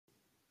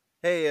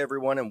Hey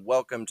everyone, and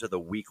welcome to the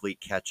weekly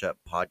catch up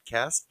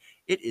podcast.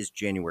 It is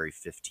January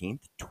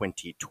 15th,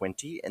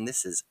 2020, and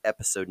this is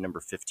episode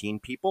number 15,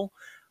 people.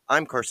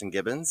 I'm Carson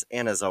Gibbons,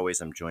 and as always,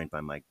 I'm joined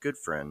by my good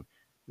friend,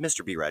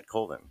 Mr. B. Rad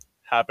Colvin.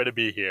 Happy to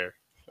be here.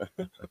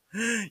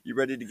 You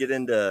ready to get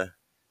into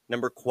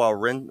number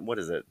what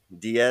is it?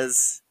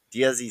 Diaz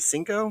y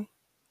Cinco?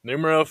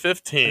 Numero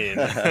 15.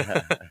 All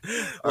Let's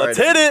right.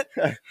 hit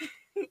it.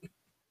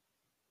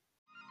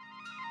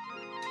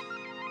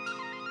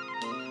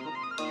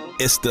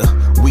 It's the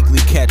weekly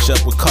catch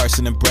up with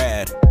Carson and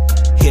Brad.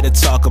 Here to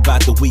talk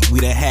about the week we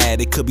done had.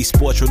 It could be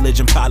sports,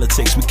 religion,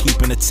 politics, we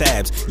keeping the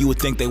tabs. You would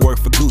think they work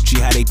for Gucci,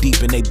 how they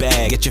deep in they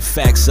bag. Get your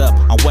facts up.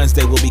 On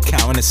Wednesday we'll be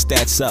counting the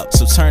stats up.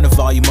 So turn the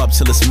volume up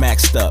till it's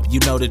maxed up. You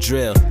know the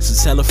drill. So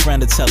tell a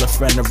friend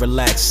to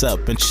relax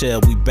up and chill.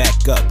 We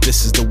back up.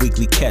 This is the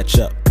weekly catch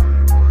up.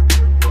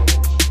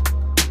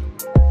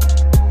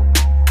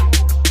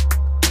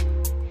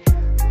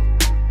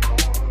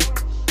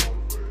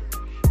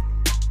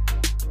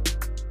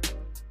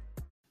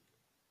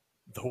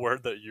 The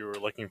word that you were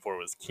looking for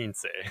was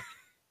quince.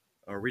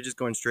 Are we just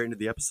going straight into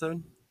the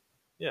episode?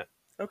 Yeah.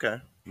 Okay.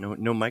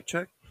 No mic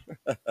check?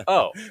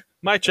 Oh,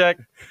 mic check.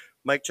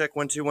 Mic check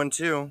 1 2 1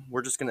 2.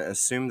 We're just going to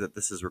assume that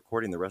this is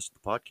recording the rest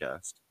of the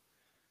podcast.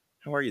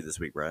 How are you this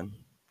week, Brad?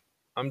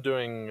 I'm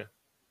doing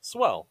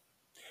swell.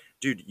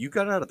 Dude, you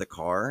got out of the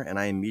car and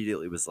I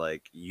immediately was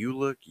like, you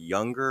look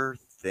younger,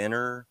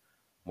 thinner,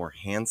 more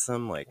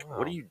handsome. Like, Wow.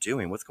 What are you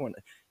doing? What's going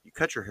on? You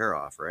cut your hair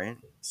off, right?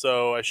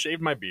 So I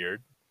shaved my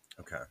beard.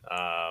 Okay.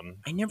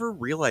 I never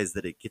realized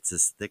that it gets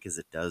as thick as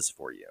it does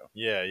for you.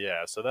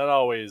 Yeah. So that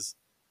always,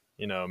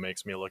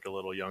 makes me look a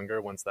little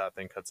younger once that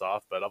thing cuts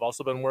off. But I've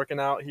also been working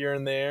out here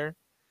and there,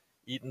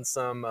 eating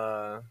some,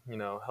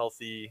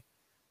 healthy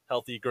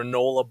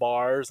granola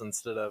bars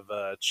instead of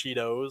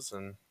Cheetos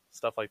and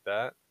stuff like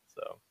that.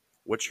 So.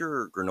 What's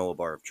your granola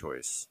bar of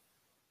choice?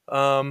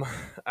 I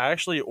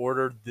actually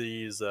ordered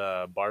these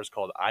bars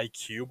called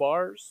IQ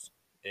bars,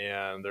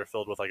 and they're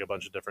filled with like a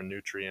bunch of different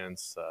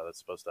nutrients that's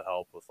supposed to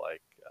help with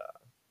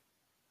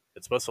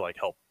it's supposed to like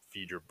help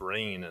feed your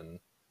brain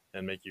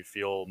and make you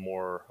feel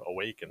more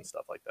awake and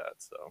stuff like that.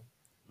 So,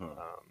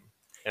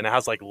 and it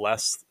has like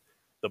less.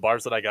 The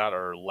bars that I got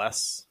are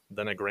less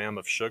than a gram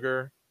of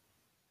sugar,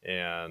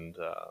 and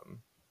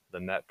the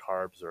net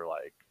carbs are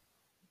like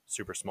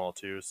super small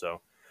too.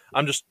 So,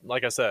 I'm just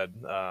like I said.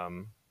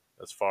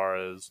 As far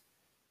as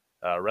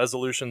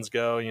resolutions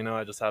go,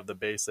 I just have the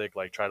basic,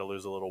 like try to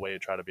lose a little weight,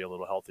 try to be a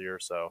little healthier.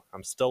 So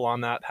I'm still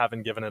on that,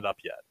 haven't given it up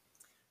yet.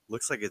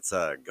 Looks like it's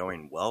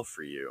going well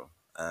for you.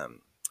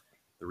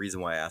 The reason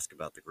why I ask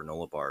about the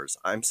granola bars,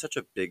 I'm such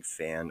a big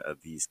fan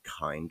of these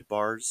Kind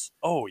bars.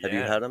 Oh, yeah. Have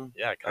you had them?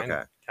 Yeah,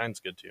 Okay. Kind's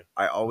good too.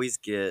 I always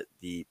get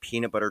the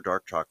peanut butter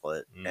dark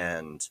chocolate.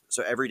 And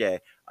so every day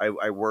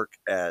I work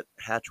at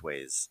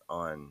Hatchways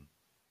on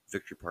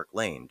Victory Park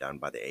Lane down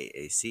by the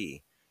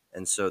AAC.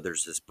 And so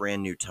there's this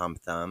brand new Tom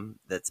Thumb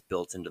that's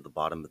built into the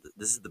bottom of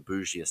this is the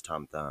bougiest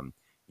Tom Thumb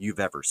you've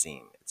ever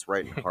seen. It's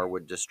right in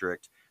Harwood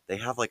District. They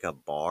have like a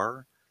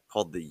bar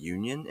called the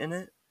Union in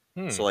it.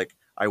 So like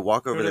I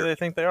walk over Who there. do they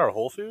think they are?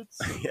 Whole Foods?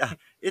 Yeah,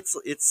 it's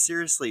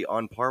seriously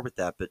on par with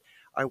that. But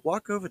I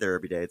walk over there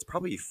every day. It's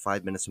probably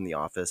 5 minutes from the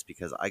office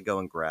because I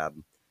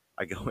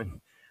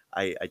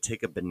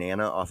take a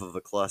banana off of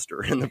a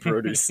cluster in the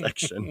produce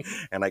section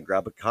and I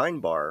grab a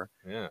Kind bar.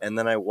 Yeah. And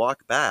then I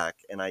walk back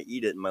and I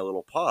eat it in my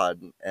little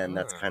pod. And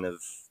that's kind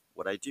of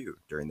what I do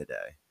during the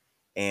day.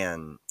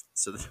 And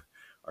so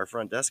our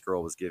front desk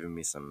girl was giving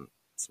me some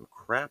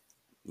crap,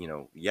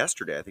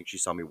 yesterday. I think she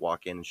saw me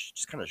walk in and she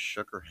just kind of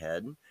shook her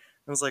head.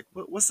 I was like,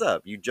 what's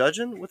up? You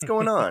judging? What's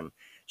going on?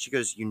 She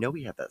goes,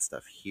 we have that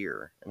stuff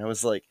here. And I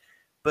was like,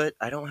 but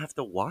I don't have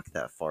to walk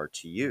that far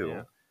to you.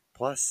 Yeah.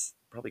 Plus,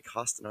 probably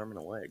cost an arm and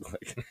a leg.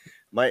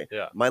 Like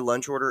my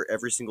lunch order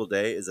every single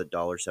day is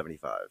 $1.75.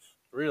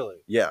 Really?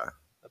 Yeah.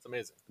 That's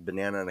amazing.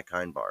 Banana and a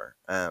Kind bar.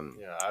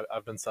 Yeah,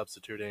 I've been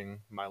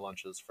substituting my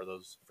lunches for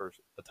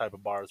the type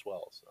of bar as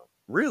well. So.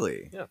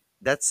 Really? Yeah.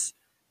 That's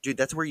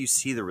where you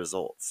see the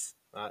results.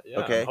 Yeah,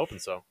 okay. I'm hoping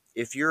so.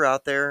 If you're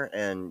out there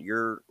and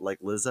you're like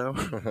Lizzo,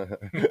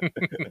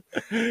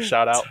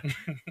 shout out.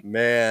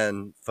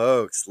 Man,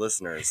 folks,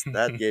 listeners,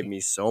 that gave me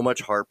so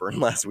much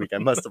heartburn last week. I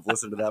must have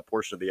listened to that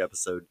portion of the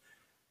episode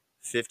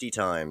 50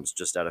 times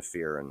just out of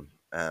fear. And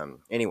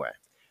anyway.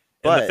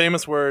 In the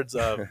famous words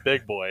of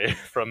Big Boy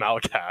from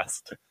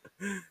Outkast,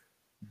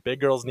 big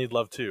girls need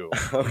love too.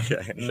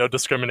 Okay. No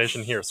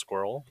discrimination here,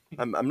 squirrel.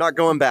 I'm not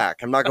going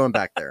back. I'm not going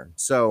back there.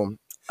 So,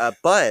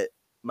 but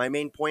my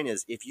main point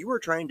is if you are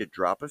trying to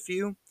drop a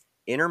few,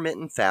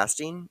 intermittent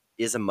fasting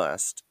is a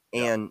must.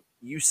 And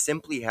you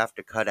simply have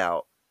to cut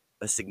out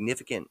a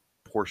significant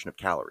portion of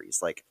calories.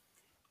 Like,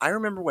 I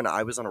remember when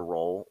I was on a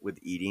roll with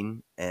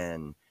eating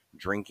and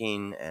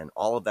drinking and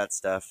all of that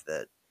stuff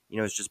that,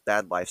 it's just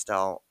bad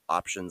lifestyle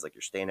options. Like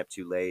you're staying up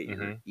too late,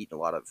 you're eating a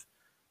lot of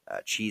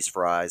cheese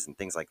fries and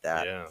things like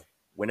that. Yeah.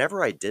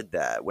 Whenever I did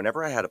that,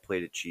 whenever I had a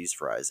plate of cheese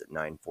fries at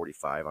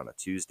 9:45 on a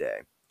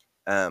Tuesday,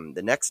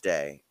 the next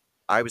day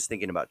I was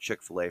thinking about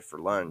Chick-fil-A for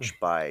lunch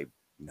by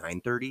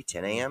 9:30,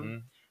 10 a.m.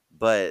 Mhm.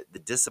 But the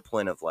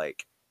discipline of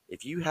like,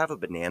 if you have a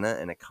banana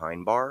and a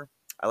Kind bar,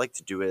 I like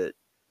to do it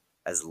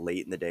as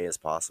late in the day as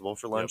possible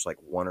for lunch,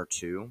 like 1 or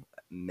 2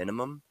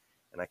 minimum.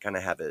 And I kind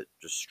of have it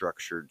just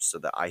structured so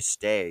that I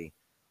stay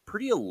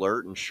pretty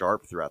alert and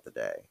sharp throughout the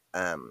day.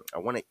 I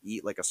want to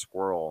eat like a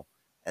squirrel,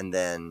 and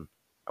then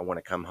I want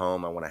to come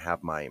home. I want to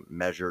have my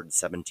measured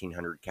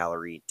 1,700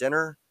 calorie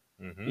dinner.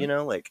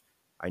 Mhm. Like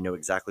I know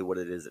exactly what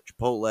it is at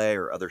Chipotle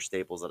or other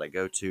staples that I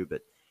go to.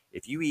 But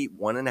if you eat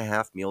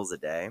 1.5 meals a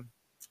day,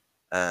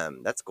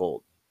 that's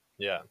gold.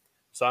 Yeah.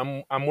 So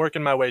I'm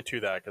working my way to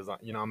that because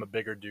I'm a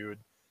bigger dude,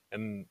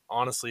 and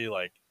honestly,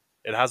 like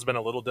it has been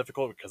a little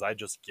difficult because I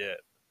just get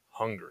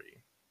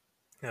hungry,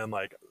 and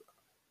like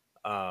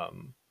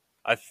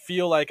I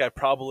feel like I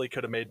probably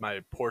could have made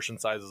my portion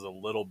sizes a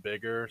little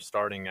bigger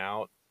starting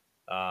out,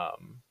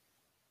 um,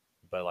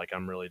 but like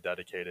I'm really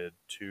dedicated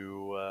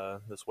to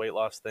this weight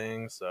loss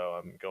thing, so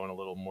I'm going a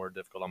little more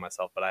difficult on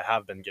myself. But I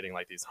have been getting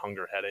like these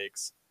hunger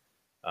headaches,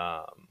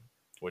 um,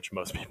 which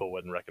most people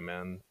wouldn't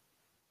recommend.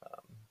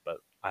 But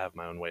I have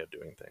my own way of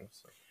doing things.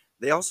 So.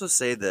 They also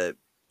say that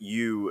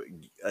you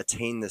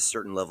attain this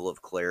certain level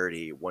of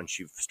clarity once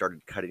you've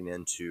started cutting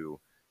into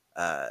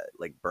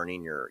like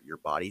burning your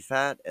body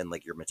fat, and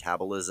like your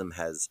metabolism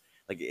has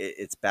like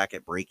it's back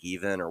at break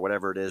even or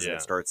whatever it is, and Yeah.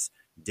 it starts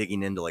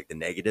digging into like the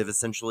negative.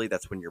 Essentially,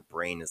 that's when your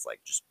brain is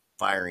like just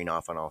firing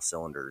off on all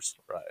cylinders.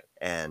 Right.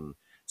 And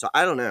so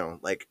I don't know,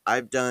 like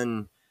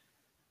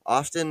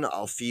often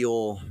I'll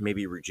feel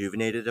maybe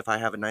rejuvenated if I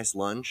have a nice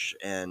lunch,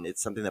 and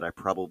it's something that I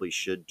probably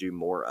should do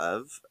more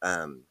of.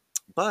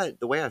 But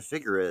the way I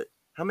figure it,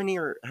 how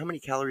many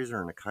calories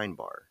are in a Kind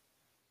bar?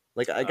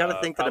 Like I gotta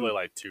think that Probably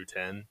like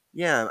 210.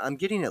 I'm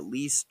getting at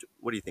least,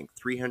 what do you think,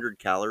 300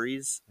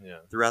 calories Yeah.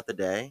 throughout the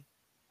day.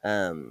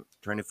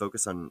 Trying to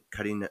focus on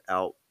cutting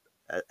out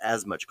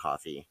as much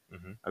coffee.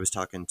 Mm-hmm. I was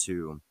talking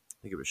to, I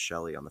think it was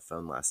Shelly on the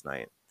phone last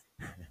night.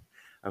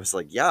 I was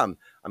like, yeah,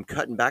 I'm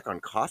cutting back on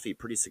coffee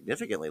pretty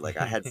significantly. Like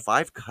I had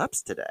 5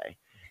 cups today.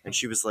 And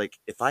she was like,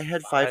 if I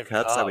had 5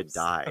 cups, I would cups.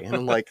 die. And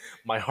I'm like,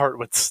 My heart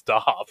would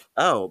stop.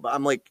 oh, but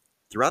I'm like,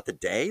 throughout the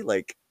day,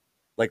 like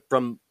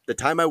from the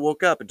time I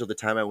woke up until the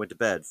time I went to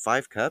bed,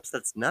 5 cups,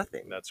 that's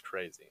nothing. That's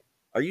crazy.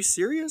 Are you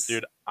serious?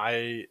 Dude,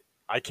 I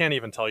can't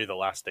even tell you the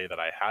last day that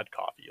I had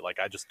coffee. Like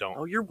I just don't.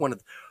 Oh, you're one of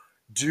the...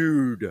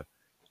 Dude,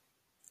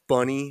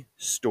 funny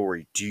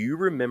story. Do you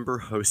remember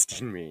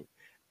hosting me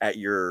at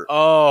your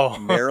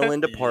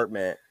Maryland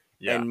apartment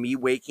Yeah. and me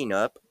waking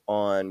up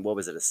on, what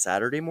was it, a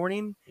Saturday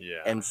morning?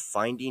 Yeah. And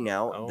finding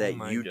out that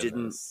you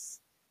didn't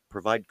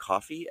provide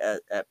coffee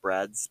at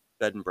Brad's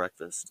bed and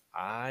breakfast?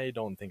 I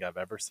don't think I've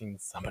ever seen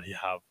somebody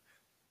have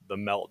the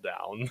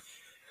meltdown.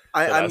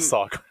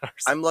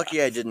 I'm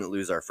lucky I didn't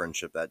lose our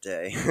friendship that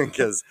day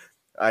because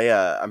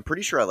I'm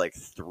pretty sure I like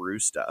threw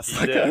stuff.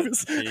 He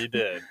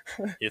did.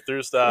 He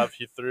threw stuff.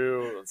 He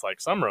threw, it's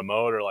like some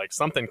remote or like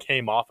something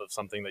came off of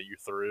something that you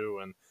threw,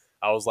 and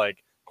I was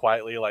like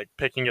quietly like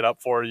picking it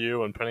up for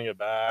you and putting it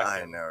back.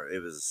 I know,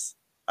 it was.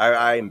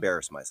 I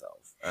embarrassed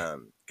myself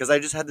because I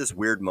just had this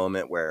weird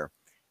moment where,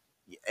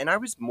 and I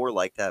was more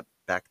like that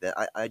back then.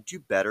 I do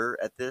better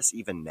at this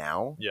even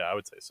now. Yeah, I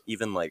would say so.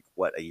 Even like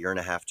what, a year and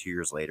a half, 2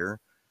 years later.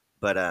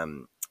 But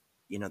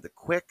the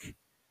quick,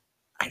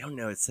 I don't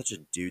know, it's such a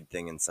dude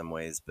thing in some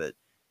ways, but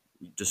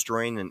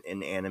destroying an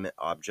inanimate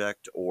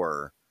object,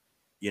 or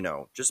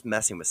just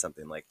messing with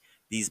something like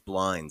these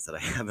blinds that I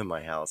have in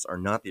my house are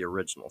not the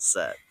original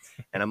set,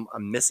 and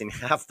I'm missing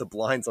half the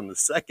blinds on the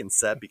second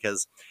set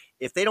because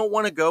if they don't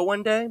want to go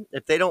one day,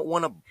 if they don't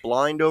want to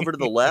blind over to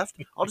the left,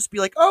 I'll just be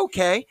like,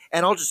 okay,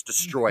 and I'll just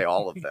destroy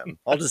all of them.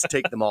 I'll just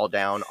take them all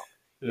down,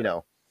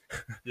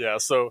 Yeah,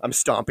 so I'm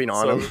stomping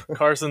on them.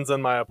 Carson's in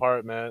my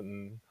apartment,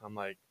 and I'm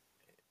like,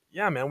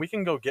 yeah, man, we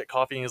can go get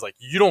coffee. And he's like,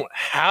 you don't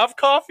have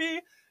coffee?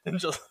 And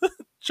just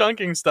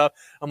chunking stuff.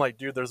 I'm like,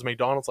 dude, there's a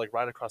McDonald's like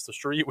right across the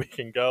street. We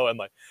can go. And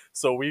like,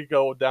 so we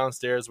go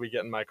downstairs, we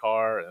get in my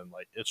car, and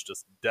like, it's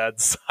just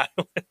dead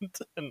silent.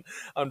 And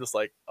I'm just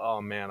like,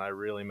 oh man, I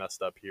really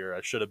messed up here.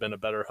 I should have been a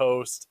better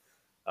host.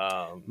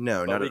 No,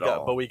 not at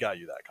all. But we got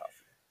you that coffee.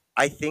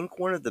 I think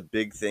one of the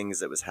big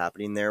things that was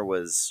happening there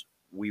was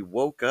we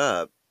woke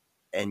up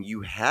and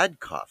you had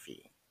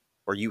coffee,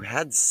 or you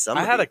had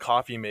something. I had a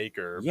coffee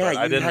maker. Yeah, but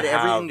I didn't had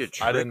have everything to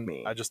trick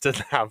me. I just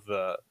didn't have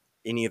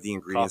any of the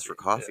ingredients for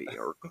coffee, yeah.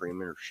 or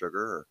cream or sugar.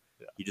 Or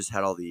yeah. You just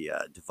had all the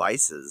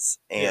devices.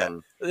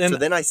 And, yeah. So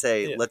then I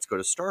say, yeah. let's go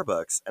to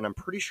Starbucks. And I'm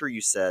pretty sure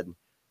you said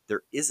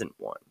there isn't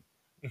one.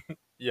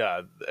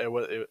 Yeah,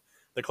 the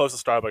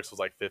closest Starbucks was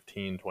like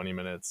 15, 20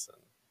 minutes.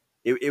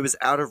 It was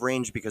out of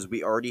range because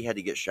we already had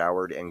to get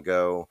showered and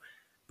go.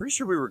 Pretty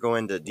sure we were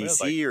going to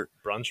DC or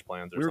brunch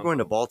plans. We were going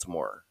to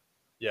Baltimore.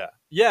 Yeah.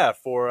 Yeah.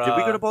 For did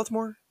we go to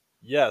Baltimore?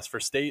 Yes,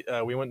 for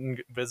we went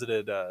and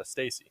visited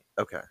Stacy.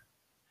 Okay.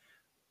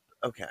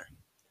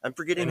 I'm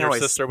forgetting and how your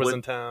sister was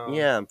in town.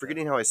 Yeah, I'm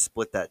forgetting how I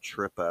split that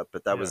trip up,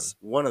 but that was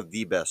one of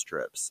the best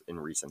trips in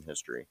recent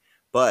history.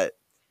 But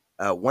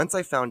once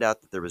I found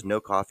out that there was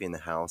no coffee in the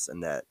house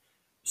and that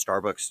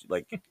Starbucks,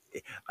 like,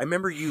 I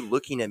remember you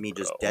looking at me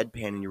just Bro.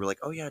 deadpan, and you were like,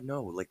 "Oh yeah,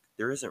 no, like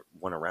there isn't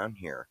one around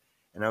here,"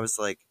 and I was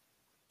like,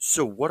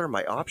 "So what are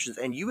my options?"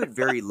 And you had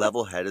very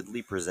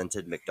level-headedly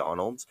presented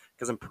McDonald's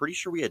because I'm pretty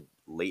sure we had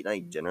late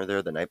night dinner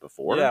there the night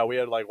before. Yeah, we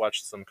had like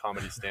watched some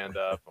comedy stand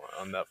up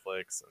on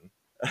Netflix, and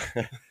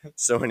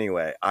So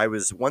anyway,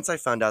 once I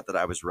found out that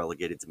I was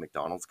relegated to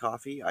McDonald's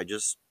coffee, I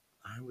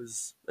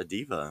was a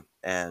diva.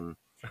 And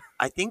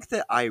I think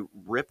that I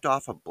ripped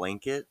off a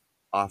blanket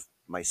off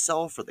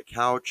myself or the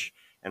couch,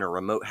 and a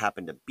remote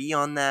happened to be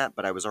on that,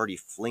 but I was already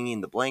flinging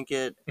the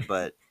blanket.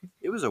 But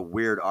it was a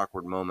weird,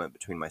 awkward moment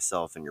between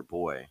myself and your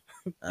boy.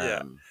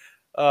 Yeah.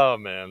 Oh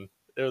man,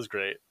 it was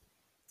great.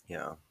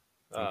 Yeah.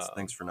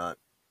 Thanks for not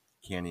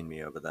canning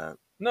me over that.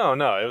 No,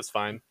 it was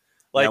fine.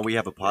 Now Like, we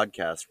have a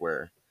podcast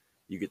where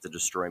you get to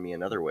destroy me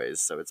in other ways,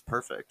 so it's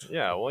perfect.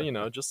 yeah, well, you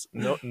know, just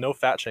no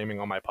fat shaming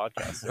on my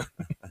podcast.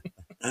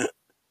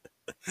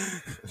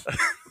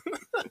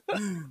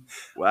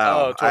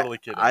 Wow. Oh, totally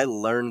kidding. I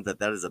learned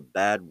that is a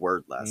bad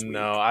word last week.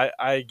 No,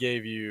 I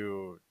gave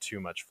you too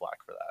much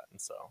flack for that,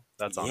 and so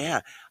that's on me. Yeah,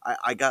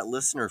 I got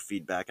listener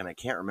feedback, and I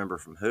can't remember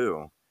from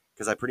who,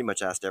 because I pretty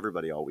much asked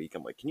everybody all week.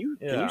 I'm like, can you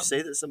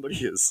say that somebody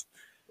is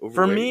overweight?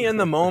 For me in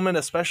the moment,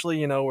 especially,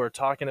 you know, we're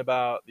talking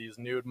about these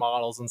nude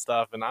models and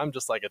stuff, and I'm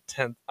just like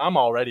I'm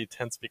already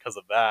tense because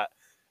of that,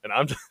 and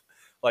I'm just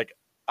like,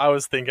 I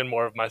was thinking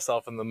more of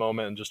myself in the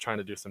moment and just trying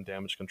to do some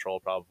damage control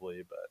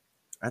probably, but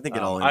I think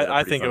it all ended up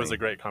I pretty think it was funny. a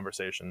great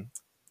conversation.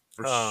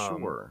 For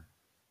sure.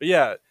 But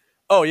yeah.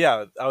 Oh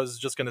yeah, I was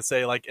just gonna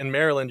say, like, in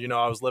Maryland, you know,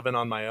 I was living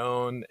on my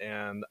own,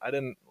 and I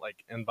didn't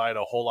like invite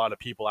a whole lot of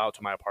people out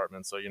to my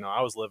apartment. So, you know,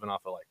 I was living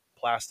off of like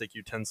plastic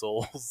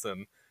utensils,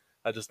 and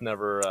I just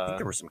never. I think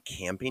there were some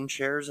camping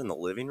chairs in the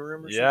living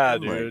room. Or Yeah,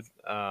 something. dude.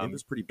 It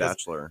was pretty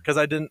bachelor. Because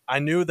I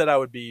knew that I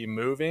would be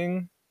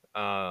moving.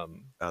 Oh,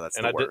 that's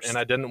and the worst. and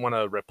I didn't want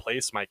to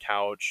replace my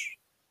couch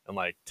and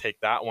like take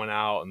that one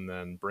out and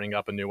then bring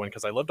up a new one,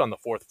 because I lived on the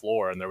 4th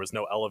floor and there was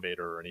no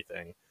elevator or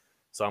anything.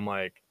 So I'm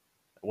like,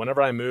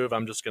 whenever I move,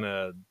 I'm just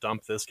gonna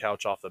dump this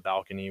couch off the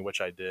balcony, which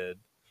I did,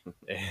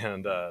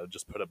 and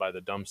just put it by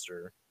the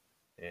dumpster.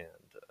 And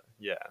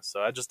yeah,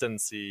 so I just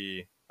didn't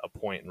see a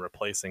point in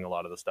replacing a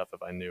lot of the stuff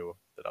if I knew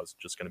that I was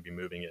just going to be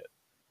moving it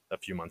a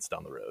few months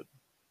down the road.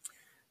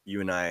 You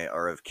and I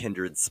are of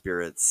kindred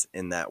spirits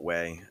in that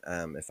way.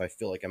 If I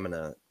feel like I'm going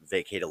to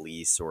vacate a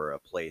lease or a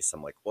place,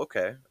 I'm like, well,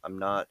 okay,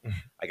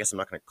 I guess I'm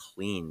not going to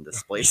clean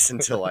this place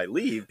until I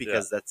leave,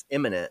 because that's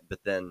imminent. But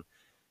then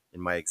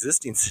in my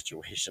existing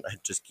situation, I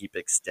just keep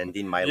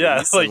extending my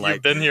lease. Like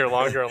you've been here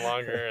longer and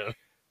longer.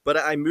 But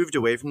I moved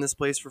away from this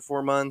place for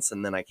 4 months,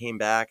 and then I came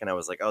back, and I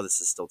was like, oh, this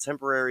is still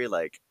temporary.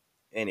 Like,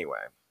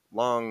 anyway,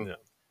 long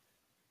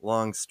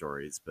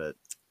stories. But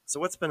so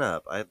what's been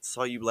up? I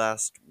saw you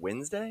last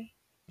Wednesday.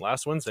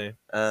 Last Wednesday.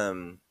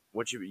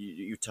 What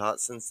you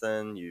taught since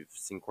then? You've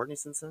seen Courtney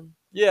since then?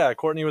 Yeah,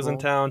 Courtney was in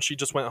town. She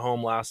just went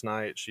home last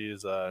night. She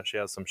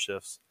has some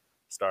shifts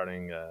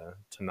starting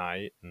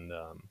tonight, and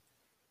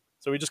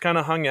so we just kind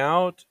of hung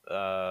out.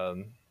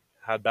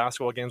 Had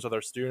basketball games with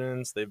our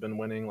students. They've been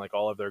winning like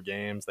all of their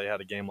games. They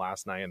had a game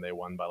last night and they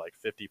won by like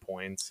 50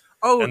 points.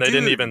 Oh, and they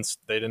didn't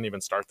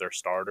even start their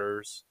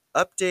starters.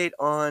 Update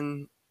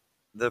on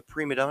the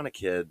prima donna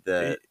kid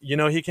that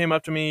he came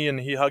up to me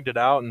and he hugged it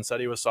out and said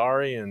he was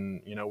sorry,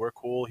 and we're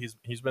cool.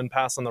 He's been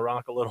passing the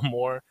rock a little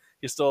more.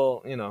 He's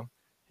still,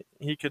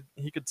 he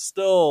could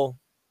still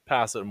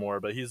pass it more,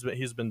 but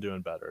he's been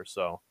doing better.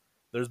 So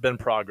there's been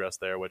progress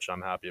there, which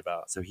I'm happy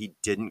about. So he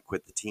didn't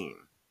quit the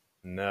team.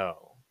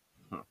 No.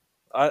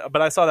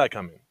 But I saw that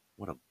coming.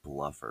 What a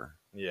bluffer.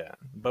 Yeah,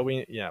 but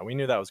we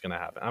knew that was going to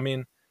happen. I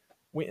mean,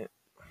 we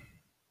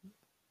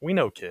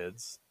know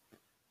kids.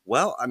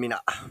 Well, I mean,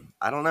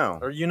 I don't know.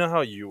 Or you know how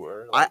you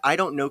were. Like, I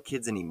don't know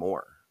kids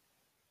anymore.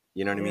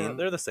 You know what I mean?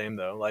 They're the same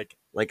though. Like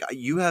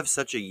you have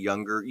such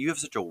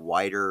a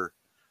wider.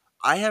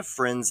 I have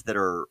friends that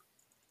are,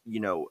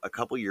 a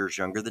couple years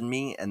younger than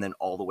me, and then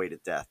all the way to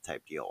death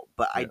type deal.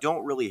 But I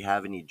don't really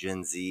have any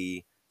Gen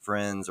Z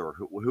friends or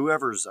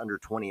whoever's under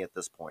 20 at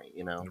this point,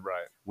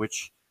 right?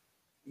 Which,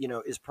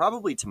 is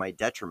probably to my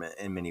detriment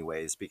in many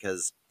ways,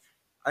 because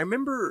I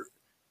remember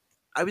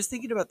I was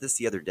thinking about this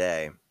the other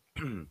day,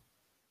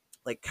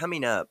 like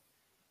coming up,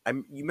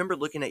 you remember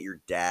looking at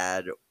your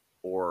dad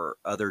or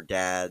other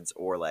dads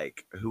or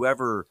like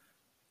whoever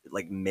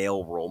like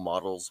male role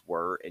models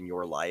were in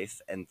your life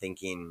and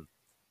thinking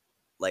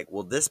like,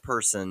 well, this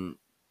person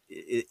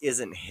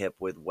isn't hip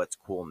with what's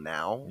cool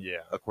now,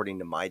 according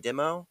to my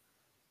demo.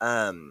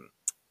 And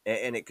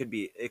it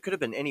could have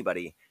been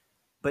anybody.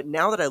 But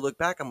now that I look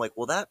back, I'm like,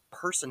 well, that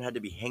person had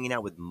to be hanging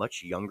out with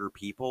much younger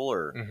people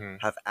or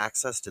have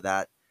access to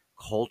that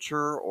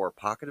culture or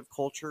pocket of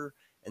culture.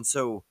 And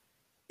so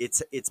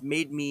it's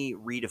made me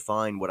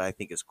redefine what I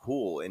think is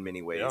cool in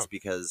many ways,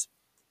 because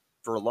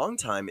for a long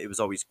time, it was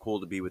always cool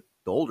to be with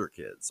the older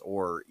kids,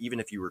 or even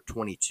if you were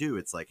 22,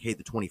 it's like, hey,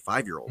 the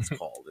 25-year-old's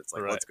called. It's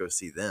like, let's go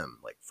see them,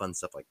 like fun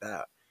stuff like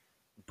that.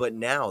 But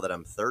now that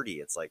I'm 30,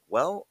 it's like,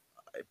 well,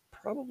 I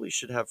probably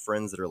should have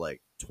friends that are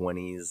like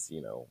 20s,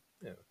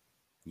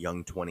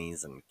 young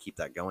 20s and keep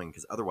that going,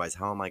 because otherwise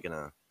how am I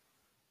gonna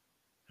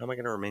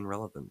remain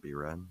relevant,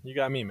 B-Red? You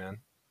got me, man.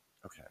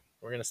 Okay.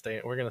 We're gonna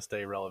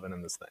stay relevant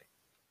in this thing.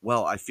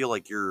 Well, I feel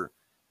like you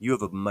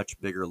have a much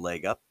bigger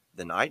leg up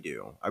than I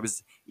do. I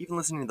was even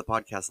listening to the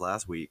podcast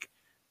last week.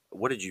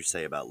 What did you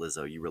say about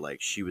Lizzo? You were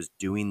like, she was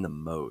doing the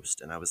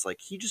most, and I was like,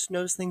 he just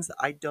knows things that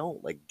I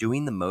don't. Like,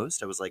 doing the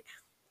most, I was like,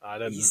 I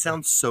he didn't.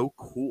 sounds so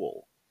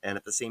cool, and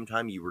at the same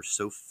time you were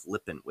so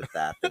flippant with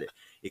that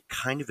it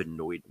kind of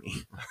annoyed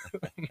me.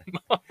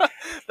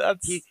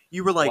 That's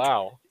You were like,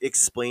 wow.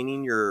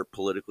 explaining your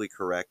politically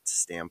correct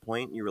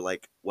standpoint. You were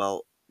like,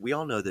 well, we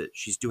all know that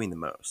she's doing the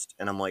most,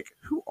 and I'm like,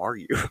 who are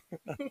you?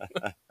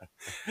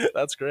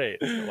 That's great.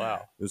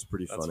 Wow. It was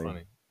pretty That's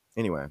funny.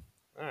 Anyway,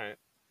 All right.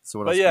 so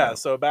what But else? yeah,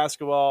 so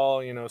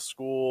basketball,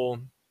 school.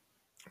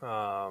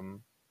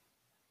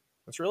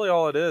 That's really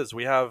all it is.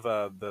 We have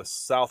the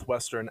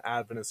Southwestern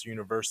Adventist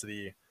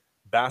University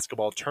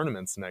basketball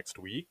tournaments next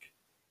week,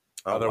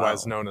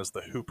 otherwise known as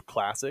the Hoop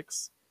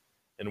Classics,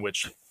 in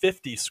which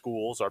 50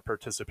 schools are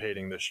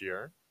participating this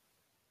year,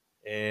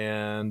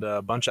 and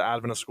a bunch of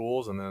Adventist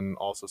schools, and then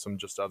also some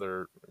just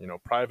other,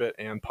 private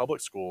and public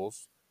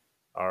schools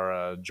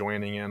are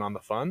joining in on the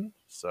fun.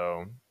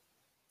 So,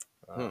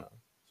 so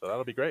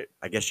that'll be great.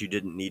 I guess you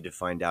didn't need to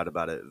find out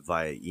about it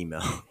via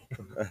email.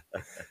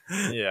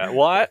 Yeah.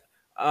 Well,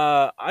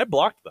 I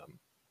blocked them.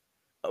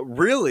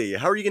 Really?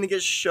 How are you going to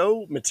get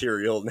show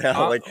material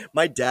now? Like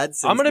my dad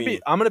sends I'm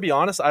gonna be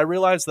honest. I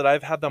realized that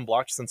I've had them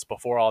blocked since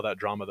before all that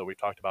drama that we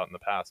talked about in the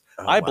past.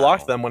 Oh, I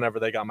blocked wow. them whenever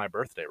they got my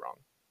birthday wrong.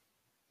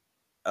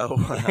 Oh,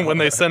 wow. When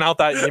they sent out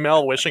that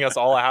email wishing us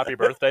all a happy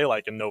birthday,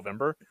 like in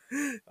November.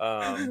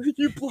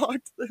 You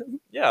blocked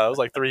them? Yeah, that was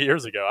like 3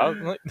 years ago. I was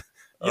like,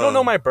 you don't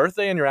know my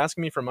birthday and you're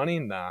asking me for money?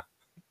 Nah.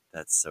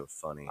 That's so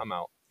funny. I'm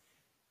out.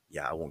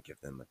 Yeah, I won't give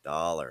them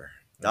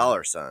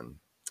 $1, son.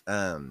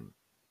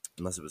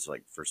 Unless it was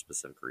like for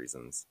specific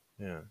reasons.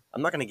 Yeah.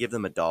 I'm not going to give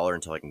them $1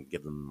 until I can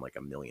give them like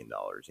 $1 million.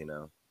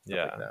 Stuff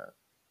Yeah. like that.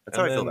 That's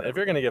how I feel about if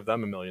you're gonna give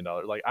them $1 million,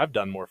 like I've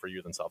done more for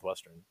you than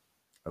Southwestern.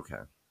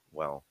 Okay.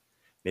 Well,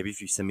 maybe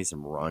if you send me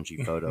some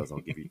raunchy photos, I'll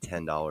give you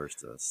 $10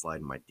 to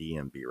slide in my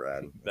DM,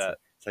 B-Rad. That's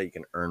how you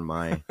can earn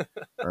my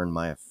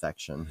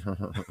affection.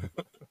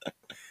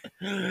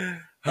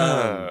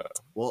 Well,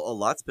 a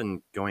lot's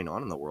been going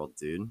on in the world,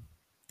 dude.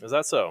 Is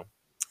that so?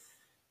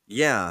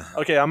 Yeah.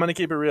 Okay, I'm gonna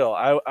keep it real.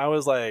 I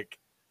was like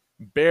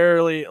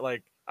barely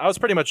I was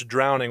pretty much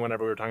drowning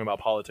whenever we were talking about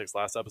politics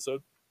last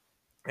episode,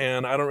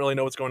 and I don't really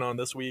know what's going on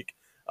this week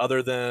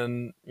other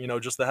than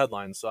just the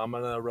headlines. So I'm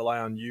gonna rely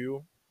on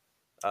you.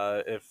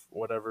 If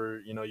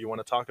whatever you want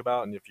to talk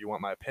about, and if you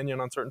want my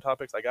opinion on certain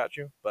topics, I got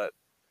you. But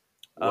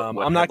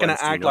What I'm not gonna headlines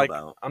do you act know like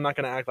about? I'm not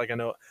gonna act like I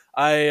know.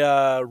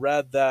 I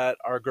read that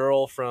our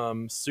girl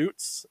from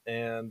Suits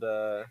and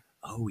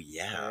Oh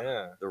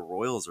yeah, the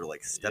Royals are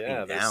like stepping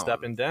down. They're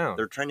stepping down.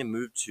 They're trying to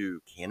move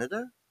to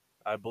Canada.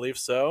 I believe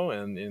so,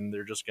 and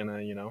they're just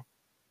gonna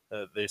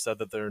they said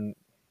that they're.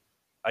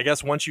 I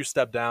guess once you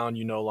step down,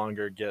 you no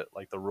longer get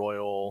like the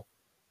royal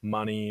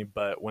money,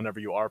 but whenever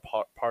you are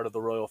part of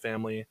the royal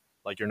family,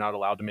 like you're not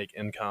allowed to make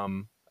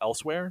income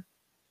elsewhere.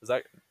 Is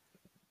that?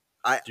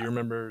 Do you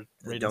remember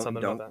reading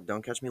something about that?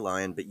 Don't catch me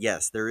lying, but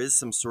yes, there is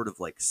some sort of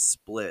like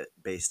split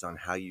based on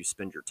how you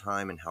spend your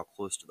time and how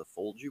close to the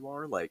fold you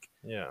are. Like,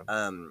 yeah.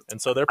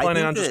 And so they're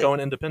planning on just going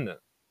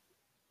independent.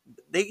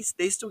 They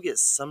still get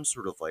some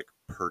sort of like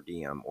per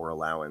diem or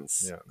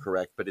allowance,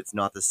 correct? But it's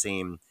not the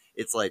same.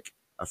 It's like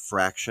a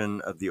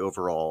fraction of the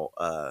overall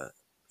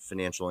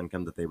financial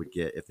income that they would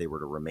get if they were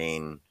to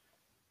remain.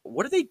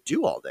 What do they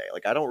do all day?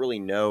 Like, I don't really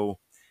know.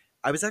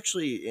 I was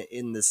actually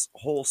in this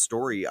whole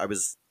story, I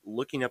was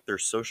looking up their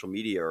social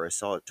media, or I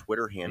saw a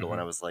Twitter handle,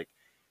 and I was like,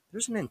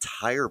 there's an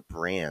entire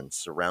brand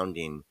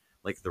surrounding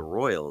like the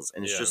Royals.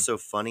 And it's just so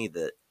funny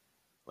that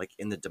like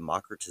in the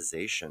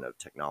democratization of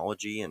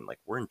technology, and like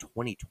we're in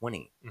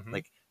 2020,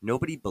 like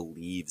nobody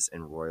believes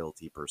in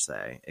royalty per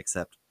se,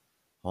 except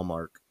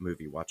Hallmark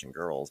movie watching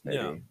girls, maybe.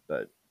 Yeah.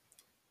 But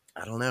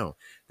I don't know.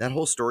 That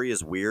whole story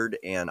is weird,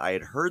 and I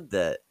had heard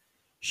that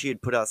she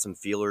had put out some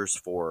feelers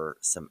for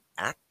some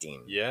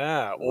acting.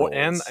 Yeah,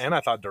 and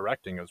I thought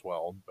directing as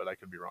well, but I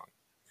could be wrong.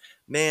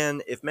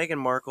 Man, if Meghan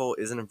Markle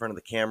isn't in front of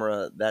the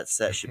camera, that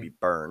set should be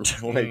burned.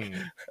 Like,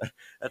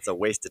 that's a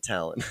waste of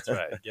talent. That's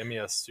right. Give me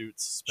a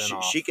Suits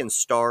spinoff. She can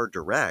star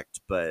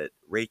direct, but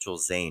Rachel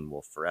Zane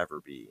will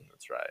forever be.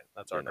 That's right.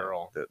 That's our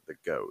girl. The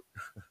goat.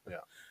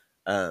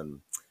 Yeah.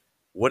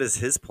 What is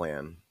his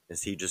plan?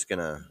 Is he just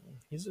gonna?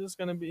 He's just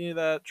gonna be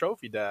that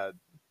trophy dad.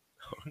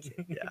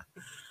 Okay, yeah.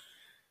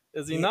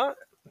 Is he not?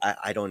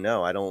 I don't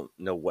know. I don't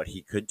know what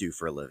he could do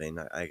for a living.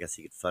 I guess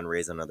he could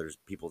fundraise on other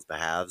people's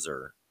behalves,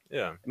 or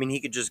yeah. I mean,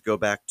 he could just go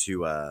back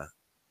to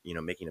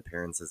making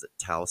appearances at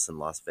Taos in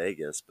Las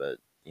Vegas, but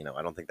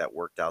I don't think that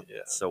worked out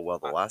so well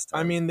the last time.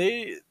 I mean,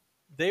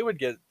 they would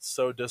get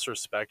so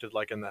disrespected,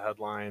 like in the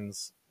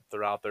headlines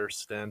throughout their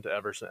stint,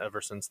 ever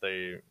since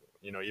they,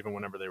 even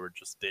whenever they were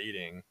just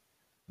dating,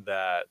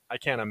 that I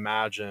can't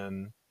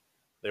imagine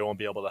they won't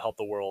be able to help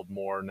the world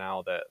more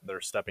now that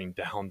they're stepping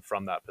down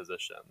from that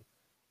position.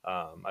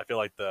 I feel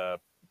like the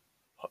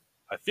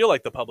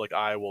public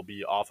eye will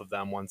be off of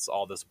them once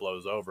all this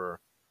blows over,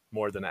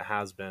 more than it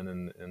has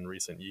been in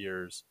recent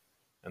years,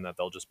 and that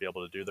they'll just be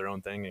able to do their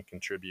own thing and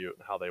contribute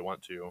how they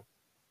want to,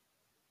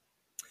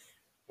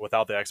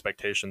 without the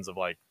expectations of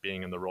like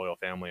being in the royal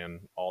family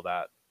and all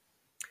that.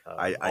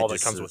 All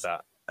that comes with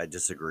that. I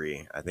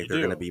disagree. I think You they're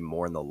do. going to be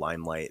more in the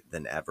limelight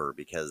than ever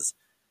because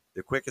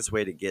the quickest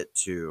way to get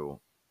to,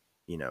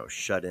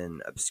 shut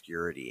in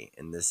obscurity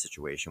in this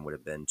situation would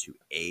have been to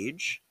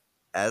age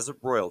as a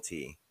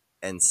royalty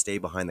and stay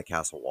behind the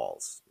castle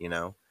walls.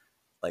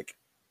 Like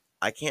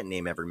I can't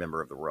name every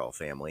member of the royal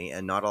family,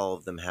 and not all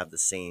of them have the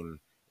same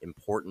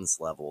importance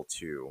level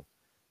to,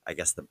 I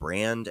guess, the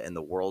brand and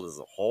the world as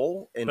a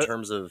whole in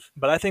terms of.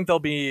 But I think they'll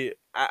be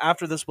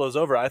after this blows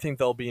over. I think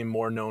they'll be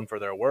more known for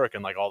their work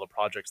and like all the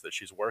projects that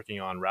she's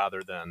working on,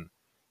 rather than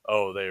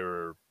they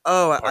were.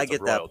 Oh, parts I of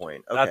get that royalty.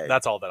 point. Okay,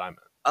 That's all that I meant.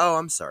 Oh,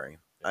 I'm sorry.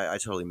 I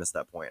totally missed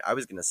that point. I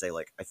was going to say,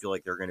 like, I feel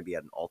like they're going to be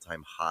at an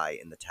all-time high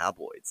in the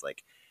tabloids.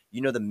 Like,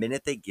 the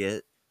minute they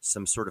get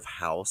some sort of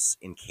house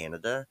in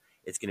Canada,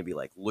 it's going to be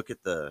like, look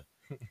at the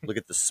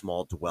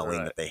small dwelling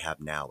Right. that they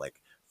have now.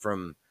 Like,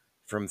 from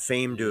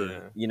fame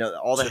to, Yeah.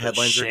 all the To the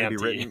headlines are going to be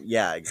shanty. written.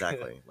 Yeah,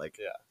 exactly. Like,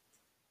 Yeah.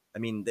 I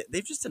mean,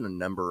 they've just done a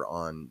number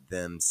on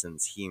them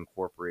since he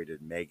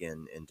incorporated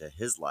Meghan into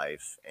his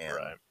life. And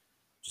Right.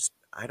 just,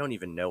 I don't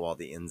even know all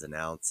the ins and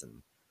outs.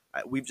 And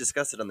we've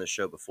discussed it on this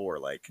show before.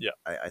 Like, Yeah.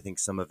 I think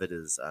some of it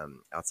is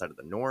outside of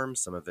the norm.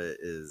 Some of it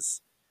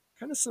is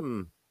kind of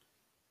some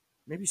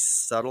maybe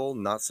subtle,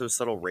 not so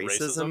subtle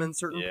racism in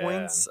certain Yeah.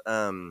 points.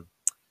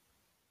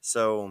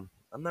 So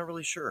I'm not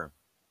really sure,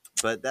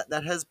 but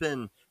that has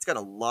been, it's got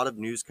a lot of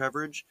news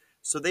coverage.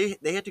 So they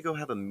had to go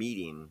have a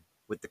meeting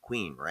with the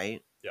Queen,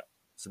 right? Yeah.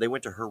 So they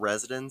went to her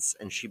residence,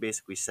 and she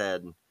basically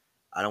said,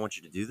 "I don't want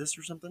you to do this"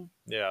 or something.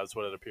 Yeah, that's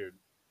what it appeared.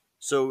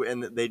 So,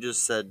 and they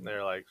just said,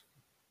 They're like,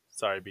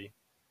 "Sorry, B."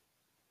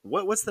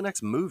 What's the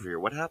next move here?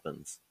 What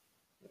happens?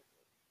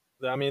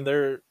 I mean,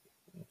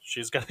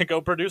 she's gonna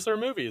go produce her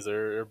movies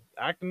or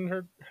act in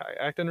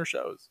her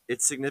shows.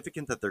 It's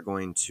significant that they're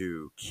going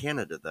to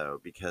Canada, though,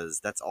 because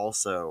that's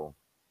also,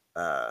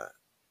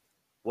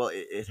 well,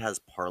 it has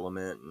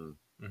Parliament, and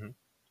Mhm.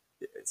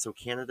 so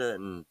Canada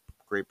and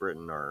Great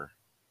Britain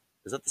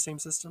is that the same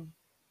system?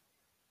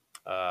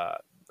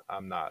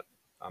 I'm not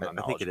I think it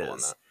knowledgeable on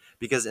is, that.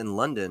 because in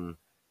London,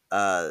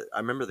 I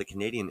remember the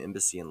Canadian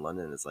embassy in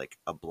London is like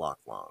a block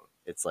long.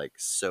 It's like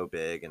so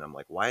big, and I'm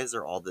like, why is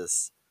there all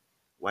this?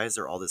 Why is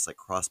there all this like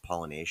cross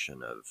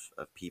pollination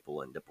of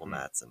people and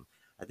diplomats? And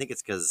I think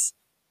it's because,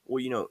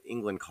 well,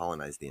 England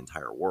colonized the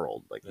entire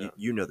world. Like Yeah.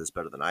 you know this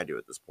better than I do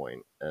at this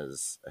point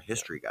as a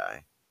history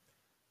guy.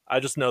 I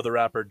just know the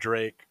rapper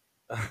Drake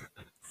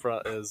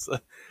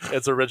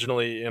it's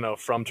originally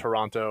from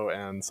Toronto,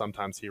 and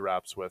sometimes he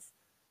raps with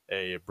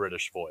a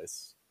British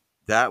voice.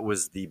 That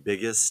was the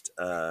biggest.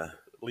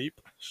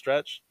 Leap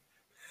stretch.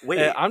 Wait,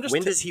 Hey, I'm just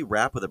when t- does he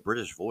rap with a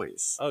British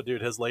voice? Oh,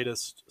 dude, his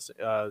latest.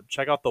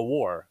 Check out "The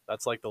War."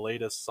 That's like the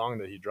latest song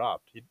that he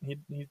dropped.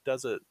 He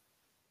does it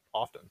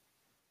often,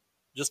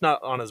 just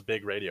not on his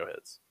big radio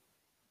hits.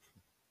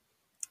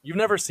 You've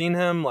never seen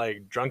him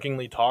like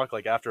drunkenly talk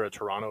like after a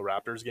Toronto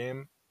Raptors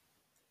game?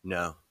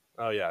 No,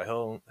 Oh yeah,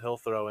 he'll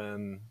throw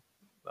in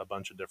a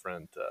bunch of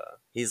different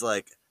he's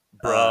like,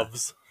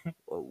 bruvs.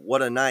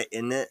 what a night,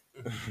 isn't it?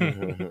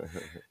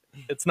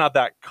 It's not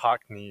that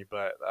Cockney,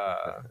 but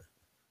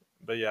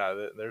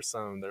yeah, there's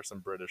some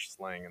British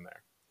slang in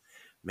there.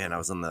 Man, I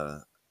was on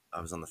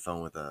the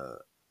phone with a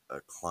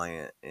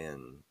client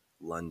in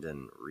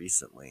London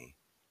recently,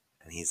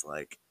 and he's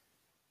like,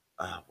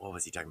 what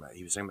was he talking about?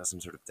 He was talking about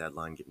some sort of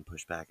deadline getting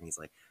pushed back, and he's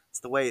like, "It's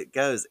the way it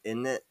goes,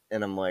 isn't it?"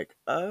 And I'm like,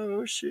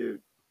 "Oh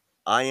shoot,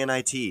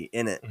 INIT,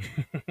 in it,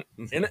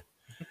 In it.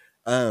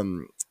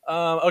 Um,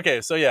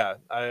 Okay, so yeah,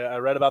 I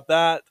read about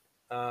that.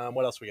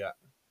 What else we got?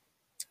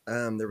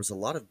 there was a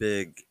lot of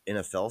big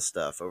NFL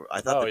stuff.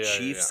 I thought the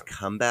Chiefs'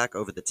 comeback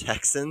over the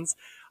Texans.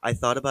 I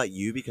thought about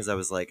you because I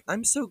was like,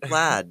 I'm so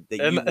glad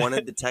that you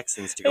wanted the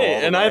Texans to go all the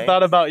way. And I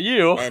thought about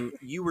you. And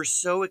you were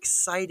so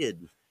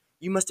excited.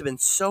 You must have been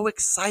so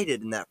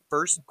excited in that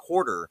first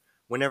quarter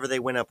whenever they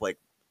went up like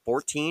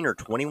 14 or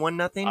 21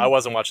 nothing. I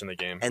wasn't watching the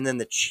game. And then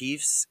the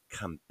Chiefs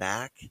come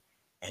back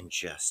and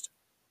just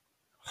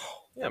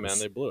yeah, man,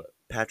 they blew it.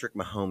 Patrick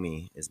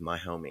Mahomes is my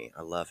homie.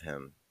 I love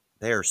him.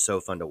 They are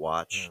so fun to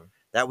watch. Yeah.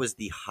 That was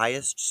the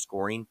highest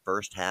scoring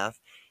first half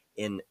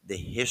in the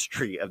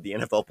history of the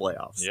NFL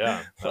playoffs.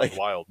 Yeah, that Like, was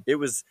wild. It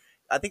was.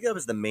 I think that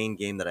was the main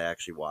game that I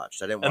actually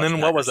watched. I didn't. Watch And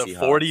then what was it? Packers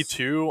Seahawks.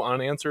 42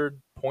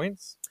 unanswered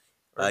points.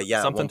 Or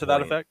Yeah, something to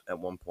that effect. At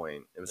one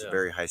point, it was a Yeah.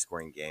 very high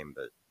scoring game,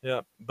 but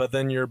Yeah, but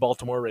then your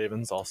Baltimore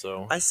Ravens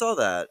also. I saw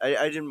that.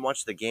 I didn't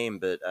watch the game,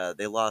 but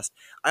they lost.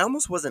 I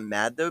almost wasn't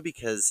mad though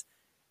because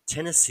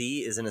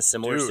Tennessee is in a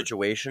similar Dude,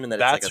 situation in that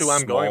that's it's like who a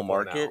I'm going small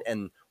for market, now.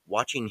 and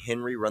watching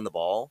Henry run the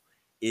ball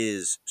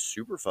is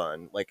super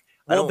fun. Like,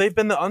 Well, they've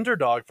been the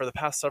underdog for the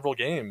past several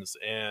games,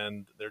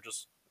 and they're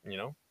just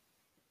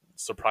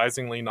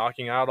surprisingly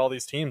knocking out all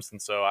these teams.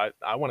 And so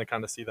I want to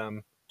kind of see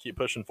them keep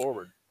pushing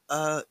forward.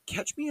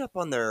 Catch me up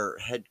on their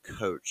head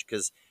coach,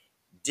 because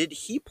did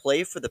he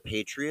play for the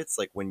Patriots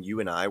like when you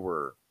and I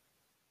were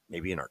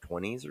maybe in our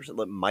 20s or something?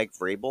 Like Mike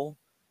Vrabel?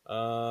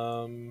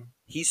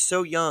 He's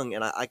so young,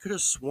 and I could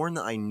have sworn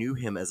that I knew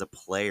him as a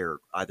player,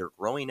 either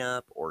growing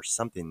up or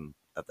something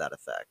of that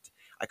effect.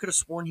 I could have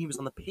sworn he was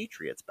on the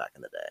Patriots back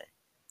in the day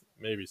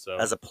maybe so.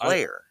 as a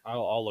player.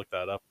 I'll look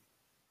that up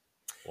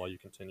while you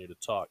continue to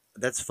talk.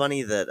 That's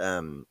funny that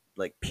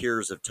like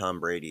peers of Tom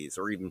Brady's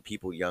or even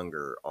people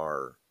younger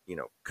are,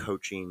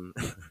 coaching,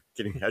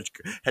 getting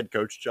head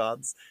coach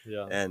jobs.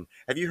 Yeah. And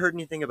have you heard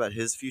anything about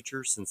his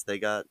future since they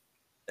got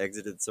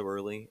exited so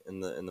early in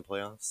the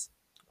playoffs?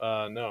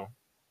 No.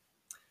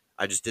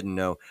 I just didn't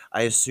know.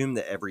 I assume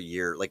that every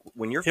year, like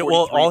when you're 43,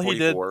 Well,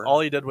 44, all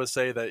he did was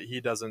say that he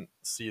doesn't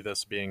see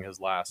this being his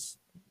last.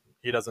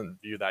 He doesn't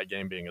view that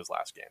game being his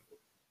last game.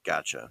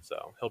 Gotcha.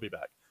 So he'll be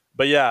back.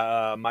 But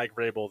yeah, Mike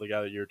Vrabel, the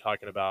guy that you're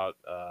talking about,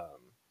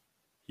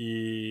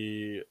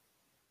 he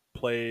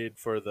played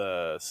for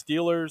the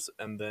Steelers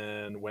and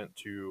then went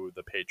to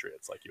the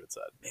Patriots, like you had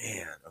said.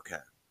 Man,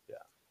 okay. Yeah.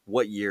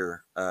 What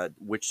year?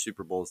 Which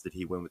Super Bowls did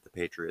he win with the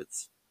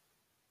Patriots?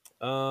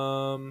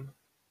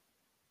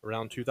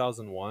 Around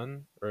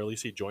 2001, or at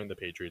least he joined the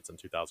Patriots in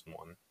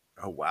 2001.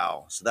 Oh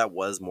wow! So that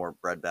was more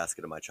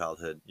breadbasket of my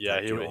childhood.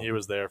 Yeah, he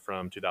was there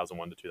from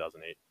 2001 to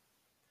 2008.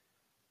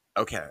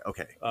 Okay.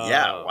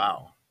 Yeah.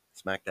 Wow.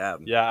 Smack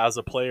dab. Yeah, as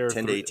a player,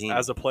 10 to 18.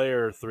 As a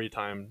player,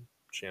 3-time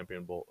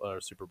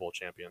Super Bowl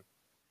champion.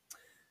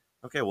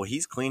 Okay. Well,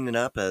 he's cleaning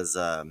up as.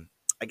 I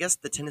guess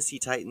the Tennessee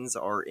Titans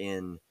are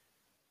in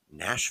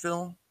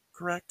Nashville,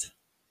 correct?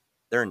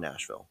 They're in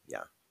Nashville.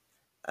 Yeah.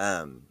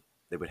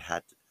 They would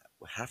have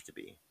to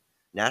be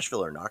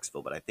Nashville or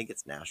Knoxville, but I think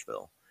it's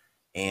Nashville.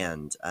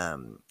 And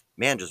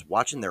man, just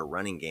watching their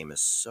running game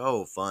is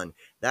so fun.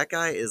 That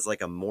guy is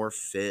like a more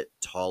fit,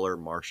 taller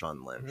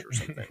Marshawn Lynch or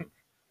something.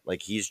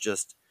 Like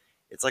it's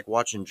like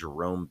watching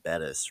Jerome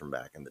Bettis from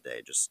back in the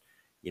day. Just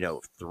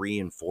 3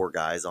 and 4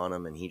 guys on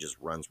him, and he just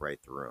runs right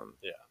through them.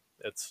 Yeah,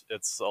 it's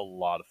a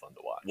lot of fun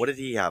to watch. What did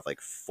he have? Like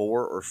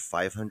 400 or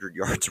 500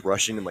 yards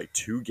rushing in like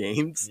 2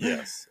 games?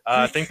 Yes,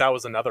 I think that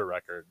was another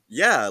record.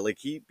 Yeah, like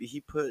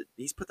he's put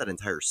that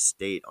entire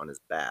state on his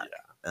back.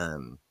 Yeah.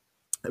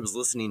 I was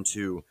listening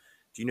to.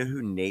 Do you know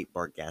who Nate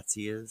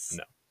Bargatze is?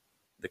 No.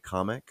 The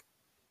comic.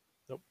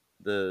 Nope.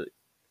 The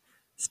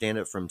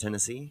stand-up from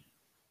Tennessee.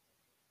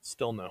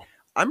 Still no.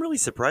 I'm really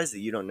surprised that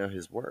you don't know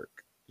his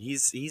work.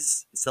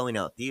 He's selling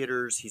out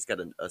theaters. He's got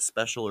a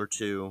special or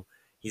 2.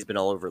 He's been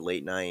all over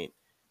late night,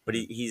 but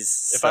he's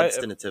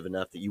substantive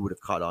enough that you would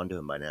have caught on to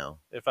him by now.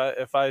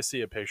 If I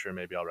see a picture,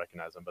 maybe I'll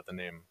recognize him, but the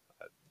name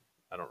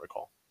I don't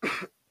recall.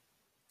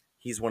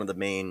 He's one of the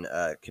main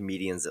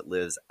comedians that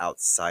lives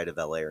outside of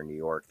LA or New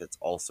York that's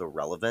also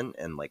relevant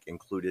and like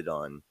included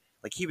on.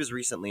 Like he was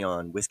recently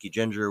on Whiskey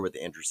Ginger with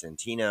Andrew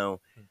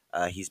Santino.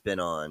 He's been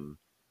on.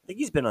 I think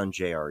he's been on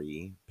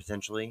JRE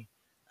potentially.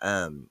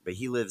 But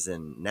he lives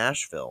in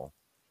Nashville,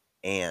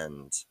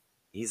 and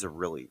he's a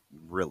really,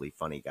 really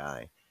funny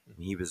guy.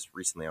 And he was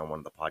recently on one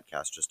of the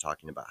podcasts just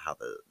talking about how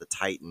the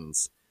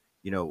Titans,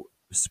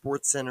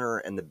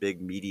 SportsCenter and the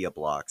big media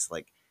blocks,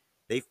 like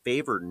they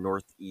favor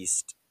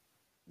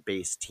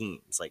Northeast-based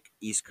teams, like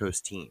East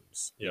Coast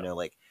teams. Yeah.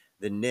 Like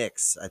the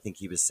Knicks, I think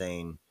he was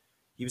saying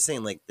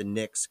like the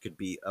Knicks could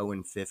be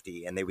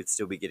 0-50 and they would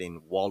still be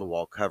getting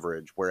wall-to-wall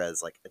coverage,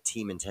 whereas like a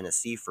team in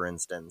Tennessee, for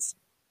instance,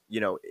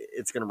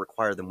 it's going to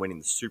require them winning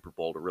the Super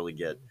Bowl to really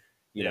get,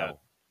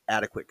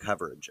 adequate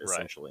coverage,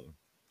 essentially.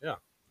 Right. Yeah,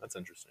 that's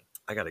interesting.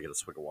 I got to get a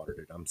swig of water,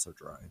 dude. I'm so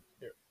dry.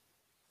 Here.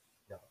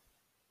 Yeah.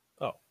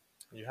 Oh,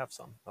 you have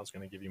some. I was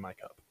going to give you my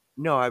cup.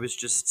 No, I was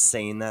just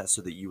saying that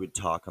so that you would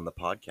talk on the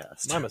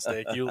podcast. My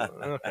mistake.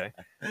 Okay.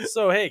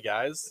 So, hey,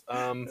 guys,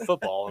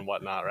 football and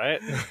whatnot,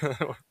 right?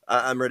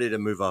 I'm ready to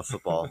move off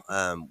football.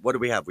 What do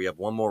we have? We have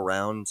one more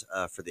round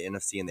for the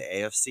NFC and the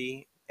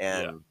AFC.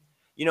 And,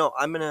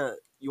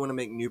 you want to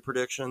make new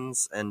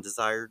predictions and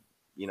desired,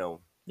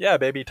 Yeah,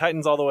 baby.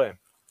 Titans all the way.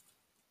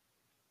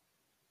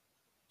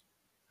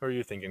 Who are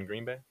you thinking?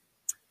 Green Bay?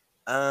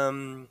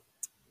 I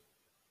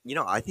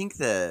think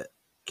that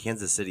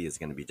Kansas City is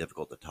going to be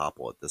difficult to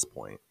topple at this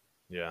point.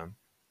 Yeah.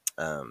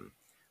 I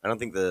don't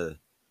think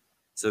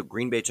so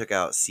Green Bay took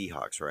out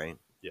Seahawks, right?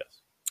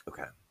 Yes.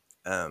 Okay.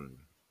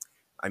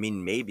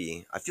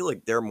 Maybe. I feel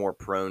like they're more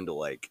prone to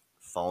like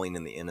falling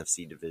in the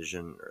NFC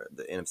division or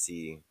the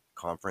NFC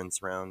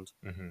conference round.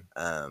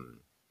 Mm-hmm.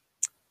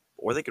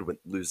 Or they could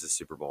lose the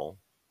Super Bowl,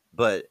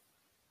 but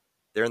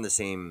they're in the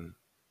same.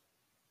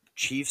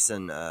 Chiefs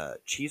are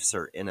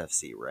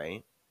NFC,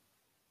 right?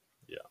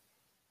 Yeah.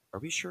 Are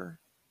we sure?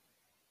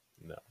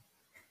 No.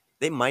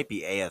 They might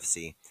be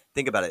AFC.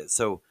 Think about it.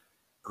 So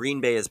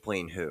Green Bay is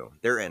playing who?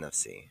 They're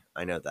NFC.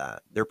 I know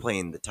that. They're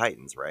playing the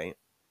Titans, right?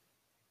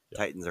 Yeah.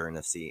 Titans are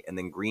NFC. And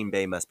then Green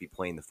Bay must be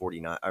playing the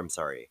 49. I'm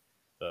sorry.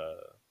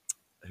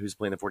 Who's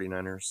playing the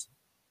 49ers?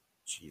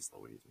 Jeez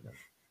Louise,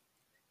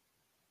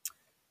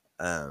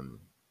 man.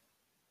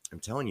 I'm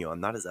telling you, I'm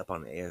not as up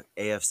on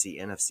AFC,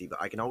 NFC, but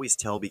I can always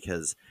tell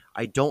because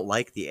I don't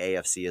like the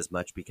AFC as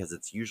much because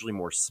it's usually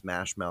more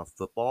smash mouth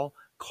football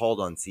called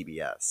on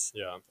CBS,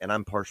 Yeah. and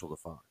I'm partial to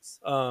Fox.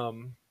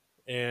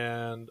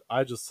 And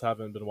I just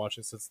haven't been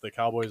watching since the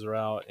Cowboys are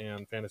out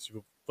and fantasy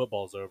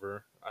football's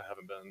over. I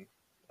haven't been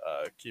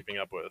keeping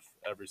up with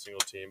every single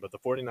team, but the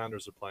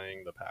 49ers are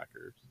playing the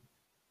Packers.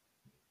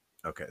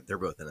 Okay, they're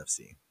both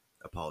NFC.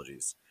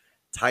 Apologies.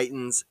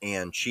 Titans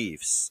and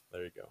Chiefs,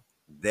 There you go.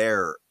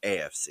 they're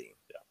AFC.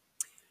 Yeah.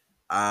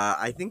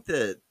 I think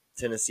that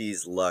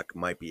Tennessee's luck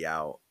might be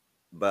out,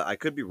 but I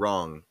could be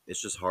wrong.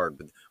 It's just hard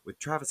with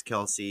Travis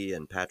Kelce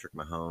and Patrick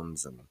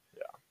Mahomes and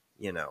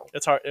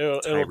It's hard. It'll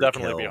Tyreek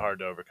definitely be Hill. hard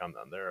to overcome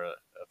them. They're a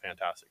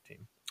fantastic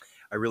team.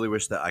 I really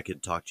wish that I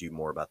could talk to you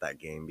more about that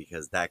game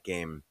because that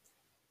game,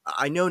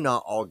 I know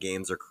not all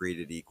games are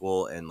created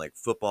equal, and like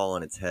football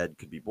on its head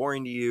could be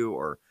boring to you,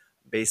 or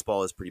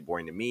baseball is pretty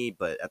boring to me,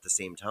 but at the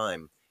same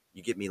time,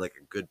 you get me like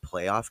a good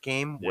playoff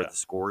game where Yeah. the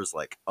score is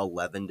like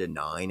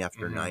 11-9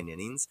 after Mhm. 9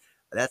 innings.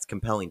 That's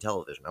compelling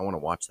television. I want to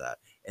watch that.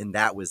 And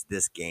that was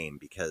this game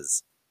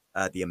because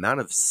the amount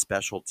of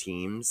special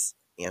teams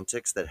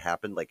antics that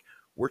happened, like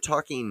we're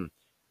talking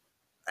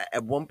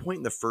at one point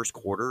in the first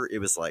quarter, it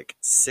was like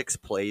 6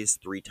 plays,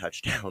 3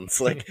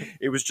 touchdowns. Like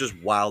it was just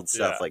wild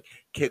stuff. Yeah. Like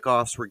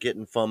kickoffs were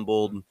getting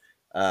fumbled.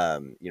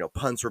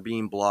 Punts were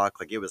being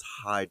blocked. Like it was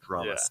high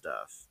drama Yeah.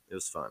 stuff. It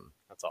was fun,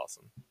 That's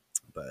awesome.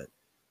 but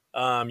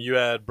You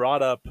had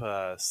brought up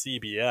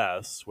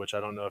CBS, which I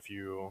don't know if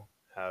you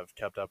have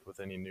kept up with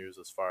any news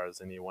as far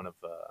as any one of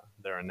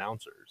their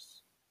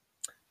announcers.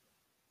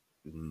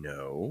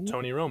 no.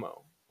 Tony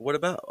Romo. What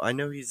about? I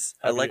know he's.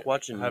 I Have like you-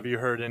 watching. Have you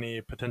heard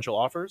any potential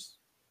offers?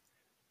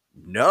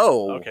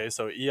 No. Okay,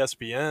 so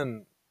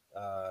ESPN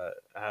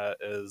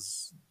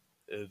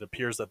it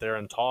appears that they're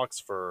in talks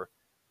for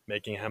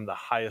making him the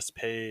highest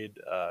paid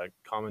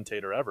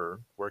commentator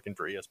ever working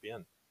for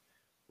ESPN.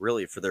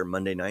 Really, for their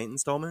Monday night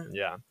installment?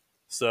 Yeah.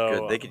 So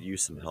Good. They could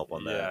use some help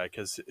on Yeah, that.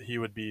 because he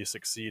would be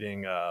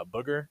succeeding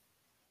Booger.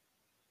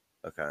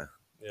 Okay.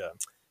 Yeah.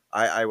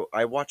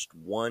 I watched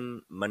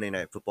one Monday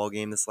Night Football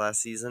game this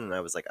last season, and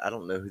I was like, I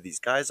don't know who these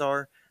guys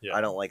are. Yeah.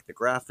 I don't like the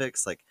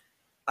graphics. Like,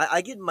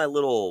 I get in my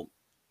little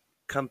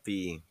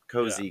comfy,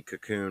 cozy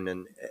cocoon,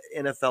 and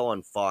NFL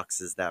on Fox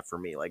is that for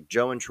me. Like,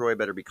 Joe and Troy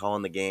better be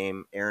calling the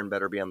game. Aaron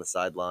better be on the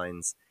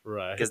sidelines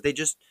Right. because they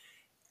just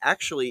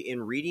actually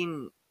in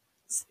reading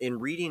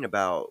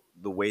about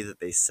the way that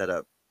they set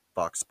up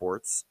Fox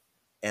Sports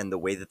and the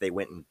way that they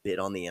went and bid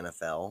on the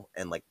NFL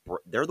and like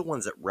they're the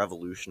ones that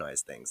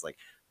revolutionized things. Like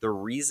the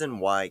reason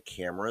why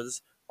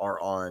cameras are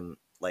on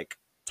like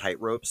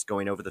tightropes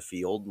going over the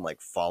field and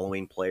like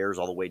following players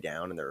all the way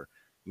down and they're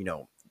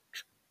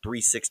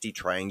 360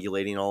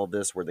 triangulating all of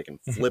this where they can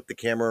flip the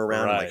camera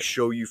around and like Right.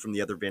 show you from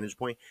the other vantage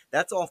point.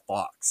 That's all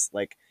Fox.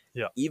 Like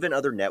Yeah. even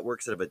other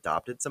networks that have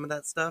adopted some of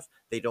that stuff,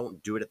 they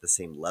don't do it at the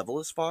same level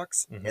as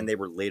Fox, Mhm. and they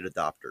were late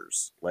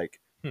adopters. Like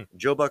Hmm.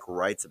 Joe Buck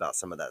writes about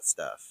some of that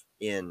stuff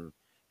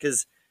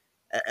because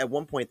at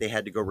one point they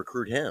had to go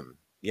recruit him.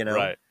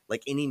 Right.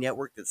 Like any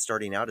network that's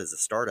starting out as a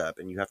startup,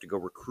 and you have to go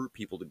recruit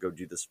people to go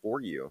do this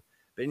for you.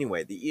 But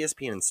anyway, the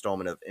ESPN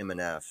installment of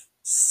M&F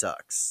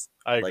sucks.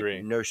 I Like,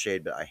 agree. no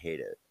shade, but I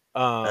hate it.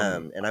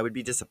 And I would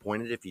be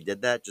disappointed if he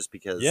did that just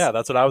because. Yeah,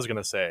 that's what I was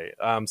gonna say.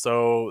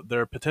 So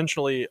they're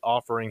potentially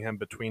offering him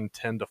between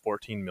 10 to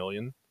 14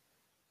 million.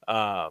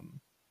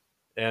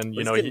 And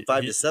He's getting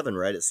 5 to 7,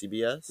 right, at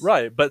CBS?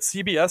 right, but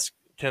CBS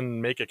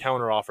can make a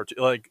counter offer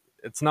to like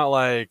it's not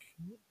like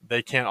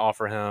they can't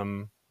offer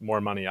him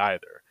more money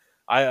either.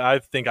 I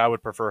think I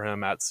would prefer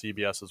him at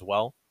CBS as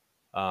well.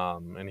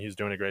 And he's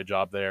doing a great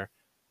job there.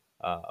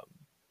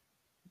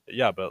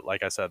 Yeah, but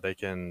like I said, they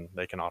can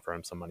offer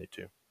him some money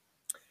too.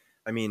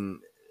 I mean,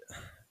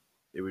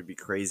 it would be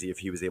crazy if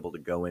he was able to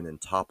go in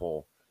and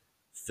topple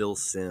Phil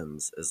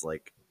Simms as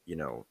like,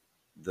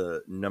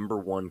 the number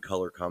one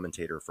color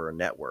commentator for a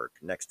network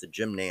next to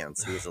Jim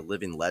Nance, who is a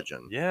living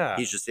legend. Yeah.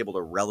 He's just able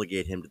to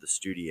relegate him to the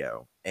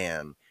studio.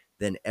 And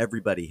then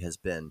everybody has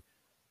been,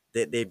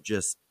 they've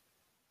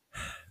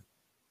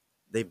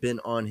been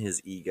on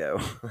his ego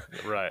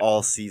Right.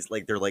 all season.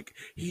 Like they're like,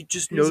 he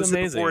just He's knows it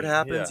before it amazing,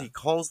 happens. yeah. He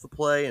calls the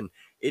play. And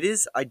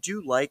I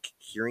do like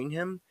hearing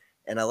him.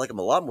 And I like him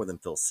a lot more than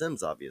Phil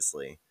Simms,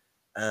 obviously.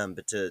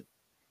 But to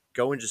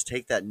go and just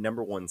take that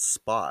number one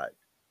spot,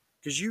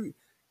 because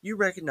you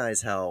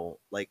recognize how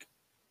like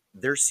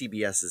they're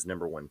CBS's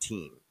number one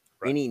team.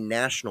 Right. Any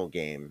national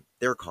game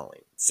they're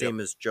calling,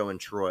 same as Joe and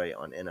Troy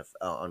on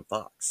on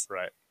Fox.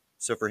 Right.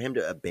 So for him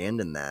to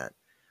abandon that,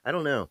 I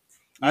don't know.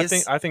 I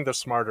think the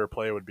smarter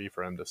play would be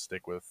for him to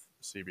stick with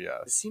It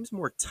CBS. seems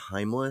more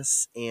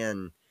timeless,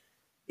 and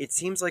it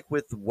seems like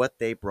with what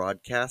they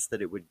broadcast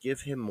that it would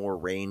give him more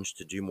range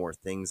to do more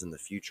things in the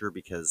future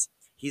because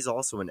he's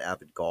also an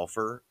avid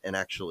golfer and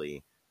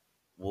actually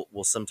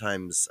will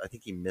sometimes, I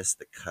think he missed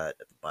the cut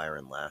at the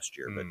Byron last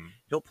year, but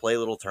he'll play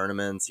little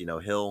tournaments,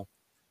 he'll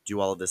do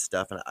all of this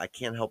stuff, and I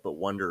can't help but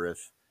wonder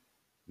if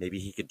maybe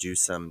he could do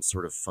some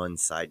sort of fun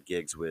side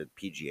gigs with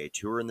PGA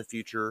Tour in the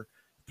future.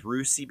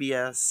 through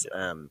CBS.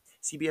 Yeah.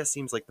 CBS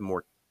seems like the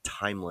more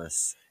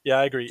timeless Yeah,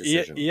 I agree.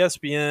 decision.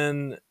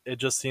 ESPN, it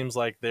just seems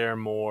like they're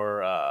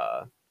more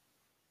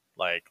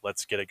like,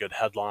 let's get a good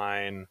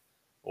headline,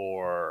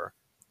 or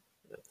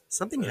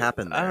Something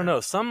happened I there. don't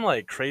know, some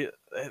like crazy.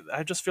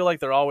 I just feel like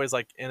they're always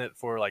like in it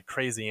for like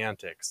crazy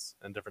antics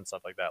and different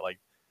stuff like that. Like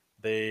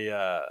they,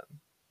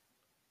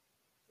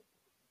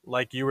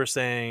 like you were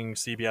saying,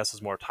 CBS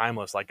is more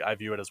timeless. Like I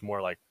view it as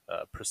more like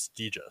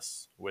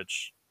prestigious,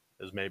 which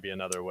is maybe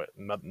another way.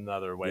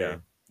 Another way. Yeah,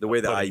 the of way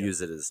that I putting it.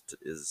 use it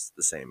is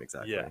the same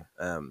exactly.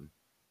 Yeah.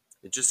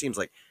 It just seems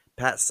like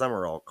Pat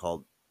Summerall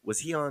called. Was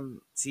he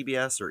on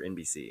CBS or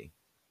NBC?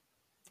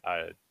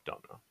 I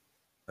don't know.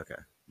 Okay,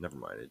 never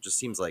mind. It just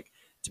seems like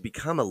to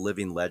become a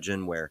living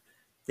legend. Where,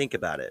 think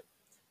about it,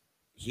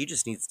 he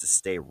just needs to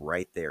stay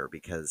right there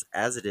because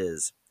as it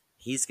is,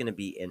 he's going to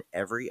be in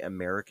every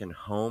American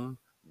home,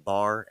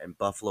 bar, and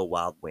Buffalo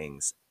Wild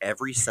Wings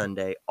every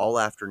Sunday, all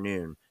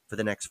afternoon for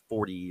the next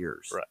 40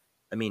 years. Right.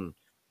 I mean,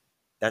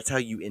 that's how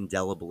you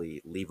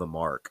indelibly leave a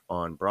mark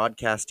on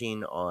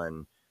broadcasting,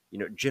 on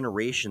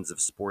generations of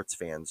sports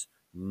fans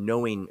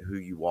knowing who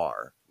you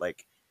are.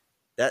 Like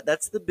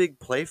that's the big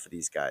play for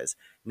these guys.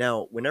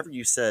 Now, whenever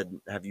you said,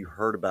 have you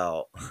heard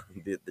about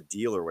the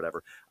deal or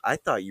whatever, I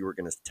thought you were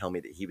going to tell me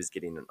that he was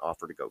getting an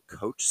offer to go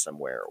coach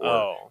somewhere or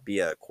Oh, be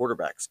a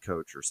quarterback's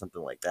coach or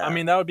something like that. I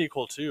mean that would be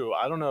cool too.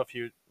 I don't know if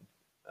you.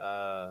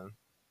 I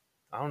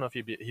don't know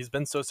if he's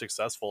been so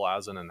successful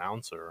as an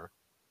announcer,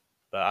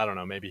 but I don't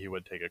know. Maybe he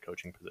would take a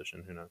coaching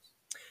position. Who knows?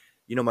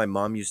 My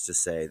mom used to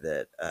say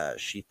that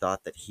she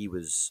thought that he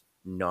was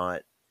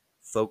not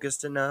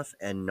focused enough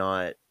and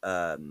not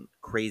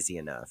crazy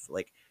enough.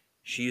 Like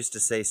she used to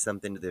say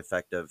something to the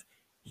effect of,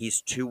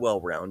 "He's too well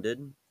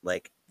rounded."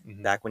 Like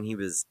Mm-hmm. back when he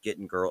was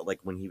getting like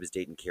when he was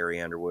dating Carrie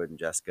Underwood and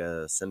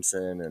Jessica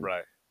Simpson, and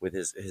Right. with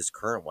his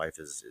current wife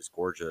is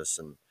gorgeous,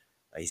 and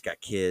he's got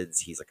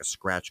kids. He's like a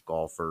scratch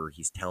golfer.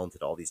 He's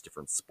talented at all these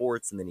different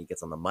sports, and then he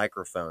gets on the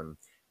microphone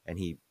and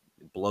he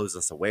blows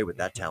us away with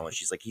that talent.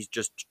 She's like, he's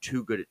just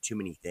too good at too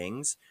many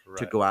things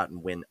to Right. go out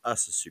and win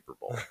us a Super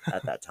Bowl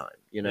at that time.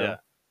 Yeah.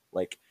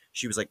 Like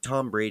she was like,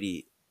 Tom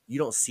Brady, you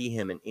don't see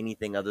him in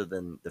anything other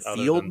than the Other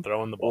field than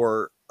throwing the ball.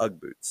 or Ugg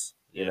boots.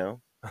 Yeah.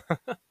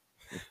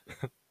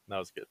 That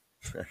was good.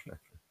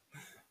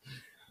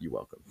 You're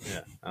welcome.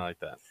 Yeah, I like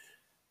that.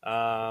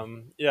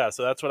 Yeah,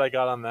 so that's what I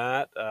got on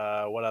that.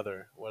 What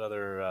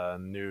other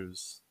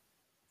news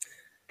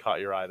caught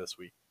your eye this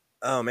week?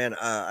 Oh man,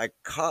 I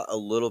caught a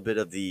little bit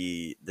of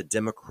the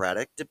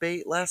Democratic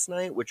debate last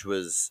night, which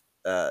was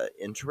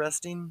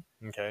interesting.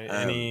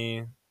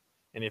 Okay,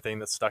 anything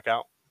that stuck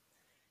out?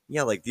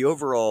 Yeah, like the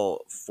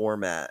overall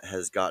format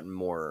has gotten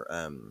more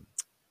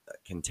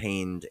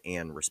contained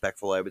and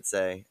respectful, I would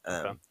say.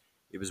 Okay.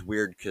 It was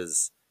weird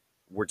because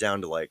we're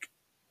down to like,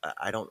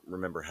 I don't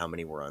remember how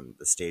many were on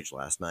the stage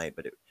last night,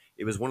 but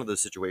it was one of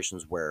those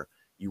situations where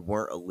you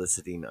weren't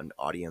eliciting an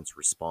audience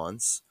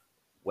response,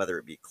 whether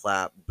it be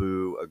clap,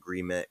 boo,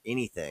 agreement,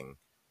 anything,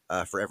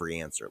 for every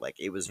answer. Like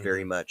it was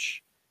very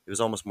much, it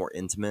was almost more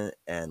intimate,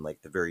 and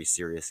like the very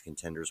serious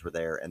contenders were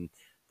there. And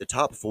the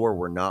top four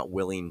were not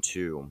willing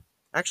to,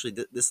 actually,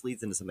 this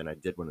leads into something I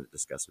did want to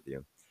discuss with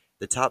you.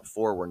 The top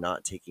four were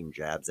not taking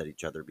jabs at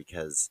each other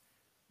because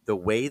the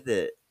way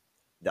that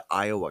the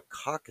Iowa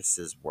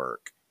caucuses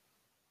work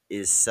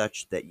is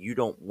such that you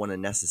don't want to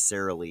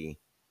necessarily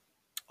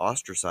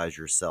ostracize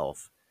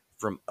yourself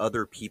from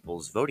other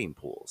people's voting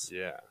pools.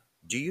 Yeah.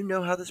 Do you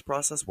know how this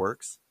process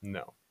works?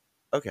 No.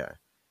 Okay.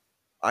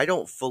 I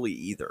don't fully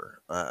either.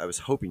 I was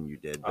hoping you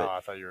did, but I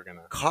thought you were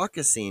gonna.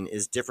 caucusing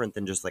is different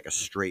than just like a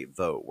straight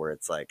vote where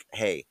it's like,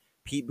 hey,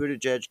 Pete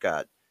Buttigieg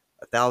got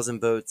 1,000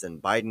 votes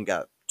and Biden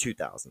got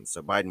 2,000,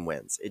 so Biden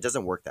wins. It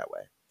doesn't work that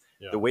way.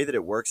 Yeah. The way that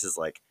it works is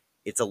like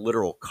it's a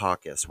literal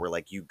caucus where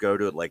like you go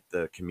to like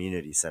the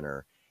community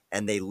center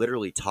and they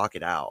literally talk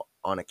it out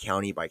on a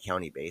county by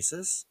county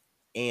basis.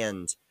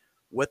 And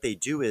what they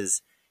do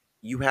is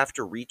you have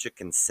to reach a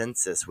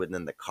consensus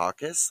within the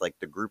caucus, like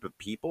the group of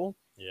people,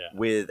 Yeah.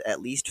 with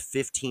at least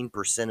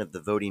 15% of the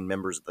voting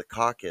members of the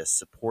caucus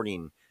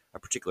supporting a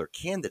particular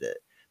candidate.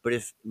 But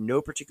if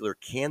no particular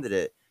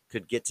candidate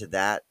could get to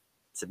that,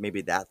 to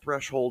maybe that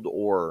threshold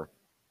or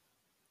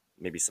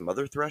maybe some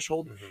other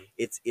threshold,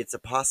 it's a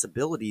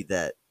possibility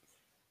that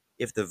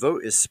if the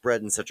vote is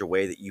spread in such a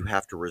way that you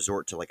have to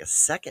resort to like a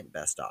second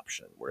best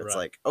option, where it's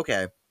Right. like,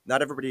 okay,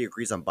 not everybody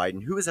agrees on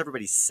Biden. Who is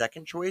everybody's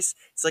second choice?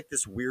 It's like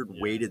this weird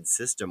weighted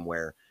system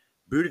where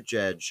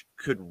Buttigieg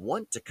could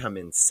want to come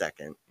in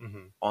second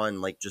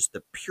on like just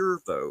the pure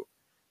vote,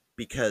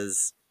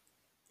 because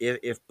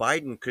if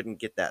Biden couldn't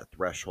get that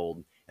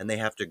threshold and they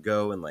have to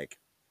go and like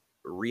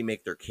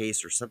remake their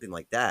case or something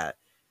like that,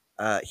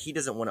 he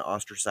doesn't want to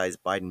ostracize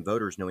Biden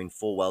voters knowing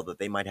full well that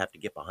they might have to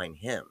get behind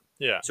him.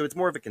 Yeah. So it's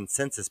more of a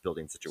consensus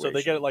building situation. So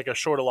they get like a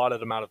short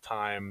allotted amount of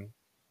time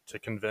to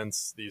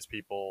convince these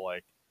people,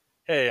 like,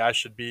 hey, I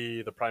should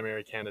be the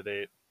primary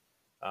candidate.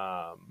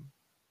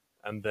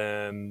 And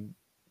then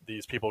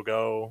these people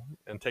go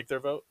and take their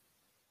vote.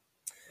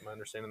 Am I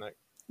understanding that?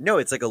 No,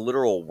 it's like a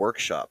literal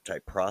workshop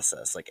type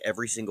process. Like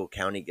every single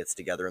county gets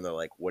together and they're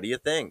like, "What do you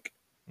think?"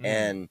 Mm.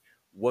 And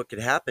what could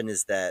happen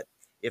is that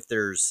if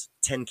there's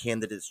 10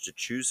 candidates to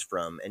choose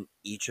from and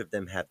each of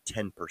them have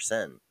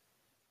 10%,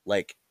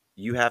 like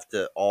you have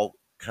to all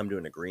come to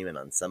an agreement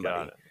on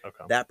somebody. Got it.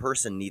 Okay. That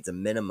person needs a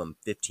minimum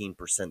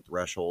 15%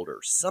 threshold or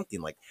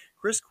something. Like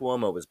Chris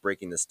Cuomo was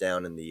breaking this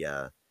down in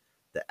the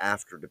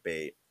after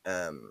debate.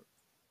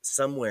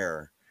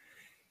 Somewhere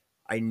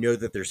I know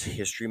that there's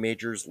history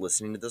majors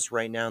listening to this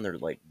right now, and they're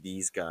like,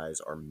 these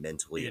guys are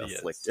mentally Idiots.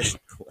 afflicted.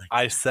 Like,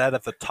 I said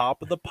at the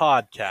top of the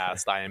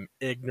podcast, I am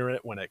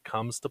ignorant when it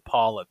comes to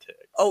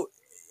politics. oh,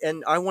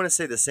 and I want to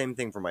say the same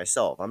thing for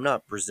myself. I'm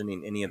not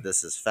presenting any of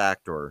this as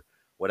fact or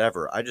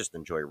whatever. I just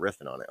enjoy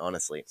riffing on it,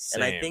 honestly.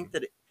 And I think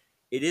Same. that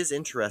it is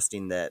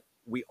interesting that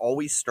we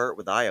always start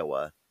with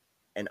Iowa,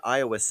 and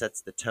Iowa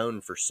sets the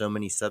tone for so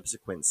many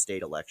subsequent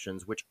state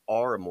elections, which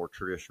are a more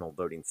traditional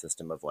voting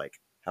system of like,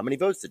 how many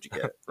votes did you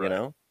get? You Right.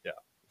 know?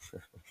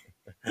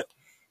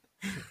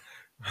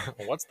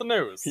 What's the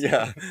news?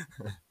 Yeah.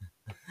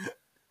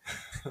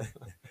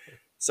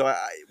 So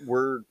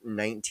we're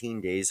 19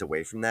 days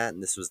away from that,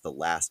 and this was the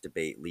last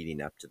debate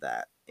leading up to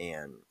that.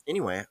 And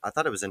anyway, I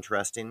thought it was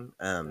interesting.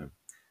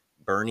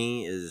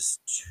 Bernie is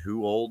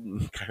too old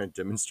and kind of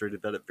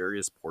demonstrated that at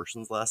various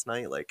portions last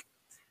night. Like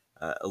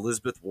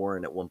Elizabeth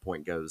Warren at one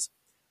point goes,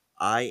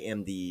 I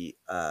am the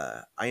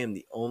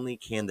only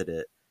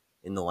candidate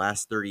in the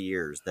last 30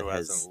 years that Who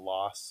has hasn't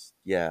lost?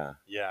 Yeah.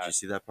 Yeah. Did you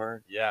see that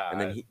part? Yeah. And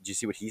then did you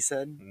see what he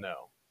said?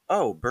 No.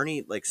 Oh,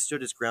 Bernie like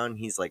stood his ground.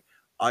 He's like,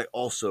 I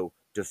also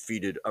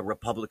defeated a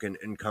Republican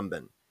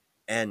incumbent.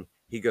 And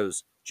he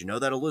goes, do you know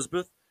that,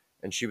 Elizabeth?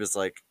 And she was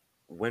like,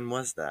 when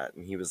was that?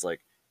 And he was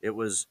like, it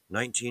was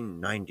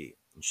 1990.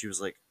 And she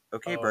was like,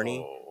 okay, Bernie,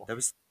 Oh. that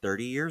was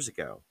 30 years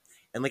ago.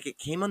 And like it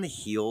came on the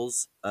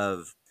heels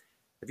of,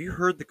 have you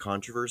heard the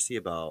controversy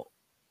about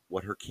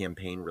what her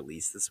campaign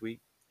released this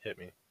week? Hit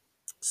me.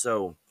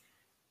 So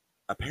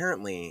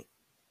apparently,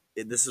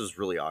 this is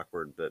really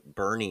awkward, but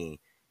Bernie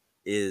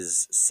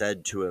is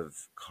said to have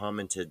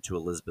commented to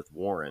Elizabeth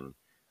Warren,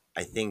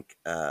 I think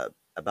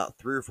about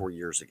 3 or 4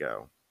 years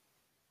ago,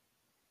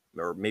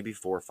 or maybe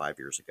 4 or 5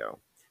 years ago,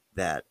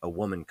 that a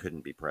woman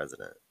couldn't be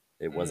president.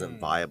 It wasn't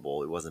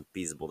viable. It wasn't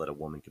feasible that a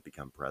woman could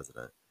become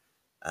president.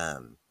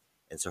 And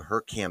so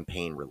her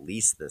campaign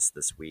released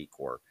this week,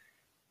 or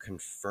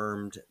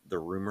confirmed the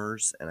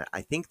rumors. And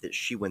I think that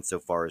she went so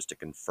far as to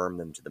confirm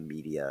them to the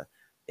media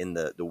in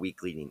the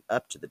week leading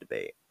up to the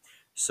debate.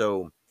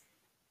 So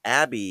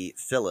Abby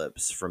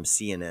Phillips from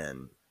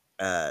CNN,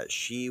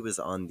 she was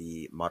on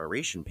the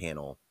moderation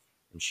panel,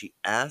 and she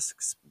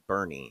asks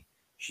Bernie,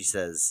 she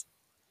says,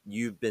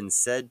 you've been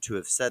said to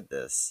have said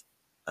this.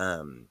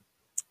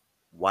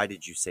 Why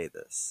did you say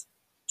this?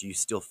 Do you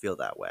still feel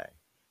that way?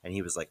 And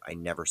he was like, I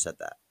never said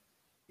that.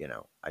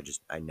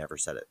 I never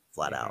said it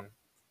flat out.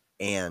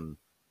 And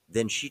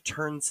then she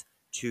turns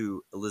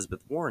to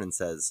Elizabeth Warren and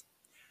says,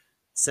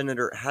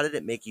 Senator, how did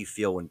it make you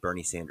feel when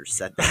Bernie Sanders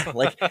said that?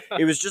 Like,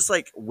 it was just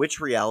like, which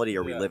reality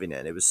are we living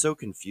in? It was so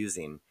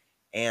confusing.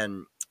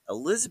 And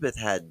Elizabeth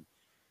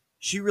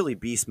she really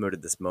beast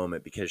moded this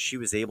moment because she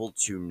was able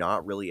to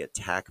not really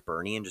attack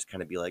Bernie and just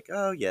kind of be like,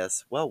 oh,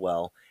 yes,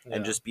 well,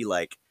 and just be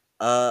like,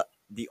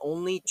 the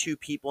only two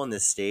people on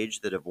this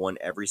stage that have won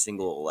every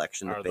single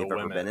election that they've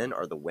ever been in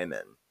are the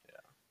women.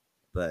 Yeah.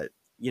 But,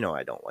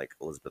 I don't like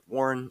Elizabeth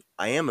Warren.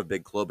 I am a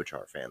big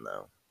Klobuchar fan,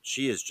 though.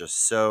 She is just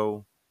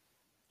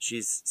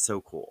she's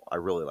so cool. I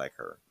really like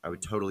her. I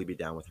would totally be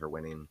down with her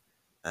winning,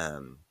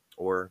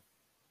 or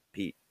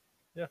Pete.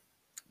 Yeah.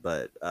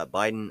 But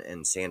Biden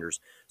and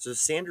Sanders. So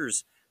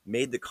Sanders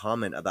made the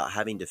comment about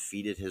having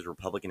defeated his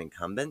Republican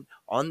incumbent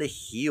on the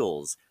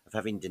heels of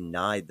having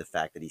denied the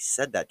fact that he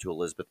said that to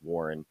Elizabeth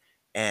Warren,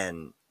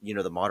 and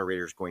the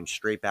moderators going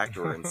straight back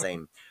to her and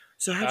saying,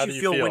 "So how did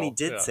you feel when he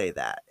did say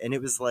that?" And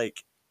it was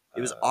like,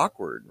 it was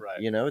awkward. Right.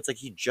 It's like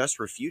he just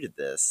refuted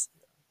this,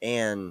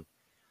 and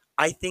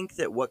I think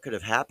that what could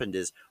have happened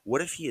is,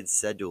 what if he had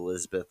said to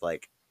Elizabeth,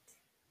 like,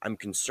 I'm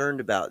concerned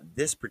about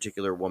this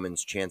particular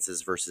woman's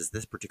chances versus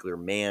this particular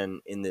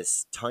man in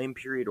this time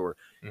period? Or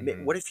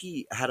what if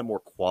he had a more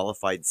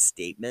qualified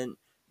statement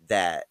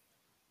that,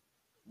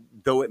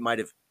 though it might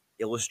have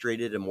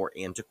illustrated a more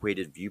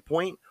antiquated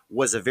viewpoint,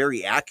 was a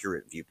very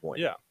accurate viewpoint?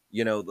 Yeah.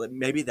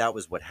 Maybe that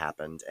was what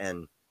happened.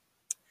 And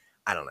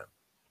I don't know.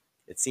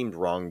 It seemed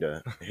wrong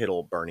to hit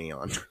old Bernie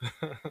on,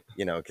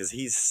 because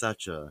he's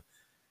such a...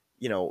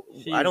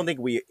 I don't think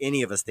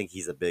any of us think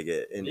he's a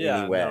bigot in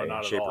any way,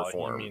 shape, or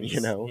form.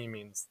 He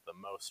means the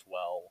most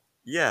well.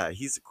 Yeah,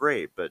 he's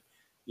great, but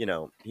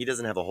he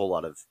doesn't have a whole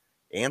lot of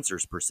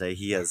answers per se.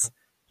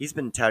 He's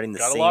been touting the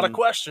Got same a lot of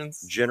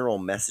questions, general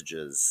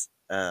messages.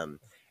 And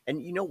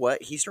you know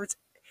what? He starts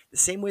the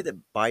same way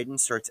that Biden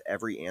starts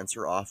every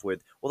answer off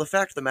with, "Well, the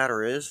fact of the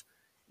matter is,"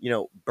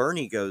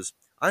 Bernie goes,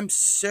 "I'm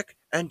sick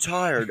and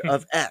tired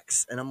of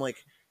X," and I'm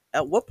like,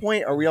 at what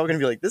point are we all going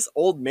to be like, this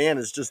old man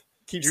is just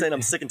keep saying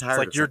I'm sick and tired. It's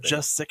like, of you're something.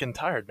 just sick and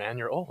tired, man.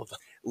 You're old.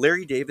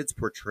 Larry David's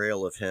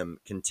portrayal of him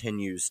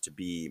continues to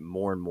be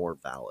more and more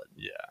valid.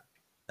 Yeah.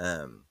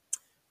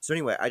 So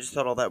anyway, I just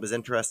thought all that was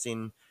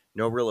interesting.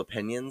 No real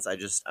opinions.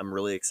 I'm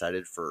really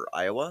excited for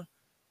Iowa.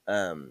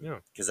 Yeah.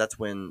 Because that's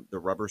when the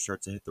rubber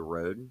starts to hit the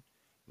road. And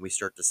we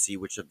start to see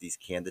which of these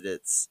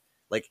candidates,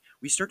 like,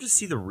 we start to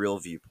see the real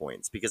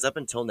viewpoints. Because up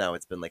until now,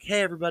 it's been like,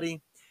 hey,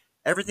 everybody,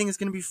 everything is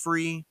going to be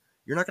free.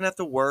 You're not going to have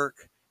to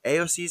work.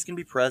 AOC is going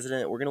to be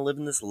president. We're going to live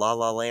in this la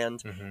la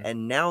land. Mm-hmm.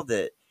 And now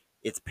that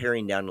it's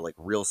paring down to like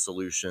real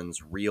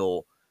solutions,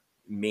 real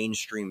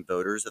mainstream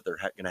voters that they're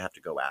going to have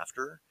to go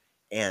after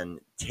and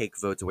take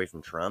votes away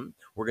from Trump,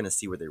 we're going to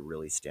see where they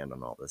really stand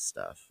on all this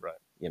stuff. Right.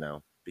 You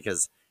know,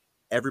 because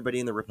everybody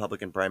in the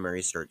Republican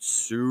primary starts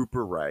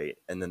super right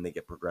and then they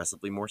get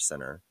progressively more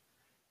center.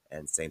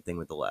 And same thing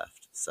with the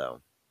left.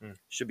 So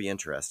should be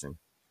interesting.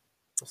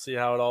 We'll see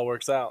how it all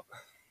works out.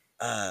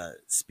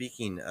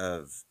 Speaking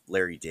of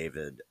Larry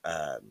David,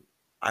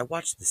 I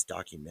watched this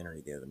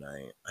documentary the other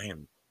night. I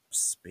am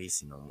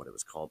spacing on what it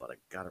was called, but I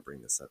gotta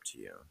bring this up to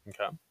you.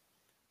 Okay. I'm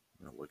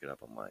gonna look it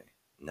up on my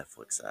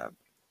Netflix app.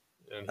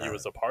 And he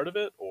was a part of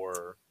it,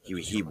 or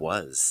He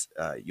was.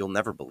 You'll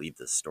never believe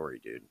this story,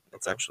 dude.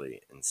 It's Okay.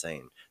 actually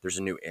insane. There's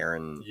a new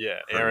Aaron.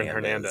 Aaron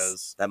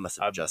Hernandez. That must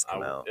have just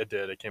come out. It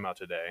did. It came out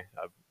today.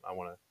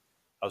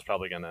 I was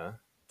probably gonna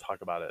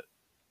talk about it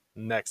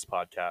next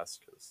podcast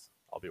because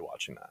I'll be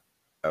watching that.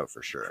 Oh,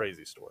 for sure.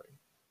 Crazy story.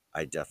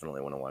 I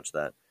definitely want to watch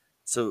that.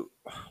 So,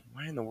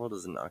 why in the world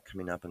is it not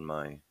coming up in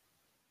my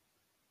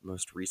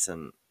most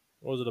recent?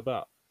 What was it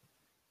about?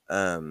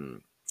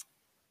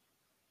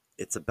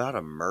 It's about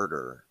a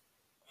murder.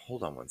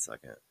 Hold on one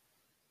second.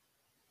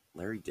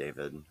 Larry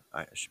David.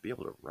 I should be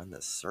able to run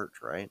this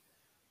search, right?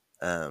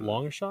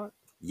 Long shot.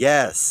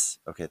 Yes.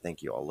 Okay,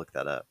 thank you. I'll look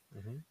that up.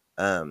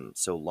 Mm-hmm.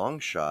 So Long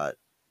Shot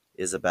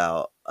is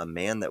about a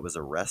man that was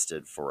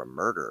arrested for a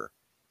murder,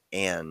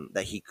 and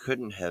that he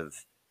couldn't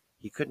have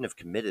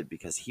committed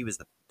because he was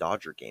the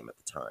Dodger game at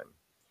the time.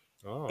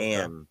 Oh. Okay.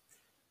 And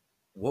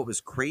what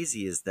was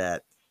crazy is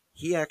that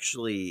he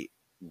actually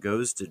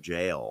goes to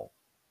jail,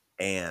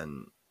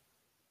 and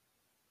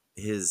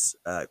his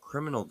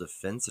criminal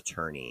defense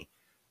attorney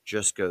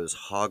just goes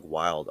hog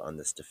wild on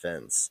this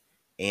defense.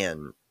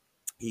 And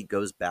he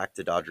goes back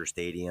to Dodger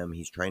Stadium.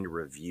 He's trying to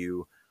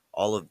review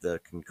all of the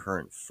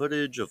concurrent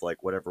footage of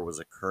like whatever was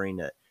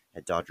occurring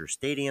at Dodger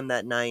Stadium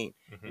that night.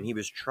 Mhm. And he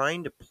was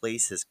trying to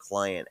place his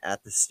client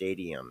at the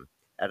stadium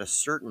at a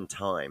certain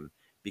time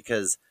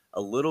because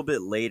a little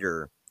bit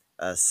later,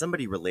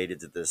 somebody related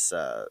to this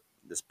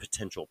this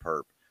potential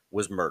perp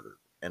was murdered.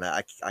 And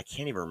I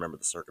can't even remember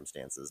the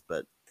circumstances,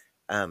 but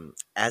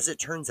as it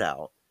turns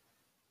out,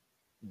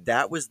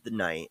 that was the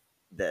night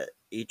that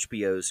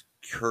HBO's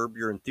Curb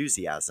Your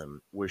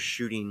Enthusiasm was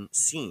shooting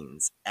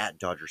scenes at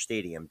Dodger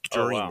Stadium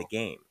during wow. the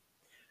game.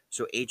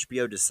 So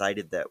HBO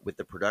decided that with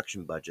the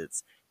production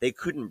budgets, they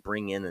couldn't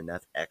bring in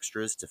enough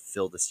extras to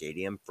fill the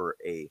stadium for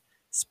a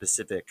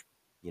specific,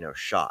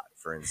 shot,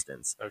 for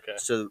instance. Okay.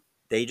 So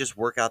they just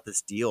work out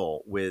this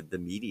deal with the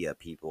media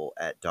people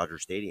at Dodger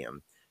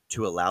Stadium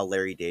to allow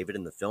Larry David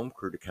and the film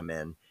crew to come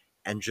in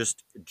and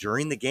just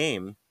during the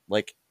game,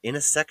 like in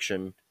a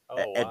section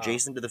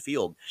adjacent to the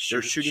field,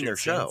 they're shooting their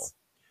show. Scenes.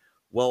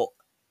 Well,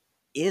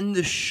 in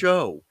the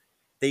show,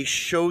 they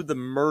show the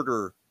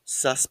murder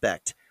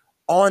suspect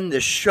on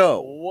the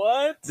show.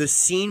 What? The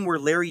scene where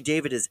Larry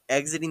David is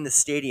exiting the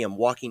stadium,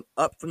 walking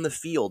up from the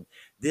field.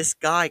 This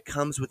guy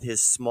comes with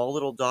his small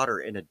little daughter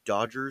in a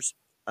Dodgers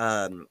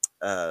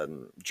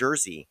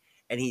jersey,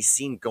 and he's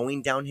seen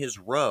going down his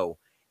row,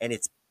 and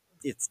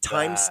it's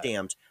time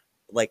stamped,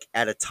 like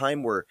at a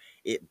time where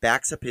it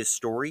backs up his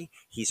story.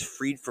 He's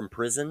freed from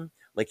prison.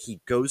 Like he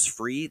goes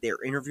free.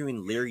 They're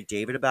interviewing Larry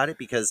David about it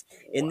because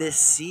in this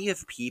sea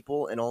of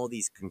people and all of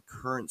these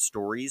concurrent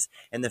stories,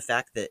 and the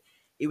fact that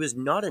it was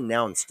not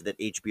announced that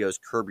HBO's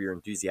Curb Your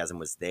Enthusiasm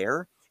was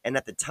there, and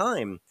at the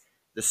time,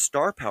 the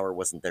star power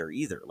wasn't there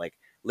either. Like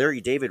Larry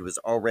David was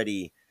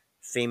already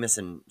famous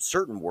in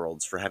certain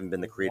worlds for having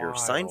been the creator of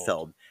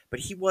Seinfeld,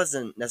 but he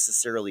wasn't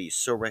necessarily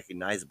so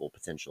recognizable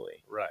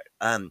potentially. Right.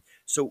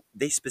 So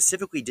they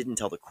specifically didn't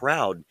tell the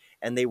crowd,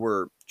 and they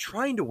were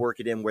trying to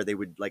work it in where they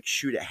would like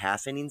shoot at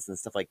half innings and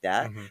stuff like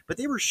that, Mhm. but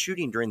they were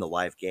shooting during the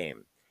live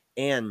game.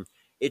 And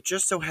it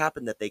just so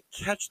happened that they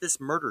catch this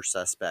murder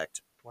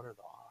suspect What are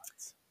the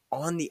odds?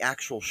 on the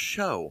actual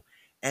show.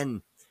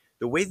 And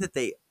the way that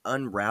they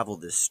unravel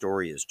this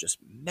story is just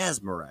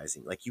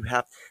mesmerizing. Like you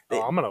have,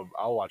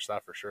 I'll watch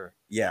that for sure.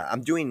 yeah,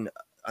 I'm doing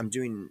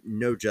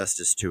no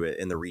justice to it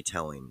in the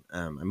retelling.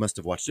 I must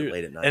have watched it Dude,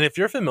 late at night. And if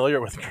you're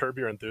familiar with Curb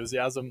Your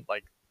Enthusiasm,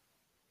 like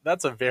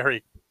that's a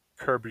very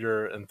Curb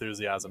Your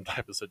Enthusiasm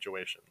type of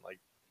situation. Like,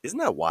 isn't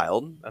that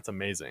wild? that's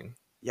amazing.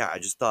 Yeah, I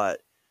just thought,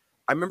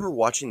 I remember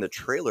watching the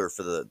trailer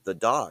for the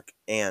doc,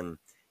 and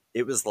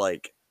it was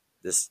like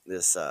this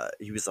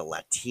he was a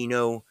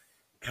Latino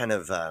kind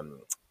of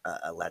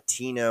a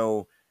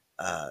Latino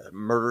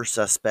murder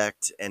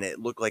suspect, and it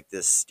looked like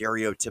this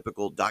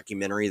stereotypical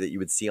documentary that you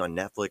would see on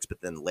Netflix,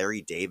 but then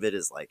Larry David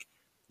is like,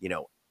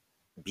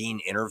 being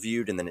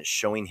interviewed, and then it's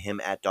showing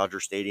him at Dodger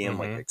Stadium,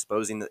 like Mhm.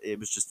 exposing it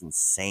was just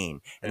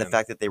insane. And the Man.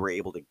 fact that they were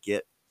able to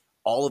get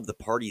all of the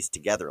parties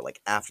together,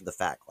 like after the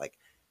fact. Like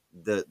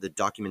the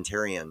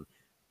documentarian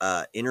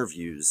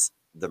interviews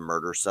the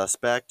murder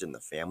suspect and the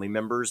family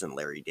members and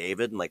Larry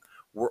David, and like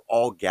we're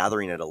all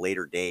gathering at a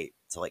later date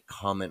to like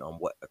comment on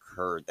what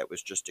occurred. That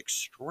was just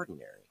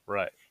extraordinary.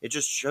 Right. It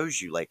just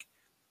shows you like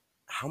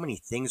how many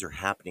things are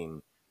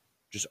happening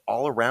just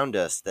all around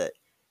us that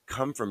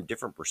come from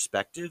different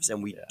perspectives,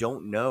 and we Yeah.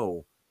 don't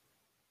know.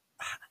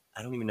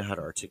 I don't even know how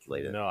to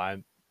articulate it.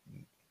 No,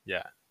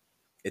 yeah.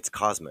 It's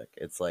cosmic.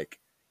 It's like,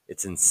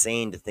 it's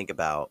insane to think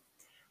about.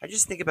 I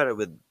just think about it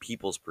with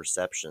people's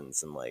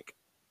perceptions, and like,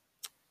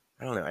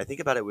 I don't know. I think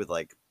about it with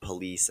like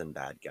police and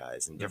bad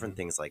guys and different Mhm.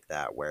 things like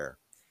that, where,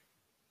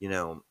 you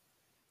know,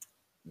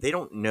 they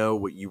don't know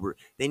what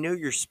they know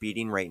you're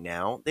speeding right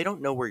now. They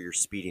don't know where you're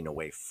speeding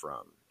away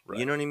from. You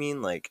Right. know what I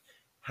mean? Like,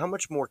 how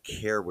much more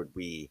care would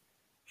we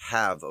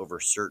have over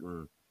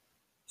certain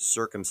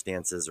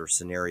circumstances or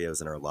scenarios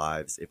in our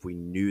lives if we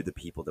knew the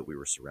people that we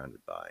were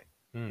surrounded by?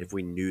 Hmm. If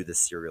we knew the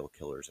serial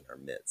killers in our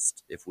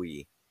midst, if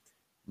we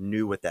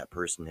knew what that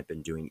person had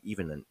been doing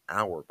even an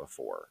hour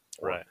before,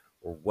 Right.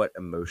 or what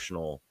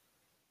emotional,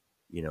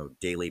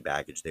 daily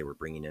baggage they were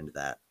bringing into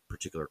that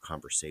particular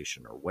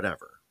conversation or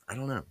whatever. I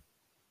don't know.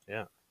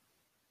 Yeah.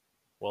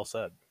 Well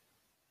said.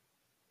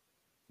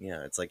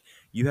 Yeah, it's like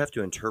you have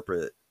to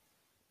interpret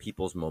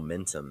people's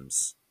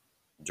momentums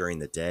during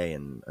the day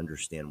and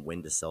understand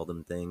when to sell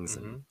them things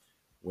Mhm. and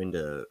when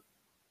to,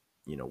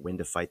 when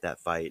to fight that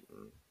fight.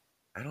 And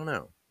I don't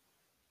know.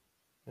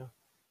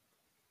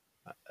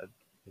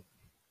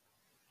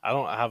 I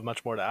don't have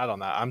much more to add on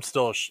that. I'm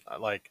still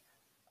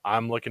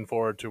I'm looking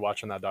forward to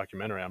watching that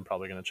documentary. I'm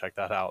probably going to check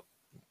that out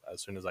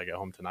as soon as I get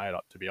home tonight,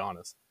 to be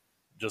honest,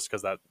 just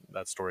because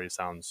that story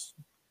sounds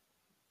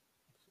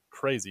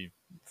crazy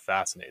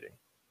fascinating.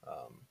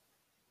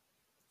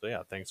 So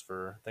yeah, thanks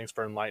for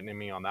enlightening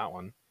me on that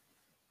one.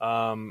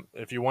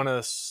 If you want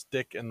to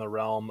stick in the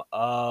realm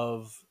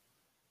of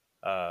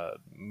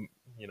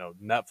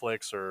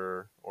Netflix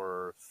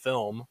or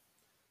film,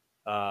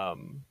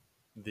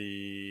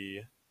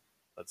 the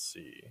let's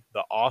see,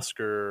 the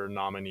Oscar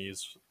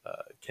nominees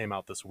came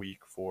out this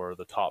week for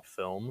the top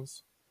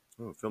films.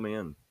 Oh, fill me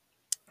in.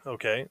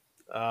 Okay.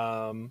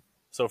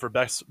 So for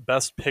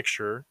best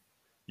picture,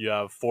 you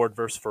have Ford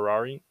vs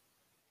Ferrari,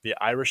 The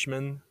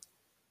Irishman,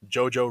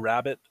 Jojo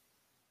Rabbit,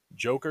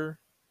 Joker,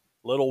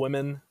 Little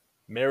Women,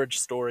 Marriage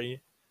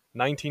Story,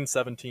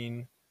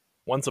 1917,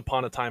 Once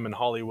Upon a Time in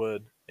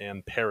Hollywood,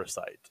 and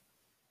Parasite.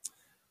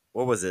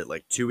 What was it,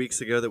 like 2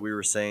 weeks ago, that we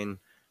were saying,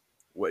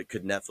 what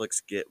could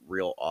Netflix get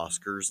real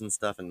Oscars and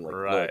stuff? And like,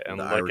 Right, look, and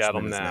The look at Irishman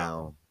them is now.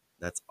 now.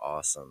 That's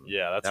awesome.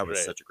 Yeah, that's that was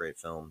great. such a great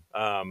film.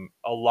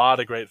 A lot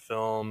of great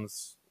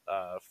films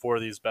for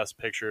these best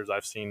pictures.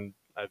 I've seen,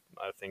 I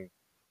think,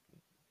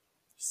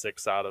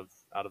 6 out of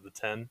the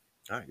 10.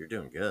 All right, you're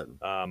doing good.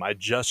 I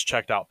just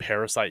checked out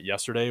Parasite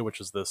yesterday, which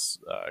is this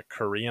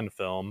Korean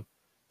film.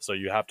 So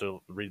you have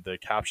to read the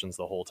captions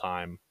the whole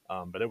time.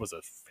 But it was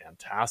a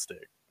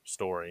fantastic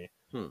story,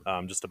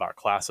 just about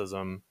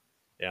classism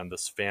and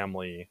this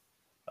family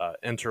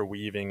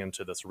interweaving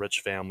into this rich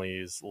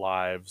family's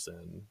lives.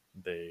 And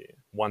they,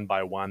 one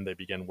by one, they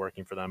begin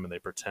working for them, and they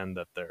pretend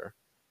that they're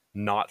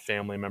not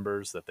family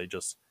members, that they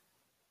just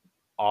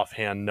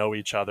offhand know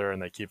each other,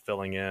 and they keep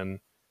filling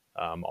in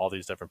all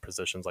these different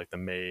positions, like the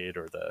maid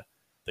or the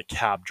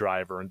cab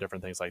driver and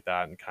different things like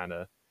that, and kind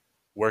of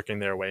working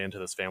their way into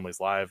this family's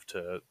life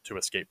to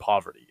escape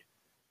poverty.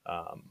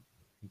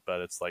 But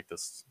it's like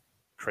this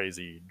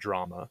crazy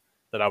drama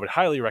that I would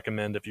highly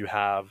recommend if you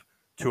have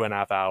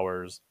 2.5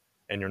 hours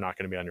and you're not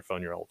going to be on your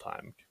phone your whole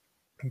time,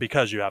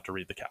 because you have to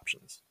read the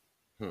captions.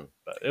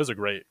 But it was a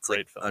great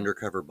Like film.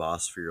 Undercover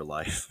Boss for your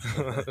life,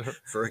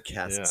 for a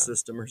caste Yeah.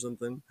 system or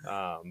something.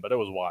 But it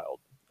was wild.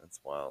 That's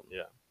wild.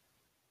 Yeah.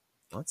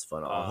 That's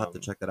fun. I'll have to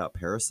check that out.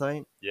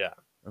 Parasite. Yeah.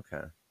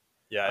 Okay.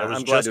 Yeah, it was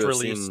I'm glad just to have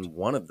released. seen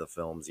one of the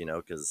films,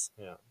 because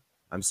Yeah.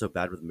 I'm so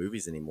bad with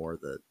movies anymore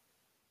that.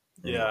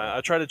 Yeah,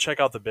 I try to check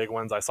out the big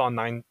ones. I saw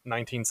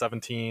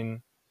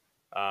 1917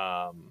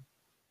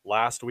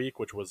 last week,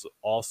 which was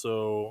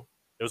also,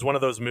 it was one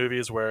of those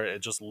movies where it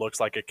just looks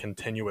like a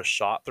continuous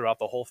shot throughout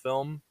the whole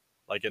film.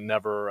 Like it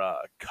never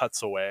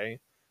cuts away.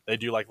 They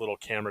do like little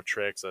camera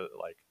tricks,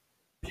 like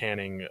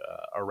panning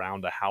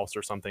around a house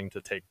or something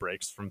to take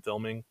breaks from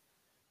filming.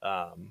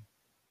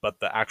 But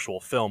the actual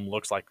film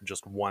looks like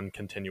just one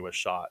continuous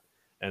shot.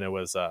 And it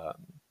was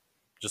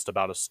just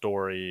about a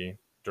story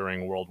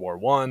during World War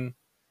One,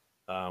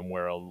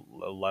 where a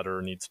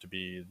letter needs to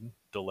be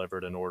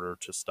delivered in order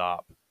to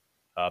stop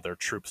their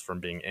troops from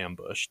being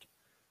ambushed.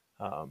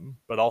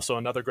 But also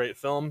another great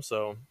film.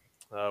 So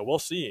we'll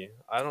see.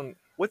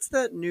 What's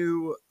that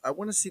new? I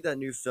want to see that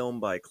new film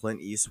by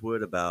Clint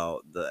Eastwood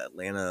about the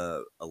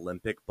Atlanta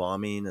Olympic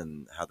bombing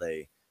and how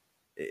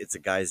it's a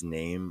guy's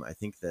name. I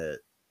think that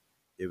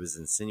it was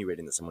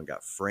insinuating that someone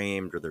got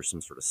framed or there's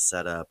some sort of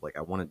setup. Like,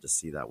 I wanted to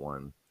see that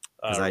one.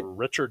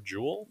 Richard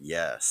Jewell?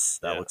 Yes,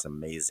 that Yeah. looks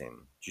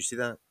amazing. Did you see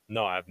that?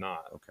 No, I have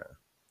not. Okay.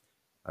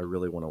 I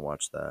really want to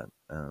watch that.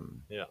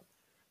 Yeah.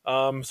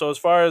 So as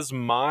far as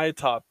my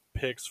top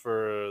picks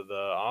for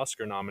the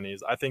Oscar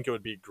nominees, I think it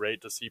would be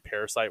great to see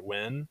Parasite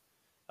win,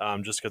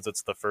 just because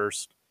it's the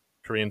first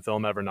Korean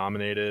film ever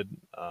nominated,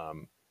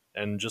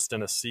 and just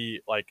in a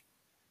seat like.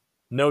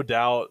 No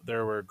doubt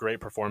there were great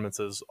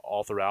performances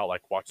all throughout,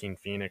 like Joaquin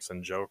Phoenix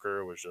and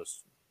Joker was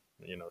just,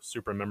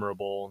 super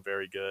memorable,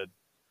 very good.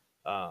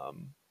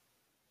 Um,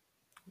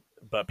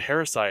 but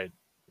Parasite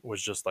was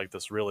just like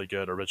this really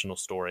good original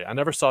story. I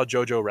never saw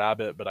Jojo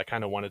Rabbit, but I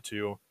kind of wanted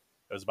to.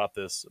 It was about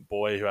this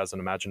boy who has an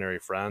imaginary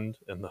friend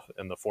in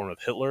the form of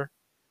Hitler,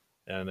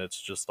 and it's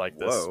just like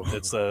this. Whoa.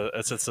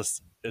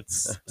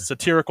 It's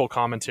satirical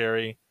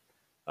commentary,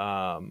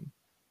 on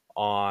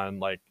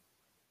like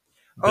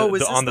Oh,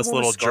 is this on the this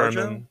one with little ScarJo?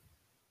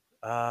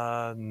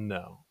 German.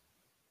 No,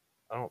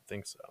 I don't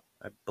think so.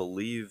 I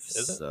believe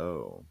Is it?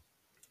 so.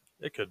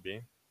 It could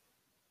be.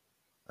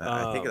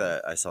 I think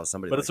that I saw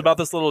somebody. But like it's about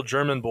this little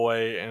German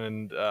boy,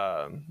 and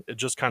it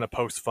just kind of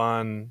pokes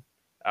fun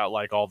at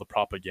like all the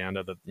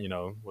propaganda that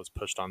was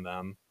pushed on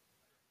them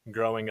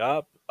growing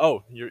up.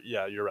 Oh,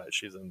 you're right.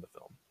 She's in the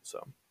film.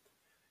 So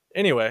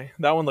anyway,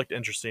 that one looked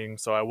interesting.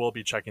 So I will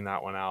be checking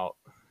that one out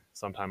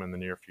sometime in the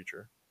near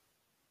future.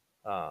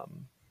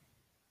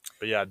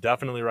 But yeah,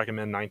 definitely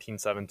recommend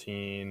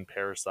 1917,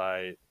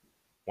 Parasite,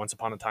 Once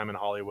Upon a Time in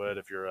Hollywood.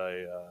 If you're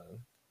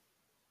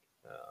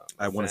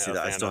I want to see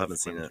that. I fan still of haven't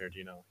seen Quentin it.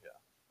 Tarantino, yeah.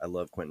 I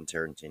love Quentin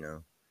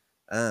Tarantino.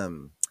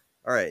 All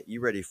right, you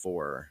ready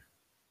for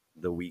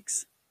the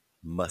week's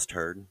must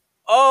heard?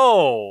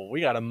 Oh,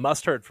 we got a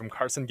must heard from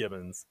Carson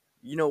Gibbons.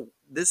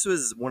 This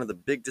was one of the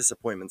big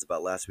disappointments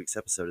about last week's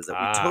episode is that we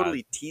Ah,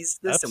 totally teased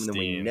this and then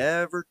we Epstein.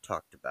 never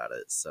talked about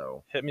it.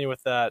 So Hit me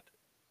with that,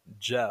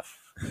 Jeff.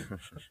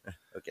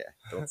 okay,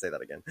 don't say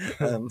that again.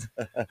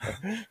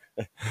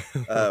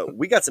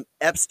 We got some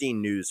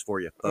Epstein news for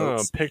you,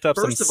 folks. Picked up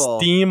First some of all,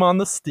 steam on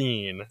the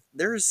Steen.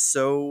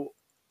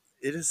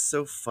 It is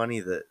so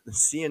funny that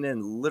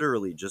CNN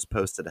literally just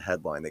posted a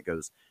headline that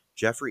goes,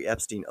 Jeffrey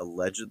Epstein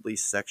allegedly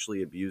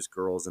sexually abused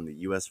girls in the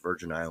U.S.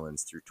 Virgin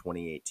Islands through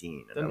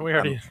 2018. And Didn't we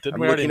already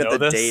looking know at the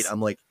this? date.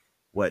 I'm like,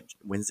 what,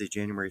 Wednesday,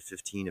 January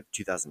 15 of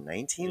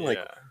 2019? Yeah. Like,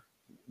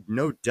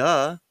 no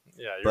duh.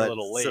 Yeah, you're a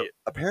little late. So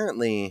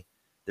apparently,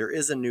 there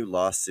is a new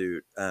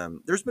lawsuit.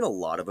 There's been a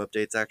lot of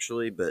updates,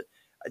 actually, but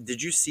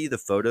did you see the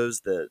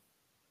photos that,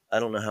 I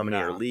don't know how many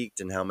are Nah. leaked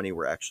and how many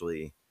were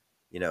actually,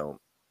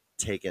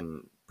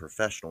 taken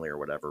professionally or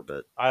whatever,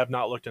 but I have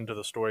not looked into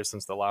the story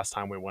since the last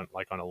time we went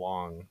like on a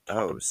long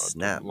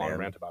snap, long man.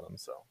 rant about them.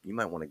 So you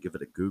might want to give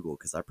it a Google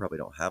because I probably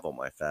don't have all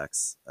my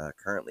facts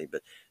currently.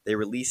 But they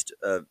released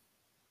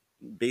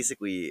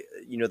basically,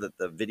 that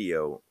the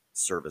video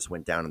service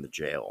went down in the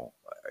jail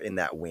in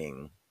that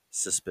wing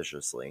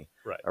suspiciously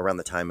around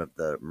the time of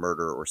the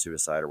murder or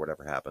suicide or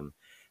whatever happened.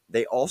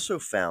 They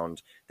also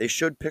they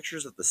showed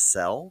pictures of the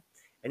cell,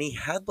 and he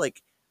had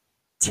like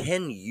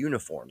 10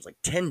 uniforms, like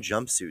 10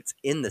 jumpsuits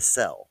in the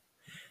cell.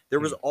 There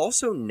was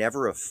also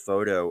never a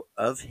photo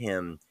of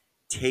him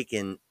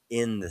taken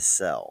in the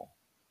cell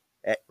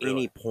at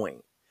any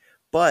point.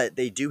 But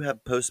they do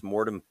have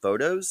post-mortem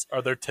photos.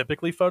 Are there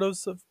typically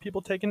photos of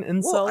people taken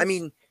in cells? Well, I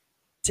mean,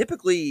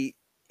 typically,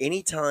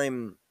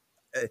 anytime,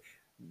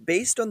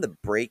 based on the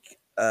break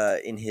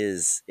in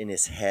his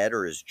head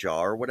or his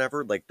jaw or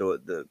whatever, like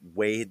the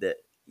way that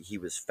he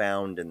was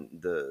found and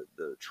the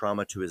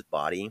trauma to his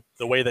body,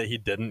 the way that he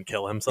didn't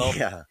kill himself.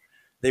 Yeah,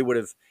 they would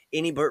have.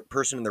 Any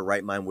person in their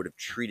right mind would have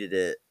treated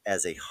it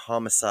as a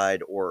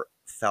homicide or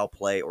foul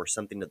play or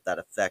something to that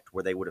effect,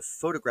 where they would have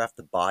photographed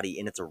the body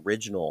in its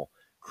original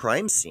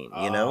crime scene.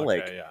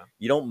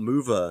 You don't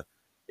move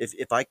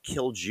if I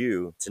killed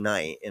you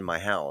tonight in my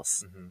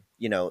house,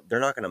 they're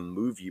not going to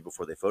move you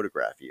before they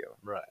photograph you,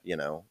 right?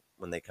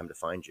 When they come to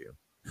find you.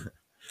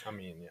 I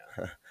mean,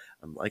 yeah.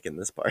 I'm liking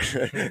this part.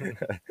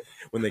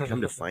 When they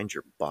come to find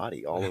your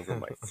body all over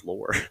my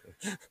floor.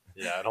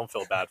 Yeah, I don't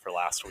feel bad for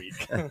last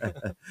week.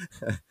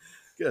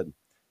 Good.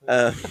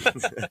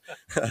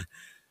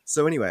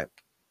 So anyway,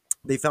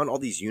 they found all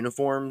these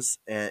uniforms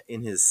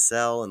in his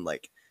cell, and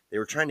like they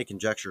were trying to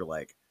conjecture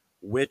like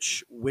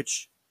which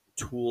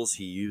tools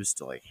he used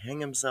to like hang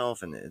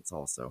himself, and it's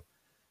also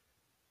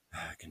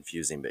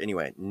confusing. But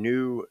anyway,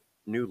 new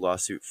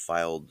lawsuit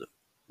filed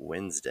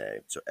Wednesday.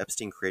 So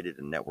Epstein created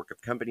a network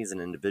of companies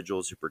and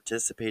individuals who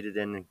participated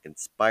in and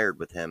conspired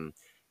with him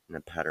in a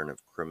pattern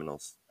of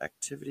criminal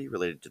activity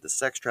related to the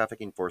sex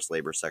trafficking, forced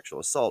labor, sexual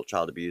assault,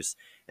 child abuse,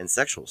 and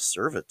sexual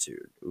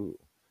servitude. Ooh,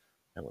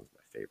 that one's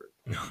my favorite.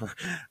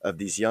 Of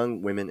these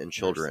young women and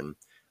children,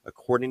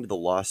 according to the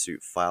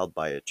lawsuit filed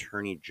by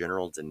Attorney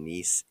General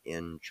Denise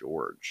N.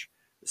 George.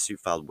 The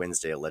suit filed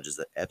Wednesday alleges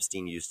that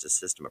Epstein used a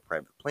system of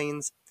private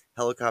planes,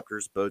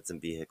 helicopters, boats,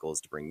 and vehicles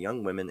to bring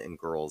young women and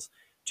girls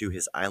to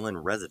his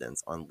island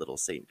residence on Little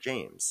St.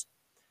 James.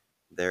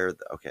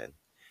 Okay.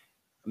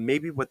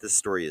 Maybe what this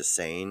story is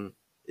saying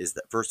is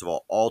that, first of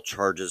all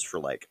charges for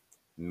like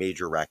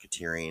major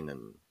racketeering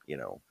and,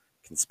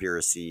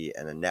 conspiracy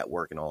and a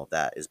network and all of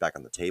that is back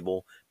on the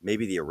table.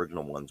 Maybe the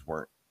original ones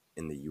weren't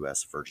in the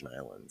U.S. Virgin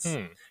Islands.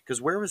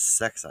 Because where was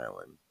Sex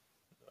Island?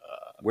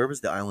 Where was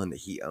the island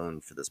that he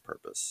owned for this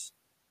purpose?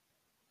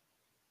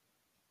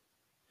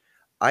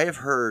 I have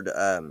heard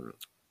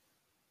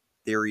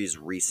theories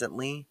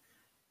recently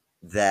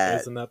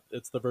that Isn't that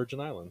it's the Virgin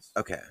Islands?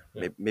 okay,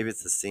 Yeah. maybe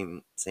it's the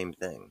same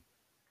thing.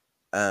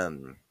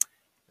 Um,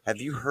 have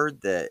you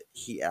heard that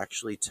he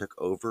actually took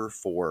over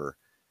for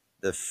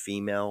the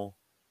female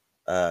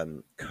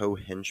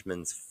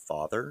co-henchman's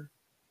father,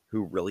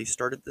 who really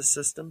started this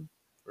system?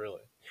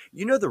 Really?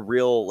 You know the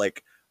real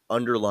like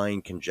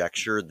underlying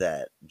conjecture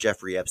that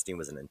Jeffrey Epstein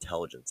was an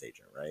intelligence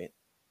agent, right?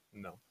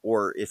 No.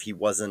 Or if he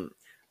wasn't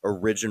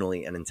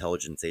originally an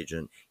intelligence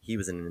agent, he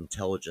was an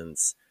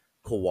intelligence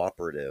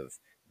cooperative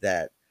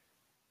that,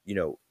 you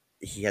know,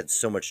 he had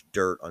so much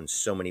dirt on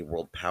so many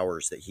world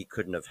powers that he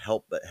couldn't have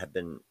helped but have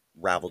been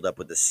raveled up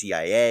with the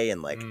CIA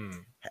and like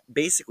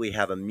basically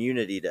have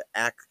immunity to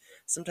act.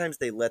 Sometimes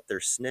they let their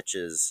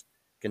snitches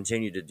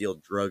continue to deal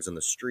drugs on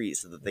the street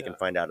so that they can Yeah.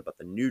 find out about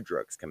the new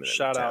drugs coming into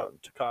Shout town.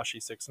 out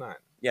Takashi 69.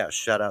 Yeah,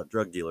 shout out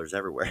drug dealers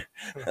everywhere.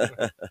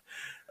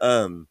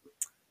 um,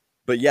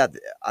 but yeah,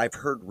 I've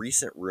heard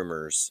recent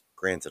rumors.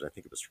 Granted, I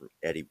think it was from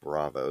Eddie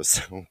Bravo,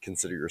 so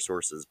consider your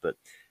sources. But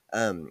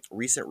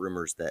recent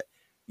rumors that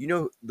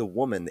the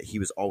woman that he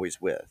was always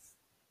with.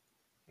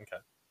 Okay.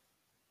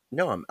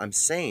 No, I'm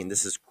saying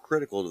this is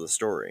critical to the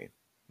story.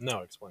 No,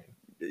 explain.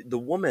 The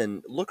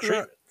woman, look her Treat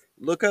up,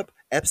 look up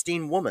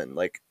Epstein woman,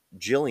 like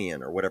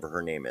Jillian or whatever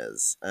her name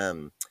is.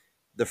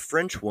 The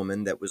French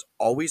woman that was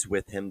always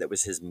with him, that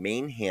was his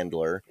main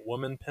handler.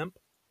 Woman pimp?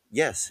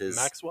 Yes, his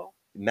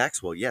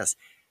Maxwell, yes.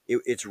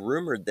 It's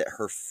rumored that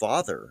her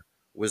father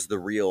was the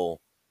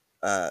real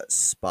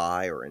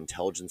spy or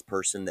intelligence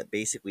person that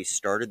basically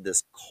started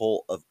this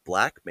cult of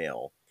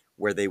blackmail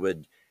where they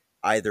would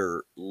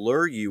either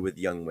lure you with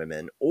young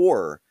women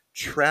or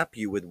trap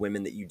you with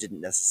women that you didn't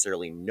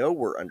necessarily know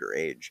were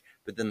underage,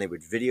 but then they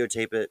would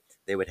videotape it.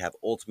 They would have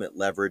ultimate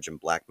leverage and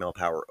blackmail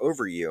power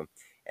over you.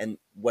 And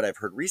what I've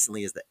heard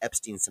recently is that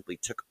Epstein simply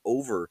took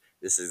over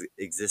this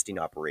existing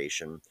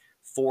operation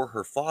for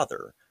her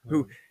father,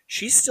 who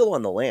she's still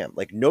on the lam.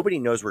 Like, nobody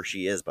knows where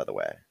she is, by the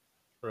way.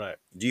 Right.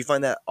 Do you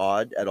find that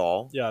odd at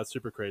all? Yeah, it's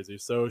super crazy.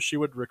 So she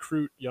would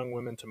recruit young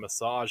women to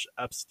massage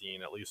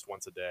Epstein at least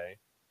once a day.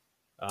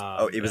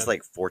 It was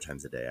like 4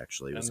 times a day,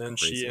 actually. It was and then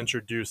crazy. she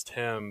introduced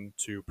him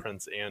to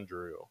Prince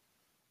Andrew,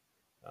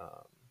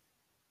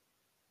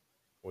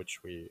 which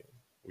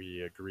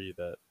we agree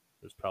that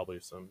there's probably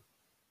some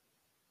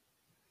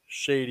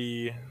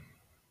shady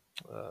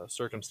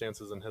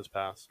circumstances in his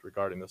past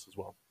regarding this as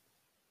well.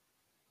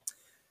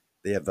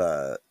 They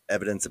have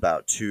evidence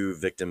about 2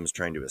 victims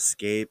trying to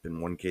escape.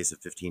 In one case, a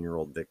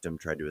 15-year-old victim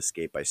tried to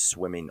escape by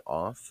swimming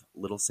off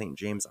Little St.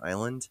 James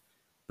Island,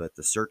 but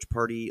the search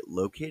party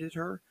located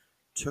her,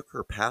 took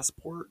her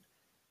passport,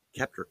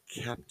 kept her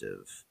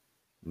captive.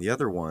 And the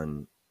other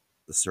one,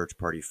 the search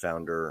party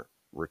found her,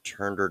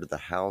 returned her to the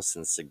house,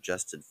 and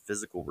suggested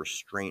physical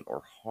restraint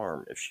or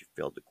harm if she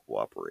failed to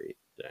cooperate.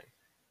 Dang.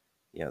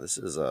 Yeah, this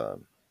is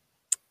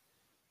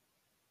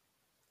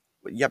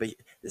yeah, but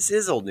this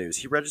is old news.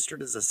 He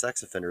registered as a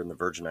sex offender in the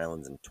Virgin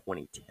Islands in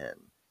 2010.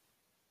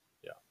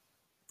 Yeah.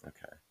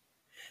 Okay.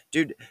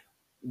 Dude,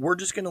 we're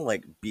just going to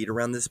like beat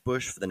around this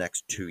bush for the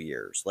next 2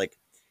 years. Like,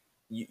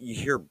 you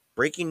hear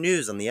breaking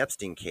news on the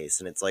Epstein case,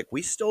 and it's like,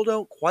 we still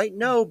don't quite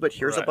know, but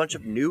here's a bunch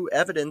of new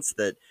evidence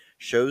that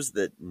shows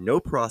that no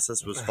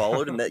process was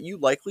followed and that you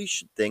likely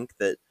should think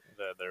that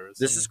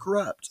this is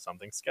corrupt.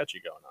 Something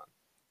sketchy going on.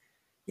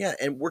 Yeah,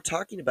 and we were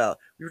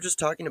just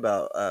talking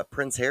about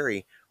Prince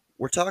Harry.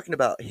 We're talking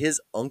about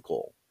his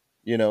uncle,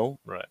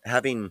 Right.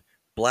 having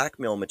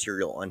blackmail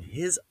material on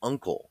his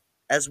uncle,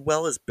 as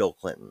well as Bill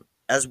Clinton,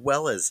 as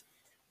well as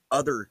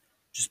other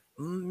just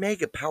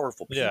mega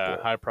powerful people.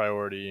 Yeah, high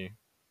priority.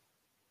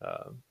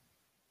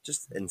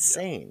 Just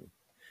insane. Yeah.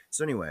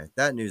 So anyway,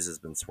 that news has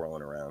been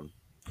swirling around.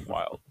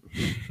 Wild.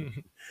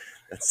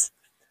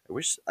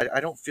 I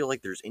don't feel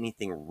like there's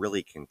anything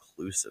really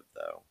conclusive,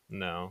 though.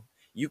 No.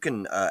 You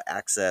can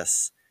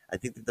access, I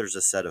think that there's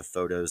a set of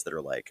photos that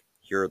are like,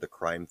 here are the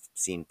crime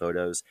scene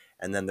photos,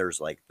 and then there's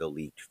like the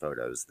leaked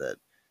photos that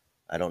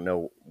I don't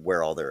know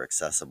where all they're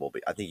accessible,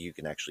 but I think you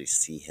can actually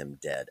see him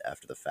dead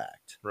after the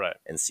fact. Right.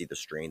 And see the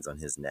strains on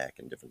his neck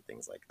and different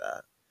things like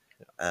that.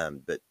 Yeah.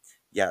 But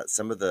yeah,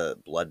 some of the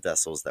blood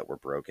vessels that were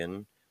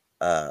broken,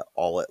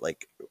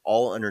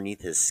 all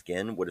underneath his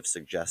skin would have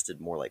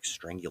suggested more like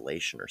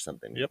strangulation or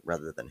something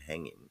rather than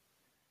hanging.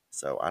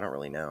 So I don't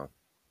really know.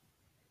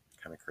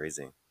 Kind of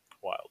crazy.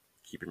 Wild.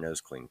 Keep your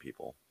nose clean,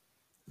 people.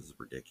 This is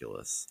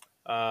ridiculous.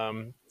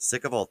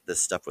 Sick of all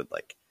this stuff with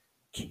like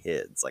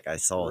kids. Like I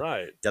saw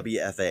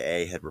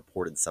WFAA had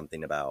reported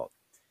something about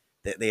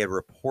they had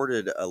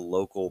reported a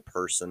local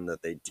person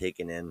that they'd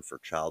taken in for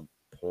child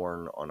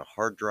porn on a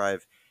hard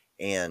drive,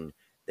 and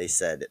they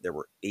said there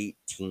were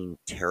 18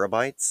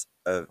 terabytes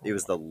of it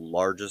was the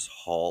largest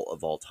haul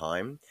of all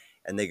time.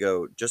 And they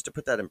go, just to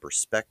put that in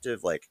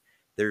perspective, like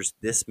there's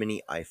this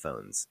many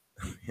iPhones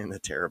in a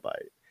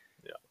terabyte.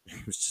 Yeah.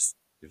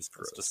 It was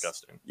gross. It's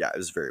disgusting. Yeah, it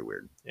was very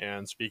weird.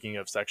 And speaking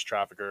of sex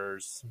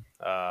traffickers,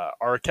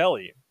 R.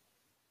 Kelly,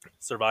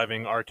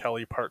 Surviving R.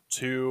 Kelly Part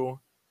 2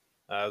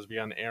 has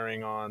begun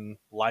airing on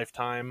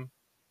Lifetime.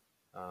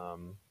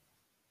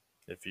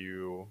 If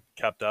you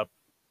kept up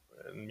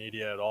in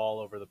media at all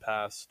over the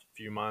past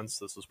few months,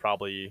 this was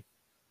probably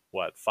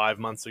 5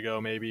 months ago,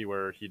 maybe,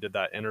 where he did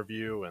that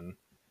interview and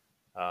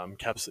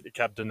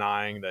kept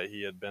denying that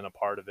he had been a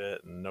part of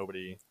it, and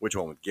nobody. Which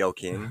one with Gail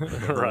King? The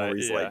one Right, where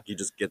he's yeah. like, he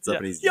just gets up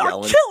and he's You're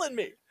yelling. killing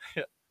me.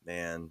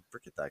 Man,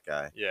 forget that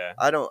guy. Yeah.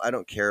 I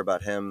don't care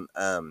about him.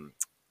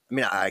 I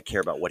mean, I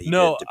care about what he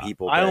No, did to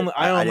people. I but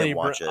I didn't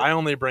watch it. I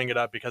only bring it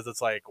up because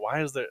it's like,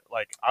 why is there,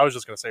 like, I was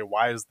just gonna say,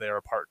 why is there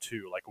a part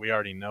 2? Like, we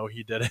already know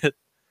he did it,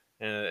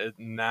 and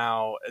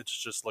now it's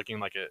just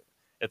looking like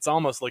it's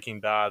almost looking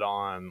bad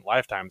on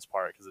Lifetime's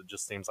part because it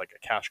just seems like a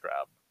cash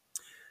grab.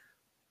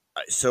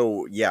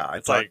 So yeah,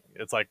 It's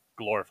like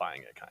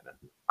glorifying it, kind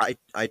of.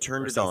 I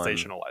turned Or it on.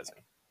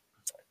 sensationalizing.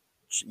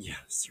 Yeah,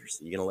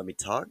 seriously, you gonna let me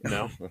talk?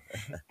 No.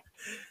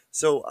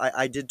 So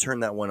I did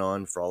turn that one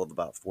on for all of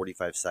about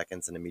 45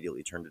 seconds and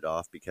immediately turned it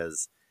off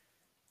because,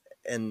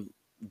 and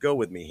go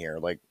with me here,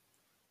 like,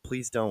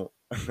 please don't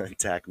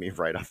attack me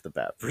right off the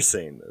bat for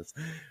saying this.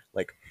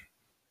 Like,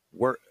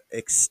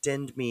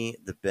 extend me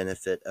the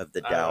benefit of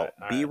the doubt.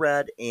 All right.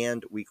 B-Rad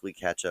and Weekly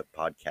Catch Up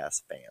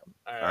Podcast fam.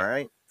 All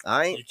right?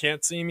 You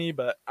can't see me,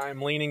 but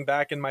I'm leaning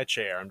back in my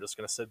chair. I'm just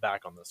going to sit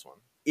back on this one.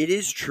 It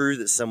is true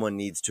that someone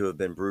needs to have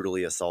been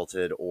brutally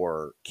assaulted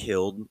or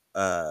killed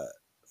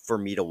for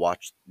me to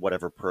watch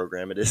whatever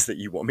program it is that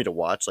you want me to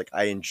watch. Like,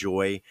 I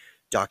enjoy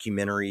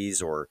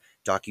documentaries or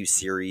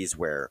docuseries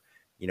where,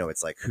 you know,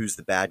 it's like, who's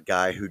the bad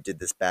guy who did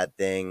this bad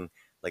thing?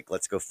 Like,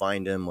 let's go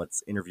find him.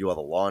 Let's interview all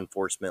the law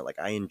enforcement. Like,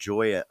 I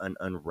enjoy an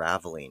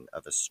unraveling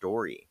of a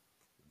story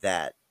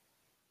that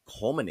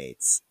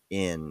culminates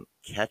in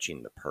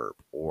catching the perp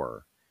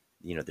or,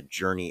 you know, the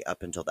journey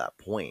up until that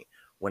point.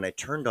 When I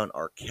turned on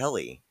R.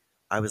 Kelly,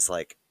 I was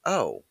like,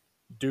 oh,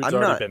 Dude's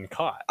already been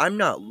caught. I'm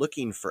not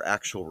looking for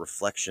actual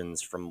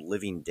reflections from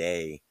living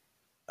day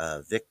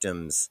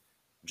victims,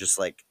 just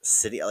like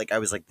city. Like, I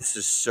was like, this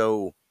is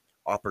so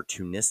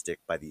opportunistic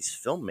by these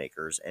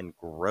filmmakers and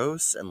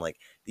gross, and like,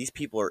 these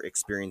people are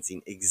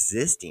experiencing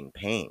existing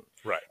pain.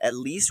 Right. At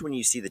least when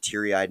you see the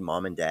teary-eyed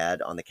mom and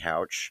dad on the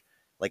couch,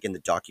 like in the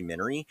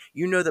documentary,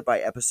 you know that by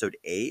episode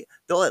 8,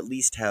 they'll at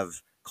least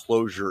have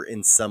closure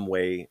in some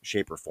way,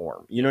 shape, or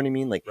form. You know what I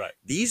mean? Like, Right.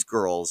 These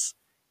girls,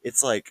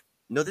 it's like,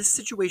 no, this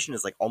situation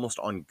is like almost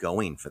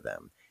ongoing for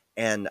them.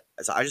 And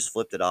so I just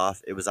flipped it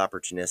off. It was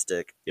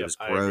opportunistic. It was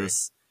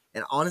gross.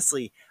 And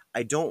honestly,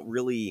 I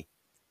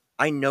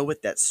know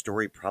what that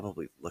story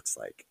probably looks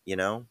like, you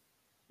know?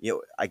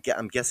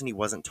 I'm guessing he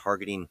wasn't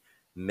targeting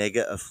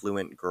mega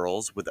affluent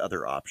girls with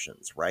other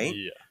options, right?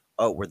 Yeah.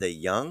 Oh, were they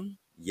young?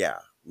 Yeah.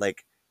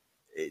 Like,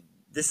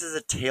 this is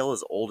a tale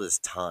as old as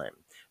time.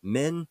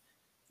 Men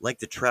like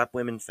to trap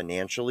women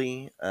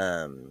financially,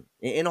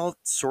 in all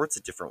sorts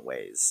of different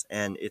ways,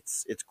 and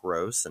it's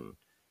gross, and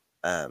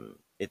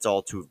it's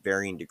all to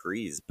varying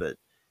degrees. But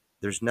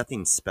there's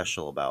nothing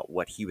special about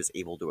what he was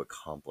able to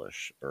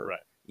accomplish, or Right.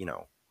 you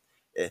know,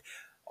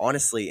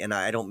 honestly. And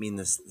I don't mean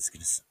this. This is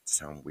gonna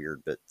sound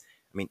weird, but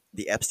I mean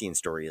the Epstein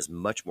story is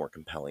much more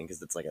compelling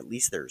because it's like at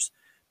least there's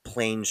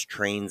planes,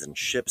 trains, and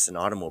ships, and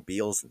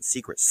automobiles, and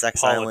secret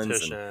sex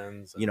islands,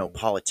 and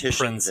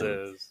politicians, princes,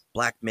 and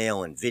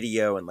blackmail, and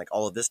video, and like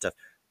all of this stuff.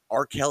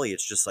 R. Kelly,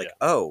 it's just like,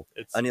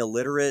 it's an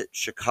illiterate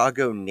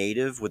Chicago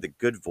native with a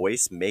good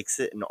voice makes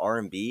it in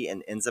R&B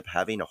and ends up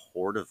having a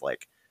horde of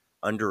like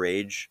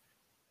underage,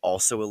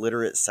 also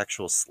illiterate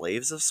sexual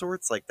slaves of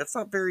sorts. Like, that's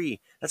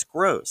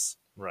gross.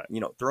 right. You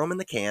know, throw him in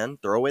the can,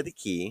 throw away the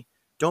key,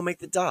 don't make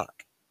the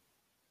doc.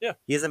 Yeah.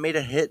 He hasn't made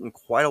a hit in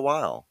quite a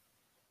while.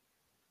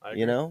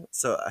 You know,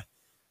 so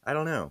I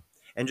don't know.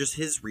 And just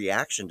his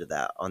reaction to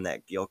that on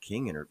that Gayle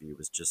King interview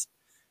was just,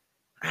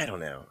 I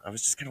don't know. I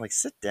was just kind of like,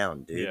 sit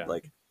down, dude. Yeah.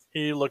 Like,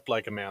 he looked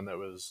like a man that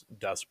was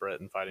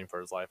desperate and fighting for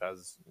his life,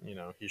 as you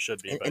know he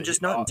should be, and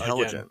just not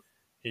intelligent. Again,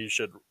 he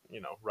should,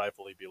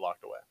 rightfully be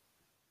locked away.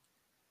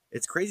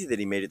 It's crazy that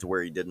he made it to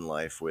where he did in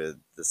life with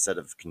the set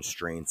of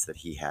constraints that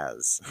he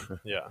has.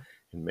 Yeah.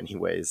 In many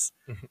ways.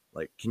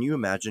 Like, can you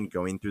imagine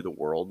going through the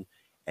world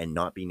and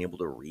not being able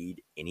to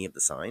read any of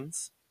the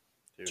signs?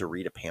 Dude. To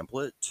read a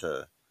pamphlet?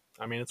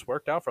 I mean, it's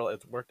worked out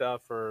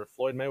for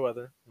Floyd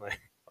Mayweather.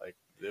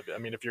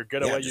 If you're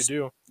good at what you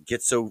do,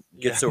 get so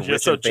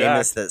rich and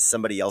famous that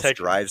somebody else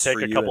drives for you,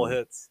 take a couple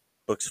hits,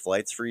 books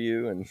flights for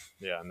you, and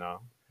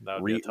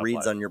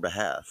reads on your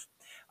behalf.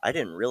 I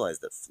didn't realize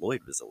that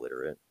Floyd was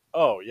illiterate.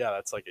 Oh yeah,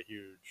 that's like a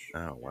huge.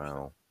 Oh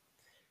wow,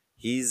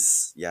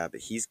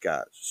 but he's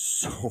got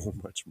so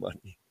much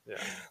money.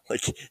 Yeah,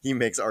 like he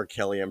makes R.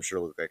 Kelly, I'm sure,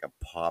 look like a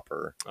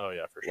pauper. Oh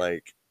yeah, for sure.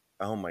 Like,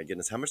 oh my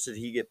goodness, how much did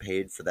he get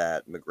paid for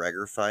that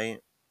McGregor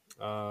fight?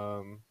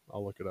 I'll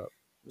look it up.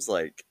 It was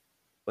like,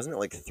 wasn't it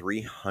like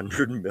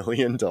 $300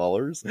 million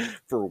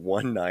for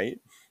one night,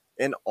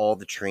 and all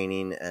the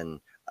training?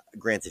 And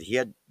granted,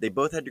 they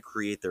both had to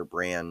create their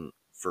brand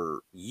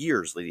for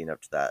years leading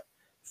up to that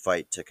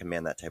fight to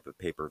command that type of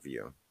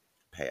pay-per-view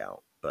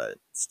payout. But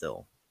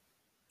still,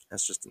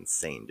 that's just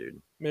insane,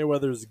 dude.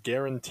 Mayweather's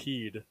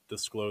guaranteed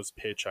disclosed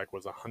paycheck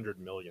was $100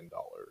 million.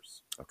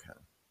 Okay.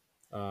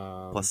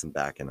 Plus some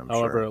backing, I'm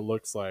However, sure. it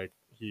looks like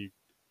he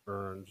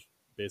earned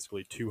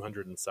basically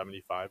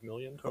 275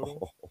 million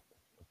total. Oh,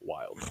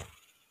 Wild.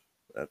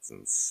 that's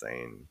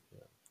insane. Yeah.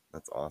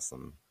 That's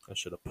awesome. I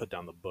should have put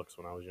down the books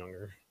when I was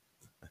younger.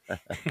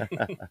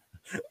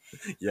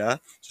 Yeah?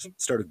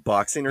 Just started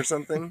boxing or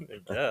something?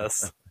 I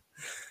guess.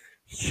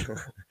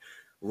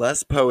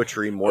 Less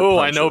poetry, more Oh,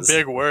 punches. I know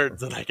big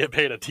words and I get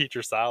paid a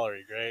teacher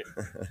salary. Great.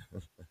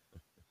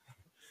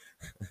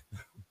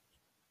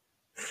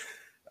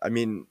 I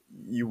mean,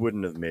 you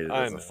wouldn't have made it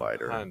I as know. a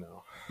fighter. I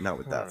know. Not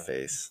with that All right.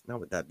 face. Not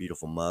with that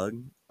beautiful mug.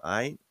 All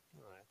right.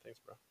 Thanks,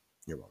 bro.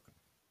 You're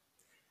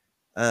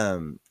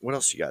welcome. What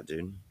else you got,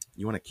 dude?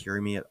 You want to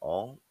carry me at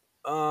all?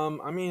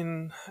 I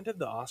mean, I did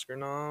the Oscar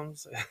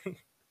noms.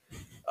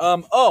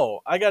 Oh,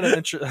 I got an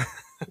intro.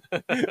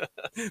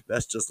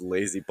 That's just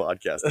lazy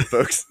podcasting,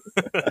 folks.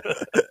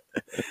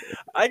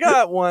 I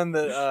got one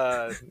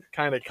that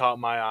kind of caught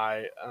my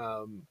eye.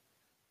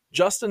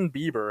 Justin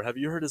Bieber. Have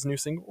you heard his new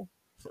single?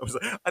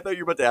 I thought you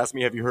were about to ask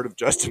me, have you heard of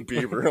Justin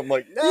Bieber? I'm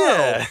like, no.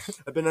 Yeah.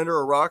 I've been under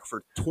a rock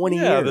for 20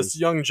 Yeah, years. this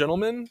young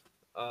gentleman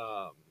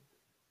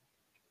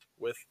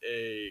with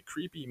a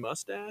creepy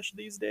mustache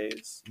these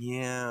days.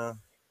 Yeah.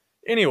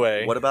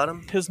 Anyway, What about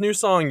him? his new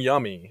song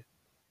 "Yummy"?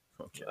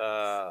 Okay.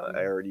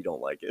 I already don't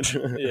like it.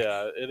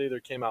 Yeah, it either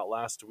came out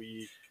last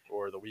week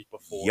or the week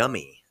before.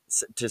 Yummy.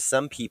 To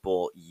some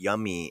people,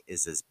 yummy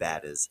is as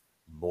bad as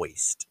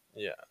moist.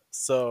 Yeah.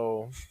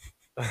 So,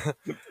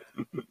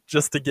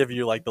 just to give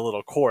you like the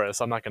little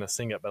chorus, I'm not going to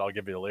sing it, but I'll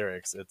give you the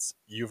lyrics. It's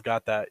 "You've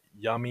got that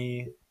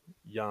yummy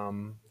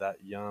yum, that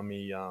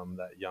yummy yum,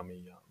 that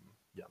yummy yum,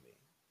 yummy."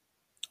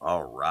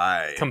 All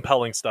right.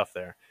 Compelling stuff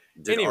there.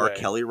 Did R. Anyway.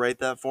 Kelly write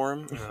that for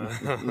him?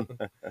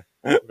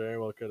 Very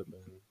well could have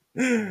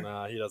been.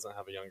 Nah, he doesn't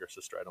have a younger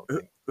sister, I don't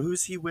think.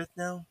 Who's he with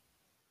now?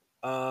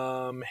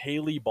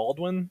 Haley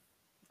Baldwin,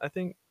 I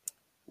think.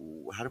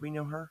 How do we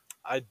know her?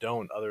 I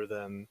don't, other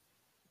than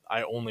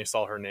I only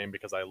saw her name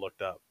because I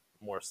looked up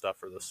more stuff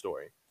for the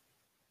story.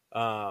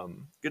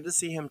 Good to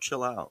see him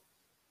chill out.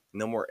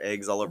 No more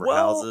eggs all over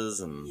Well,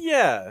 houses and,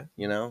 Yeah,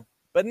 you know?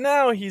 but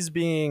now he's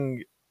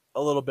being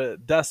a little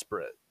bit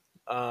desperate.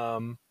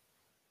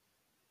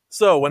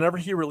 So whenever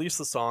he released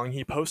the song,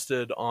 he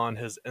posted on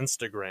his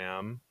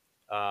Instagram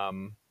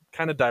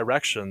kind of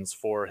directions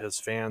for his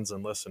fans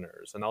and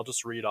listeners, and I'll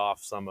just read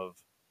off some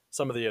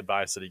of the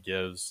advice that he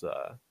gives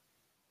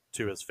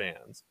to his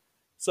fans.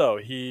 So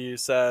he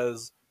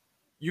says,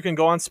 you can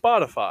go on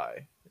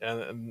Spotify,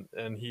 and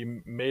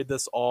he made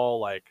this all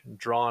like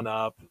drawn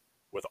up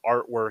with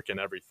artwork and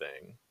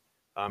everything.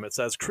 It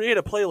says, create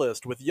a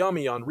playlist with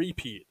Yummy on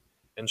repeat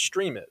and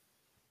stream it.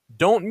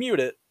 Don't mute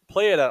it.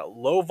 Play it at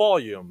low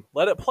volume.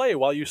 Let it play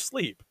while you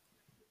sleep.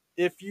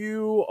 If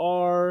you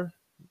are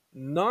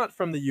not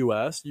from the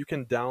US, you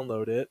can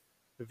download it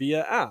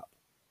via app.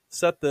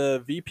 Set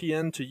the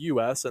VPN to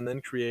US and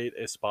then create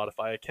a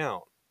Spotify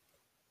account.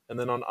 And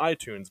then on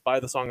iTunes,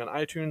 buy the song on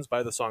iTunes,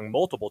 buy the song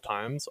multiple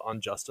times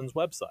on Justin's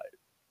website.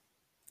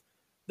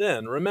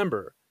 Then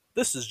remember,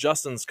 this is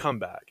Justin's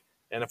comeback,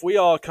 and if we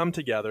all come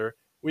together,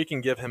 we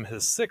can give him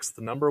his 6th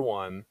number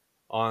one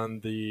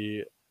on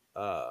the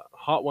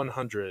Hot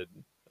 100,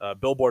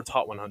 Billboard's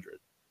Hot 100.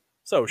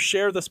 So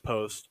share this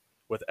post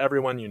with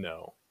everyone you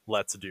know.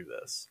 Let's do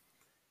this.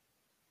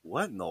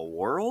 What in the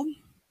world?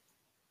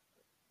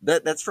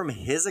 That's from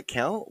his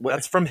account?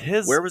 That's from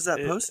his. Where was that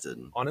posted?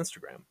 On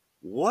Instagram.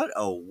 What?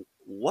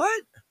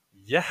 What?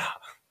 Yeah.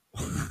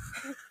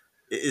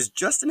 Is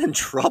Justin in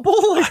trouble?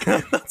 Like,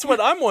 that's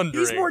what I'm wondering.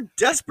 He's more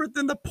desperate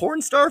than the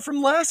porn star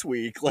from last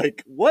week.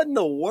 Like, what in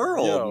the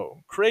world? Yo,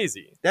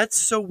 crazy.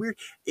 That's so weird.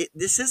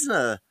 This isn't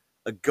a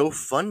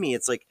GoFundMe.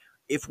 It's like,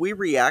 if we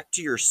react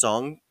to your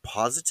song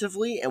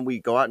positively and we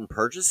go out and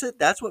purchase it,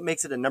 that's what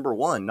makes it a number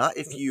one. Not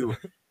if you,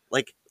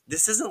 like,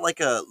 this isn't like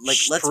a, like,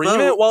 let's stream vote.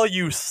 It while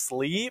you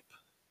sleep?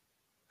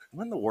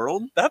 What in the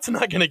world? That's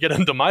not going to get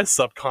into my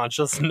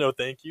subconscious. No,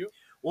 thank you.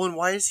 Well, and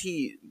why is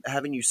he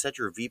having you set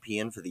your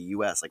VPN for the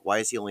U.S.? Like, why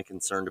is he only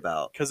concerned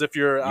about because if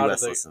you're out US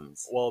of the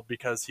listens? Well,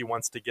 because he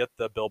wants to get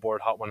the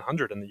Billboard Hot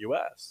 100 in the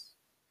U.S.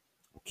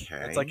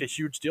 Okay, it's like a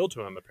huge deal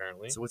to him,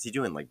 apparently. So what's he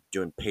doing? Like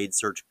doing paid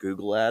search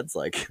Google ads,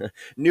 like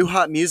new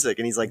hot music,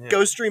 and he's like, Yeah.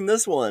 "Go stream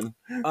this one."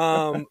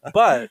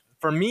 But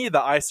for me,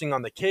 the icing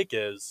on the cake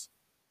is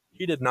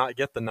he did not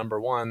get the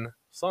number one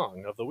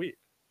song of the week.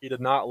 He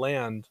did not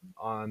land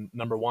on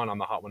number one on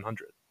the Hot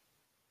 100.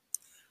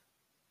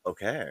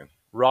 Okay,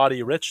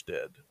 Roddy Ricch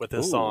did with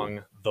his Ooh.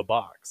 song "The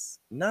Box."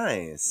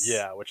 nice.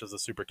 Yeah, which is a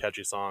super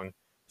catchy song.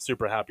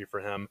 Super happy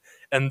for him.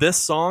 And this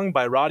song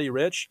by Roddy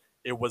Ricch,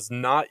 it was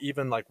not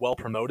even like well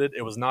promoted.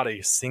 It was not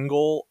a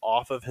single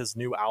off of his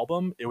new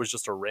album. It was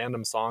just a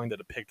random song that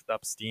had picked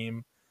up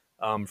steam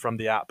from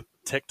the app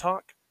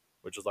TikTok,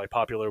 which is like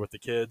popular with the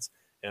kids,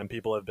 and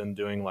people have been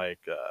doing like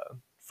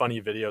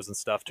funny videos and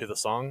stuff to the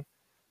song.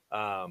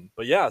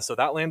 But yeah, so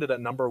that landed at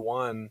number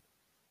one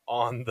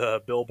on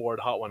the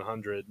Billboard Hot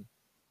 100,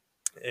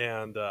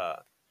 and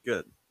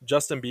Good.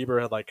 Justin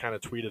Bieber had like kind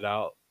of tweeted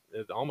out.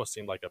 It almost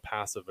seemed like a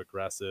passive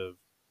aggressive,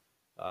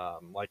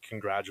 like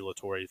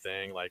congratulatory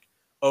thing. Like,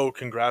 oh,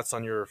 congrats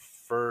on your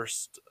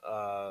first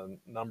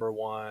number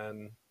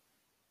one.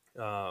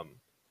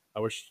 I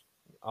wish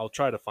I'll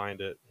try to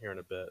find it here in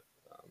a bit.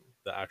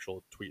 The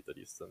actual tweet that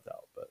he sent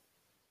out,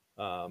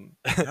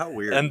 but How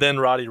weird. and then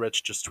Roddy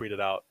Rich just tweeted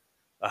out,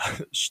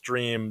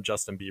 "Stream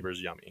Justin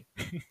Bieber's Yummy."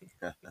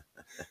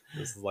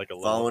 This is like a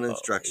Following little,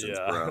 instructions,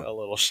 yeah, bro. a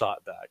little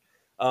shot back.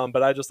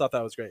 But I just thought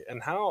that was great,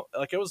 and how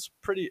like it was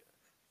pretty.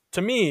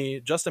 To me,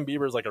 Justin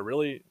Bieber is like a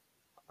really,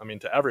 I mean,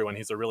 to everyone,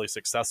 he's a really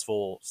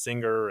successful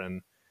singer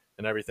and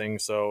everything.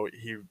 So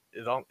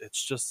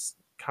it's just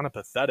kind of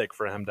pathetic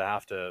for him to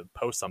have to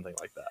post something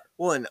like that.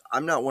 Well, and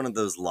I'm not one of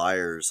those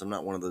liars. I'm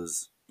not one of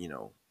those,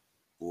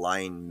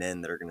 lying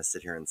men that are going to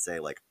sit here and say,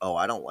 like, oh,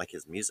 I don't like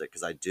his music,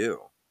 because I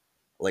do.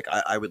 Like,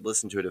 I would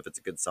listen to it if it's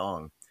a good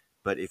song.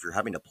 But if you're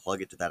having to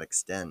plug it to that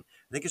extent,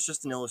 I think it's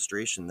just an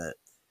illustration that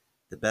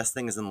the best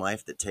things in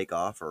life that take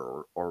off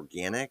are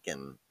organic.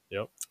 And,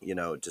 Yep.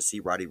 to see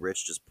Roddy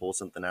Rich just pull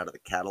something out of the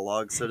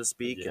catalog, so to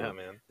speak. Yeah, and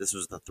man. This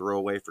was the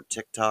throwaway for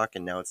TikTok,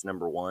 and now it's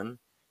number one.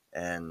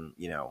 And,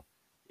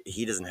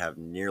 he doesn't have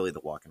nearly the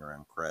walking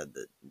around cred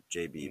that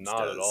J Beebs Not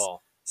does. at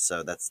all.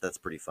 So that's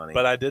pretty funny.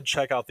 But I did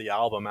check out the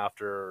album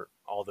after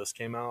all this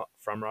came out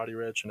from Roddy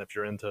Rich, and if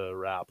you're into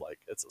rap, like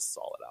it's a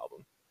solid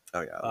album.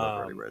 Oh yeah, I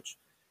love Roddy Rich.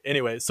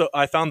 Anyway, so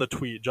I found the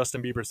tweet.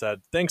 Justin Bieber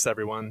said, "Thanks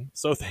everyone,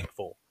 so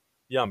thankful.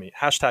 Yummy.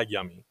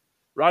 #yummy.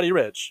 Roddy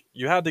Rich,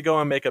 you had to go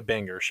and make a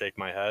banger. Shake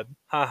my head.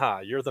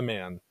 Haha, you're the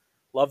man.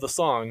 Love the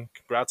song.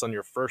 Congrats on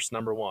your first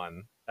number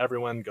one.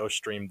 Everyone go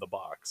stream The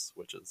Box,"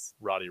 which is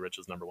Roddy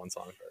Rich's number one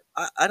song.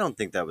 I don't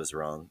think that was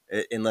wrong,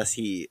 unless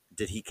he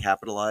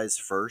capitalize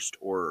first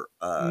or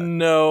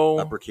no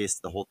uppercase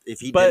the whole. If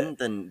he But- didn't,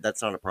 then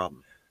that's not a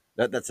problem.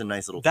 That's a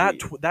nice little that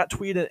tweet. that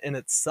tweet in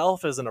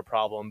itself isn't a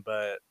problem,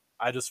 but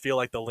I just feel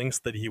like the links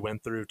that he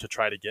went through to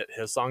try to get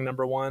his song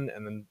number one,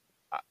 and then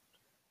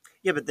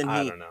Yeah, but then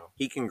I don't know.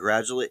 he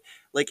congratulate,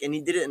 like, and he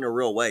did it in a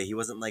real way. He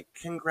wasn't like,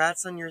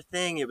 "Congrats on your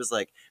thing." It was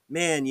like,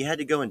 "Man, you had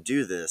to go and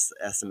do this,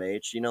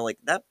 SMH." Like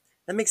that.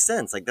 That makes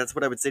sense. Like that's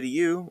what I would say to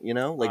you. Like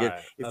Alright,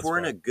 if that's we're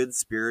in fair. a good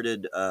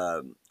spirited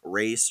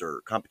race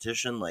or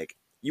competition, like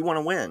you want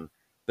to win,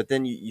 but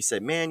then you say,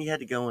 "Man, you had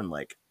to go and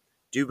like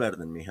do better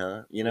than me,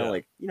 huh?" Yeah.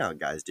 Like how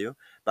guys do.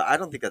 But I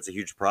don't think that's a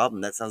huge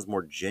problem. That sounds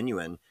more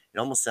genuine. It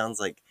almost sounds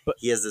like But-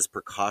 he has this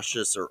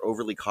precautious or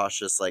overly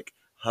cautious, like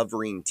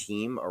hovering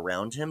team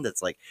around him.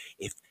 That's like,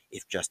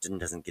 if Justin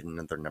doesn't get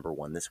another number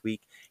one this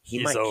week, he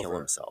He's might kill over.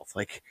 himself.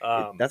 Like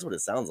Um, that's what it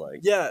sounds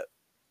like. Yeah,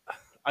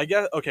 I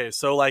guess. Okay,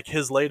 so like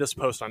his latest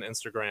post on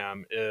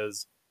Instagram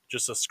is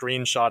just a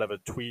screenshot of a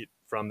tweet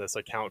from this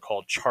account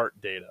called Chart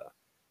Data,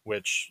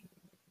 which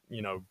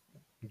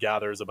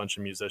gathers a bunch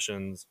of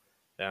musicians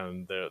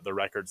and the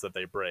records that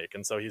they break.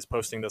 And so he's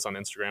posting this on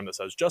Instagram that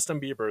says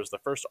Justin Bieber is the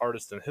first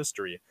artist in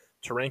history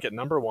to rank at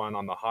number one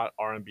on the hot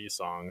R&B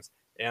songs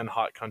and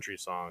hot country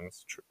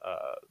songs,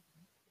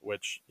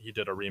 which he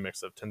did a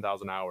remix of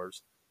 10,000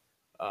 Hours.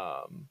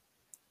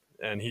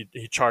 And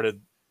he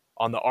charted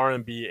on the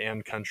R&B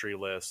and country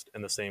list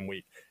in the same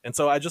week. And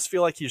so I just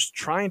feel like he's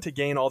trying to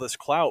gain all this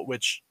clout,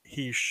 which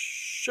he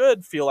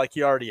should feel like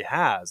he already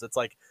has. It's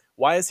like,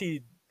 why is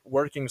he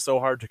working so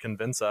hard to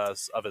convince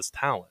us of his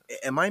talent?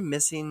 Am I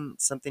missing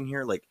something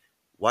here? Like,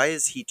 why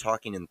is he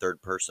talking in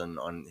third person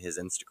on his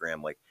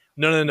Instagram? Like,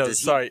 No, Does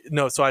he- sorry.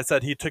 No, so I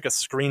said he took a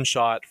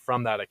screenshot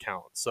from that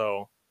account.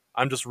 So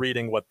I'm just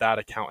reading what that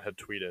account had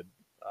tweeted.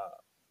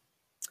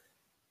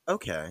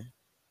 okay.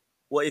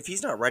 Well, if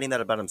he's not writing that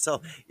about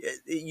himself,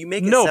 you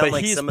make it No, sound but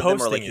like he's some of them are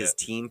like posting his it.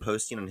 team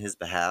posting on his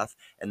behalf,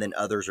 and then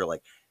others are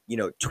like,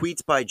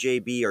 tweets by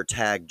JB or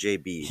tag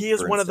JB. He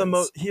is for one of the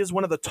instance. most. He is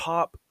one of the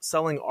top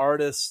selling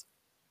artists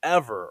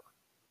ever.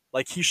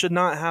 Like he should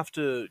not have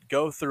to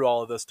go through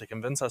all of this to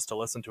convince us to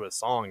listen to his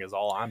song. Is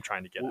all I'm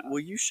trying to get at. Will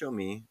you show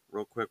me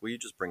real quick? Will you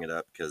just bring it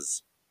up?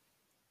 Because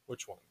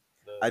Which one?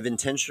 I've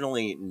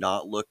intentionally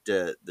not looked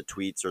at the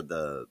tweets or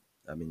the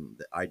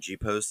IG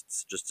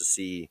posts just to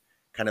see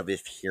kind of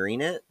if hearing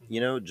it,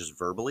 just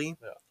verbally,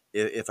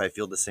 Yeah. if I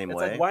feel the same It's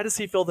way. like, why does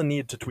he feel the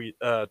need to tweet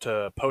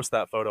to post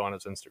that photo on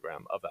his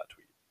Instagram of that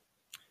tweet?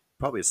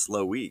 Probably a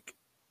slow week.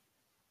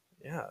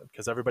 Yeah,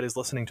 because everybody's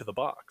listening to The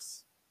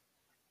Box.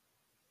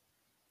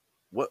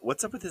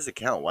 What's up with his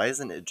account? Why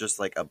isn't it just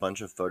like a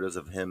bunch of photos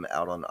of him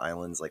out on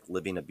islands, like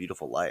living a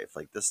beautiful life?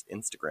 Like this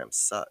Instagram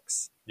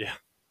sucks. Yeah.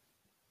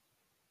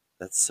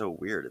 That's so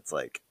weird. It's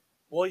like,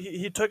 Well,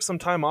 he took some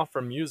time off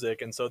from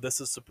music, and so this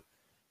is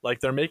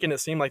like they're making it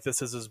seem like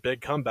this is his big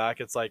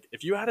comeback. It's like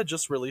if you had to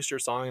just release your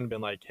song and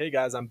been like, "Hey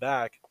guys, I'm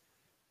back,"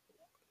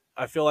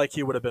 I feel like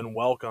he would have been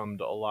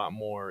welcomed a lot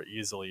more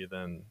easily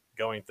than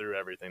going through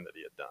everything that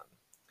he had done.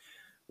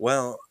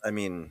 well,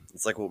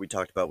 it's like what we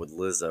talked about with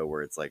Lizzo,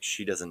 where it's like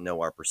she doesn't know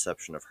our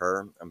perception of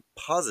her. I'm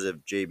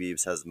positive J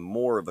Beebs has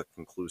more of a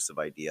conclusive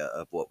idea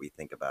of what we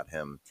think about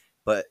him.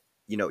 But,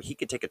 he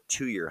could take a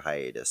 2-year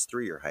hiatus,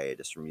 3-year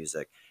hiatus from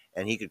music,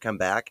 and he could come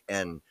back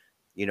and,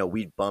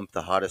 we'd bump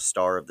the hottest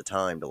star of the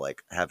time to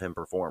like have him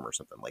perform or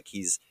something. Like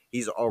he's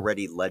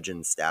already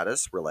legend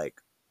status. We're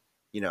like,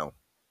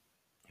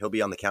 he'll he'll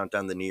be on the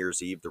countdown to New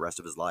Year's Eve the rest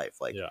of his life.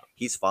 Like, Yeah.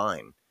 he's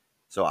fine.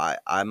 So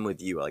I'm with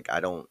you. Like,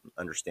 I don't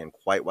understand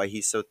quite why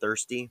he's so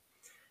thirsty.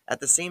 At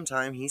the same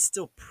time, he's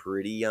still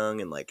pretty young,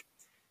 and like,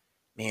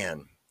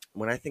 man,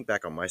 when I think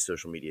back on my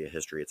social media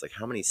history, it's like,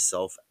 how many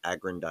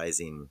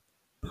self-aggrandizing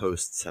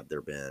posts have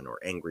there been, or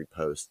angry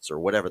posts, or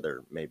whatever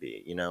there may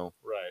be, you know?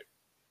 Right.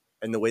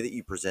 And the way that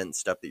you present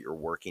stuff that you're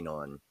working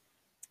on,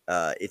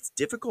 it's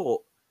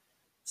difficult.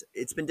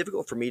 It's been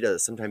difficult for me to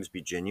sometimes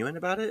be genuine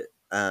about it.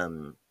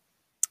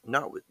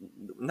 Not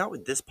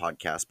with this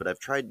podcast, but I've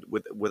tried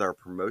with our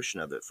promotion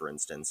of it, for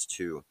instance,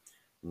 to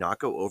not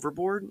go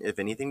overboard. If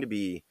anything, to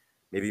be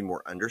maybe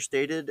more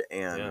understated.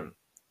 And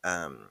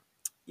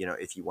you know,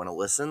 if you want to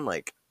listen,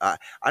 like, I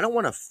don't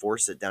want to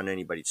force it down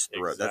anybody's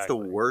throat. That's the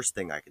Exactly. worst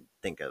thing I could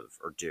think of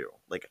or do.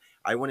 Like,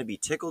 I want to be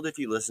tickled if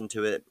you listen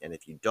to it, and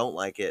if you don't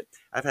like it,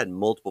 I've had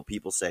multiple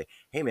people say,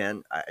 "Hey,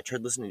 man, I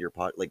tried listening to your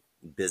pod," like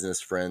business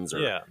friends or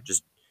Yeah.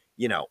 just,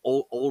 you know,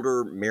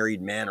 older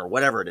married men or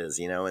whatever it is,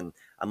 you know, and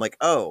I'm like,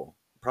 "Oh,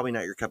 probably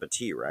not your cup of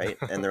tea, right?"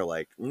 And they're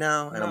like,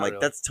 "No," and I'm Not like,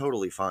 really. "That's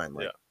totally fine.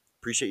 Like, Yeah.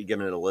 appreciate you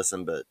giving it a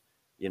listen, but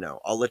you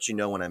know, I'll let you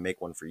know when I make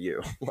one for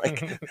you."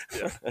 Like,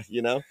 Yeah.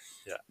 you know,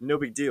 Yeah. no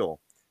big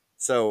deal.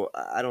 So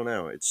I don't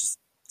know. It's just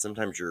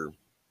sometimes I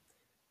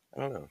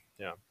don't know.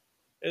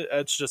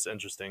 It's just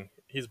interesting.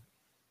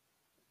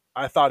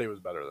 I thought he was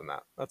better than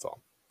that. That's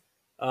all.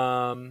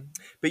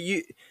 But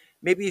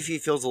maybe if he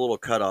feels a little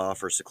cut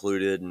off or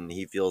secluded, and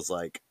he feels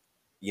like,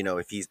 you know,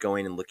 if he's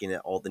going and looking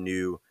at all the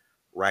new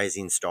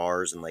rising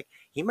stars, and like,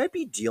 he might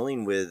be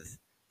dealing with,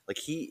 like,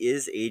 he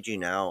is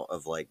aging out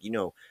of, like, you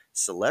know,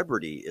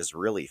 celebrity is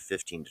really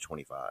 15 to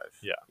 25.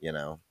 Yeah. You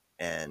know,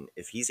 and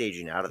if he's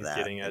aging out of He's that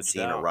getting and edged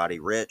seeing a out. Roddy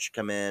Rich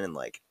come in and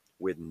like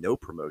with no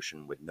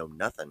promotion, with no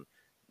nothing,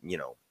 you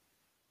know,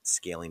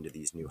 scaling to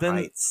these new Then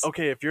heights.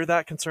 okay, if you're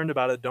that concerned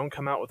about it, don't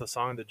come out with a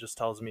song that just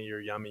tells me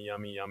you're yummy,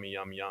 yummy, yummy,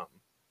 yum, yum.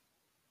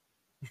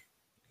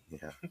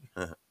 Yeah.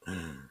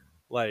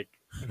 Like,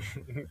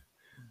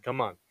 come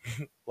on.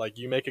 Like,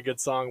 you make a good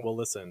song, we'll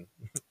listen.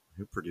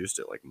 Who produced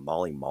it? Like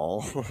Molly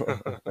Mall?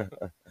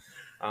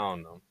 I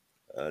don't know.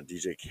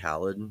 DJ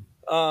Khaled?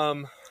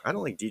 Um, I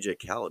don't like DJ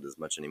Khaled as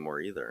much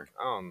anymore either.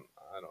 I don't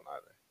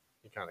either.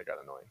 He kind of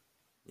got annoying.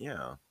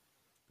 Yeah.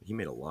 He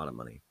made a lot of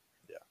money.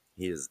 Yeah.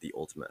 He is the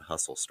ultimate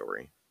hustle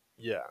story.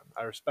 Yeah,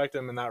 I respect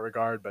him in that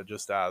regard, but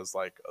just as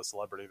like a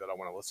celebrity that I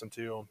want to listen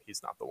to,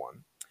 he's not the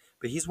one.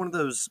 But he's one of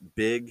those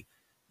big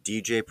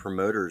DJ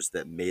promoters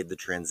that made the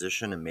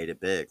transition and made it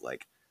big.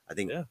 Like, I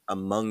think Yeah.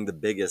 among the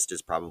biggest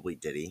is probably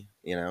Diddy,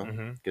 you know?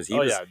 Mm-hmm. Because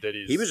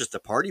Diddy's, he was just a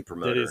party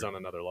promoter. Diddy's on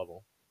another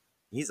level.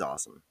 He's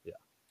awesome.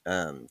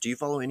 Yeah. Do you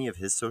follow any of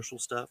his social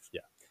stuff?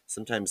 Yeah.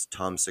 Sometimes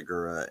Tom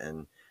Segura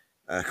and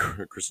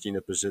Christina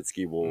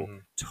Pajitsky will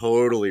Mhm.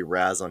 totally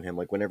razz on him.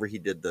 Like, whenever he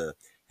did the,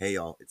 "Hey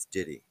y'all, it's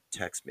Diddy,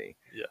 text me."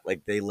 Yeah.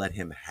 Like, they let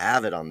him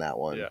have it on that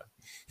one. Yeah.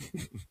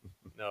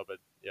 No, but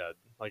yeah,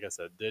 like I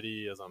said,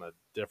 Diddy is on a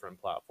different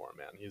platform,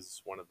 man.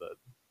 He's one of the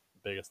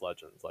biggest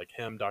legends. Like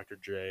him, Dr.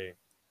 Dre,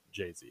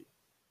 Jay-Z.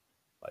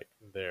 Like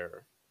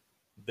they're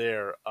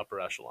upper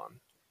echelon.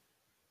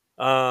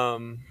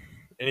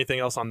 Anything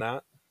else on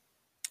that?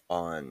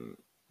 On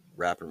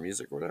rap or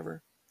music or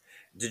whatever.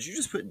 Did you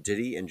just put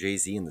Diddy and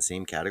Jay-Z in the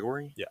same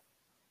category? Yeah.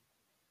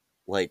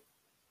 Like,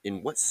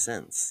 in what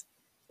sense?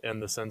 In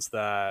the sense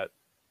that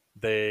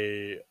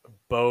they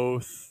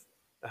both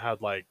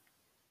had like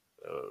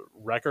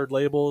record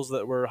labels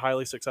that were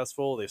highly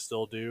successful. They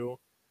still do.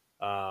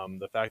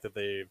 The fact that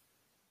they've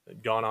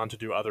gone on to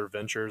do other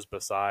ventures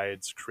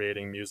besides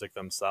creating music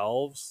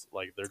themselves,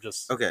 like they're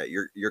just Okay,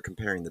 you're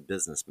comparing the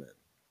businessmen.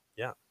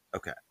 Yeah.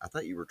 Okay, I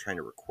thought you were trying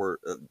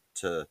to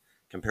to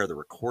compare the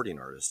recording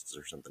artists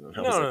or something. And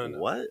I No, was no, like, no.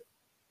 what?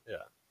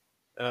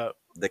 Yeah.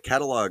 The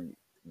catalog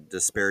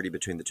disparity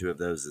between the two of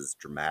those is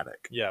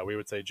dramatic. Yeah, we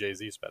would say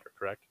Jay-Z's better,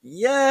 correct?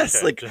 Yes,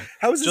 Okay, like,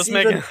 how is this Just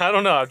even? making. I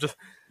don't know. I'm just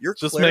You're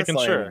just making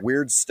clarifying sure.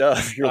 weird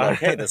stuff. You're like,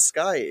 hey, the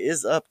sky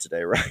is up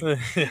today, right?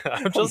 yeah,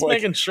 I'm just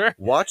like, making sure.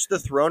 Watch the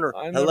throne or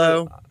I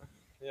hello, never-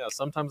 Yeah,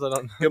 sometimes I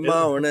don't. good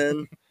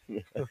morning.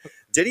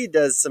 Diddy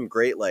does some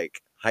great,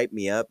 like, hype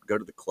me up, go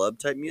to the club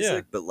type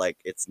music, but like,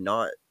 it's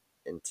not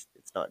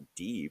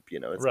deep, you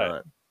know. It's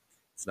Right.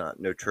 not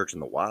no Church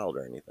in the Wild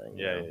or anything.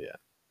 you Yeah, know? yeah, yeah.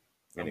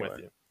 I'm Anyway. with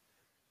you.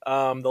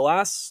 The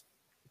last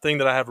thing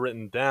that I have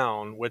written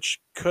down, which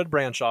could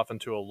branch off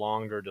into a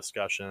longer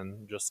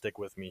discussion, just stick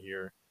with me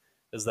here,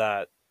 is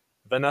that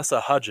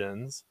Vanessa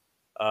Hudgens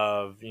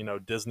of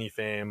Disney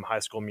fame, High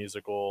School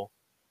Musical,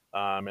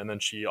 and then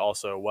she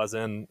also was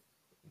in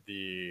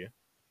the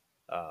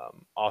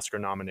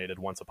Oscar-nominated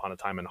Once Upon a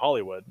Time in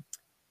Hollywood.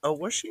 Oh,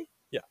 was she?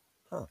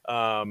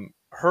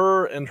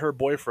 Her and her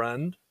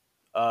boyfriend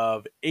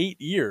of 8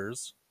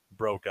 years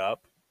broke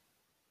up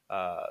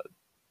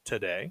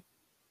today.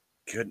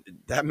 Good.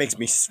 That makes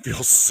me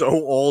feel so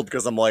old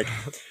because I'm like,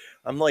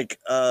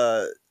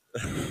 I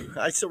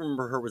still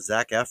remember her with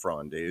Zac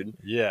Efron, dude.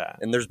 Yeah.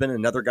 And there's been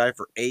another guy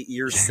for 8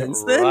 years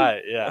since then.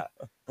 Right, yeah.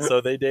 So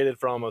they dated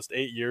for almost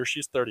 8 years.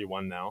 She's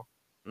 31 now.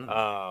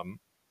 Mm.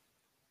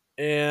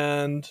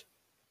 And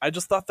I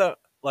just thought that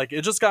like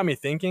it just got me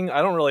thinking.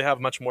 I don't really have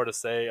much more to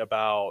say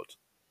about.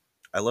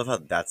 I love how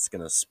that's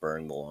gonna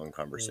spurn the long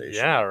conversation.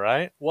 Yeah,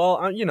 right. Well,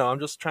 I'm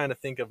just trying to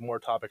think of more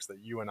topics that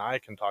you and I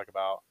can talk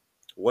about.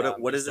 What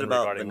Just is it in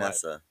about regarding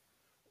life. Vanessa?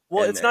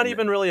 Well, And it's not and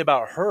even really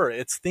about her.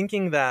 It's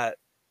thinking that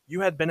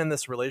you had been in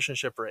this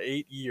relationship for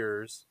 8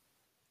 years,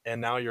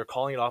 and now you're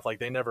calling it off. Like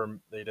they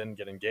didn't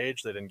get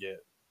engaged, they didn't get,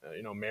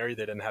 married,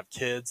 they didn't have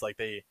kids. Like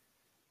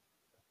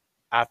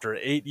after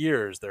 8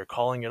 years, they're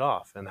calling it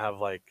off and have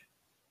like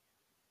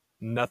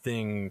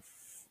nothing,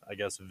 I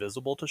guess,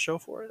 visible to show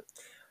for it.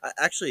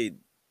 actually,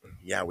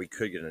 yeah, we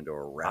could get into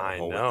a rabbit I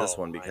hole with this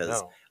know, one I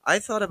because know. I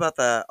thought about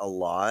that a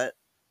lot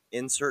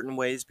in certain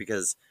ways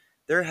because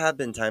there have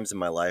been times in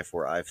my life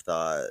where I've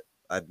thought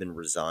I've been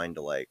resigned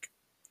to like,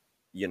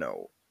 you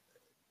know,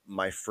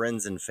 my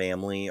friends and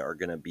family are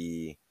going to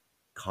be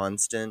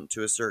constant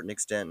to a certain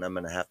extent and I'm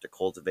going to have to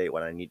cultivate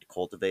what I need to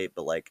cultivate,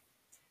 but like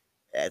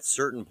at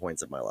certain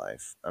points of my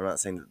life, I'm not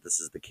saying that this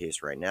is the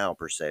case right now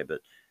per se,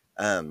 but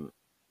um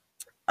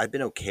I've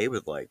been okay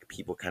with like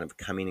people kind of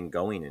coming and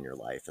going in your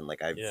life, and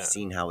like I've Yeah.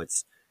 seen how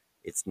it's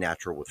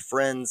natural with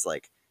friends.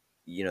 Like,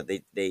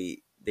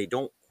 they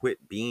don't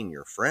quit being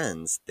your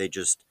friends. They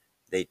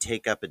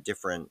take up a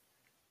different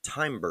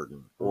time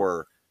burden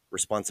or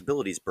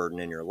responsibilities burden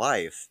in your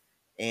life,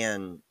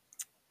 and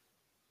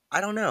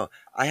I don't know.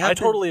 I I have been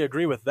totally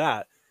agree with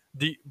that.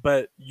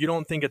 But you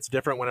don't think it's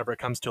different whenever it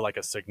comes to like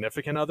a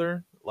significant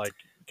other? Like,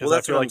 well. because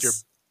I feel like you're.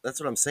 That's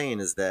what I'm saying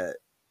is that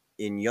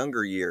in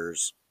younger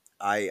years,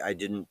 I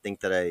didn't think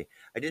that I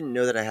didn't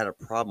know that I had a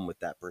problem with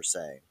that per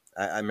se.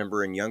 I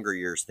remember in younger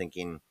years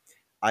thinking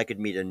I could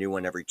meet a new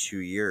one every 2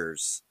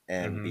 years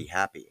and Hmm. be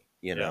happy.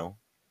 Yeah.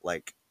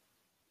 Like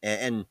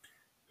and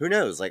who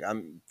knows? Like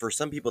I'm for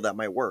some people that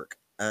might work.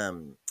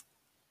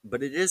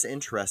 But it is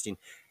interesting,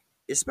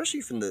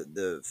 especially from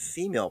the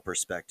female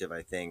perspective.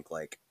 I think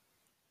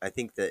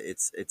that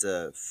it's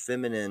a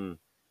feminine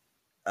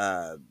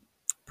uh,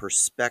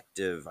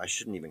 perspective. I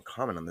shouldn't even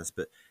comment on this,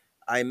 but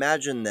I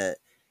imagine that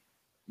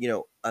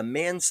a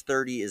man's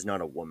 30 is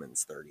not a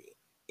woman's 30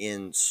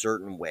 in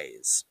certain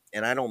ways.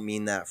 And I don't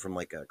mean that from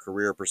like a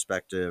career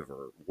perspective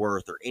or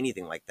worth or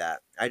anything like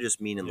that. I just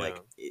mean in Yeah. like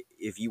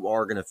if you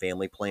are going to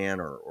family plan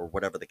or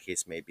whatever the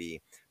case may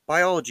be,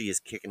 biology is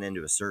kicking in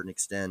to a certain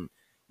extent.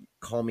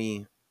 Call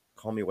me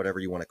call me whatever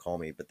you want to call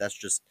me, but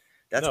that's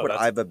No, what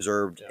that's I've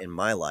observed yeah. in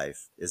my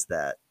life is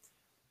that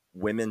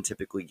women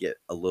typically get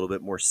a little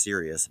bit more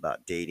serious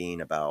about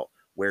dating, about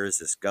where is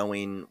this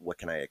going? What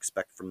can I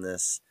expect from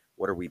this?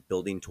 What are we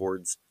building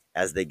towards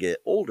as they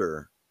get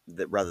older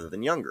rather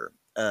than younger?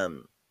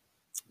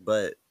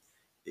 But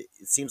it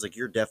seems like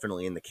you're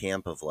definitely in the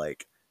camp of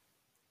like,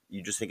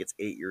 you just think it's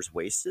 8 years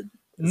wasted.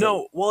 Is that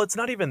No, well, it's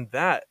not even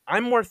that.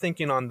 I'm more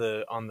thinking on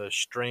the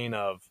strain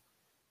of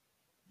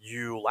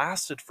you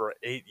lasted for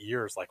 8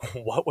 years. Like,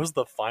 what was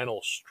the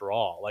final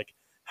straw? Like,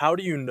 how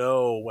do you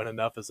know when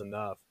enough is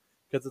enough?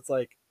 Because it's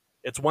like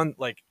it's one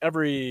like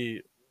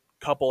every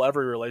couple,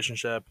 every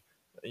relationship,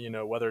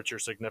 whether it's your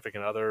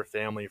significant other,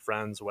 family,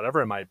 friends,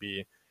 whatever it might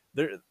be,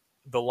 there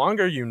the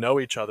longer you know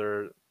each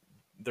other,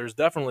 there's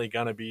definitely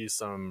gonna be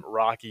some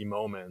rocky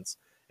moments.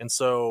 And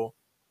so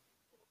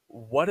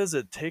what does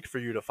it take for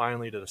you to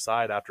finally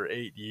decide after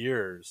 8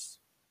 years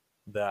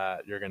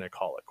that you're gonna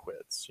call it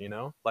quits?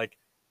 Like,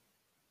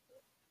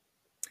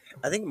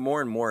 I think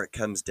more and more it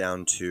comes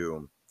down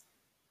to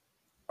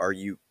are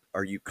you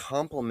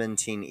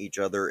complementing each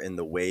other in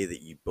the way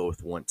that you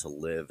both want to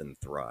live and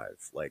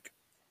thrive? Like,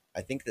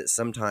 I think that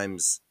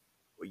sometimes,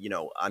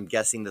 I'm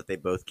guessing that they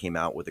both came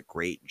out with a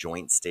great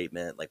joint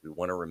statement. Like, we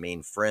want to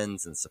remain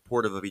friends and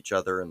supportive of each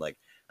other. And, like,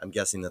 I'm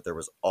guessing that there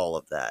was all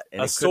of that.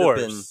 And a it could have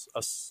been,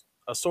 source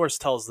a source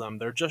tells them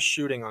they're just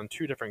shooting on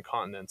two different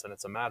continents and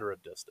it's a matter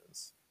of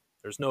distance.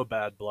 There's no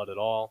bad blood at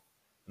all,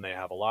 and they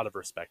have a lot of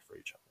respect for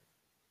each other.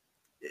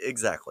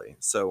 exactly.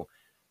 So,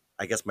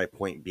 I guess my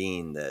point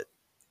being that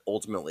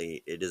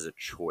ultimately it is a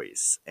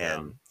choice. Yeah.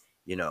 And,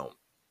 you know,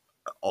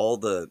 all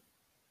the,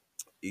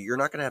 you're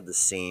not going to have the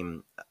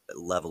same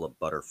level of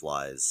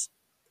butterflies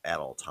at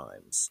all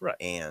times. Right.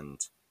 And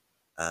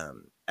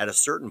at a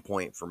certain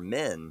point for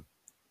men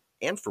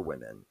and for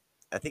women,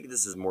 I think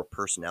this is more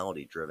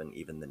personality driven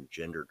even than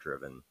gender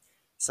driven.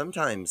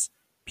 Sometimes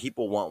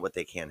people want what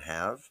they can't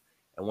have.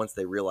 And once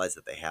they realize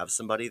that they have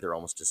somebody, they're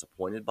almost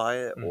disappointed by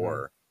it, Mm-hmm.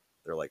 or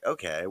they're like,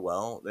 okay,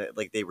 well,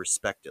 like they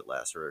respect it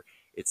less, or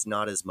it's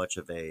not as much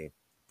of a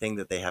thing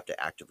that they have to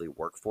actively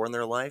work for in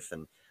their life.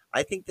 And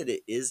I think that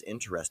it is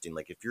interesting.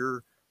 Like if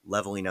you're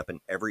leveling up in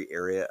every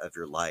area of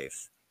your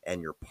life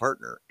and your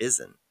partner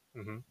isn't,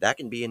 Mm-hmm. that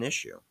can be an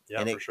issue.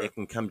 Yeah, And for sure. it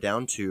can come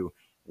down to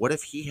what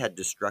if he had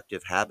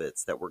destructive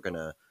habits that were going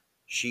to,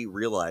 she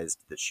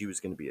realized that she was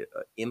going to be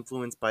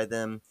influenced by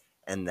them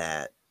and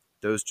that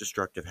those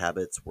destructive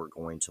habits were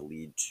going to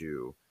lead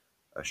to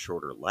a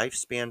shorter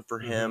lifespan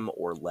for Mm-hmm. him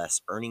or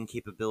less earning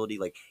capability.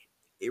 Like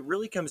it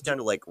really comes down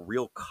to like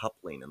real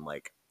coupling and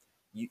like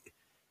you,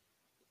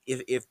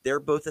 if they're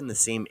both in the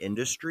same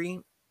industry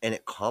and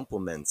it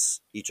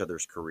complements each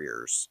other's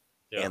careers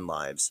Yeah. and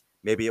lives,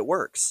 maybe it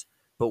works.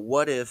 But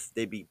what if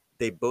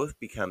they both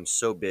become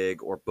so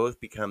big or both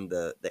become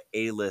the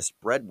A-list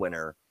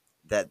breadwinner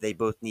that they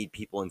both need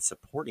people in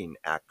supporting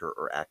actor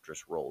or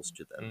actress roles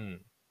to them. Mm.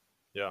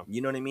 Yeah.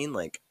 You know what I mean?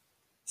 Like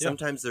Yeah.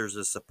 sometimes there's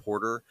a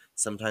supporter,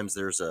 sometimes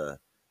there's an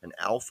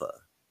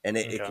alpha, and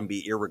it Okay. can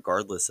be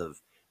irregardless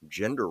of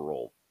gender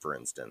role, for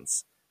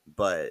instance.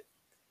 But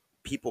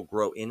people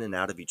grow in and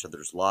out of each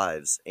other's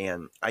lives,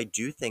 and I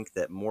do think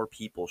that more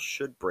people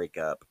should break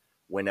up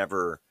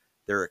whenever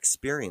they're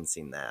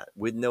experiencing that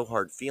with no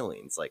hard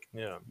feelings. Like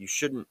Yeah. you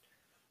shouldn't.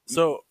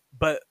 So,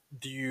 but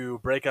do you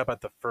break up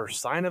at the first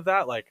sign of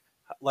that? Like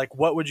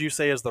what would you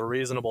say is the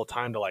reasonable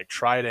time to like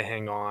try to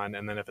hang on,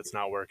 and then if it's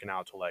not working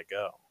out, to let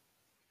go?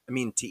 I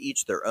mean, to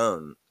each their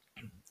own.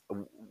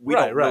 We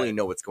Right, don't really right.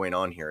 know what's going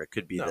on here. It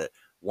could be No. that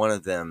one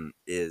of them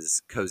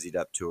is cozied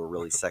up to a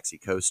really sexy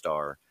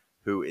co-star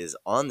who is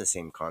on the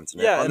same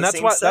continent. Yeah, on and the that's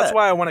same why set.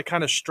 I want to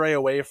kind of stray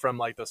away from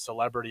like the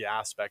celebrity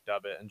aspect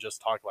of it and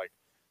just talk like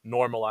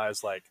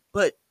normalize like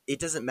But it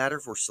doesn't matter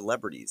for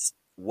celebrities.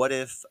 What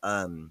if,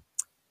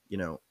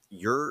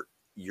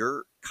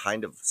 you're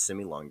kind of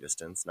semi long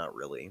distance, not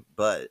really,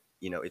 but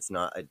it's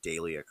not a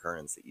daily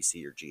occurrence that you see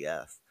your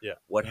GF. Yeah.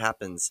 What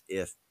happens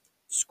if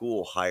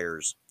school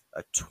hires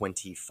a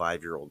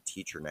 25-year-old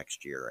teacher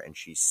next year and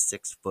she's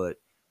 6 foot,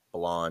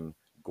 blonde,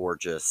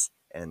 gorgeous,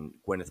 and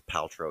Gwyneth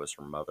Paltrow is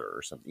her mother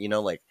or something?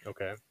 Like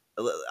okay.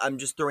 I'm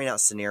just throwing out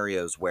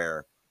scenarios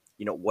where,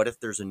 what if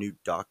there's a new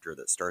doctor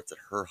that starts at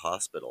her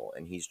hospital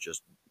and he's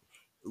just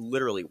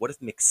literally, what if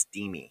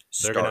McSteamy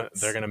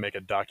starts? They're gonna make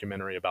a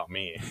documentary about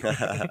me.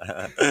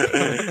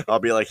 I'll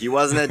be like, he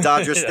wasn't at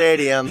Dodger Yeah.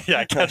 Stadium.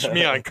 Yeah, catch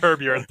me on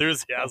Curb Your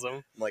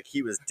Enthusiasm. Like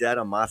he was dead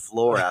on my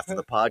floor after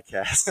the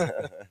podcast.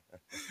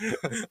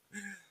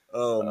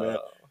 Oh man,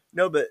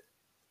 no, but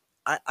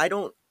I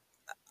don't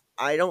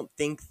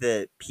think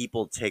that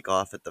people take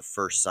off at the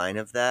first sign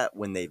of that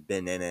when they've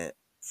been in it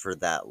for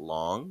that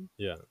long.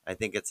 Yeah. I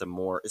think it's a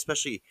more,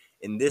 especially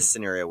in this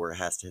scenario where it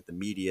has to hit the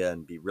media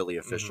and be really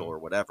official Mhm. or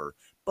whatever.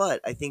 But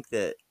I think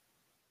that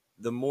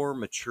the more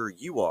mature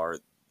you are,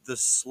 the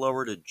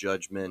slower to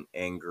judgment,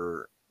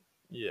 anger,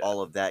 Yeah.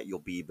 all of that you'll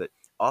be. But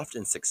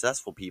often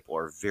successful people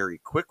are very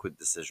quick with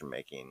decision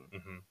making,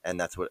 hmm and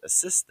that's what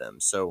assists them.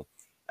 So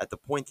at the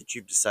point that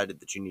you've decided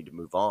that you need to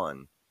move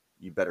on,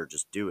 you better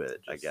just do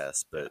it, I Just-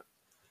 guess. But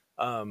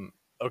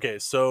Okay,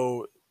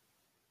 so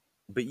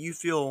but do you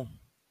feel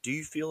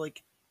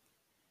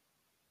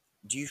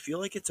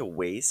like it's a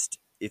waste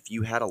if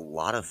you had a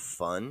lot of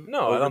fun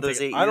No, I over don't those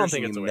think- 8 I don't years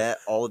think and it's you a met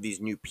all of these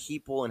new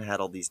people and had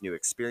all these new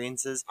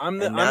experiences, I'm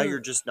now you're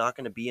just not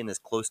going to be in as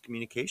close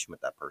communication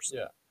with that person?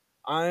 Yeah.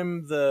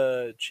 I'm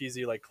the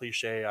cheesy like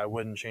cliche. I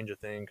wouldn't change a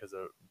thing because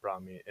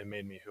it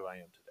made me who I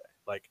am today.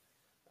 Like,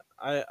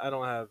 I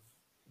don't have.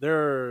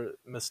 There are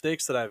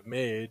mistakes that I've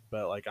made,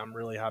 but like I'm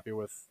really happy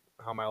with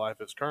how my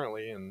life is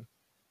currently, and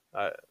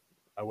I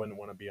I wouldn't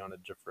want to be on a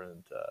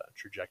different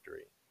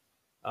trajectory.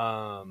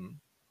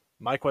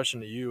 My question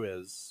to you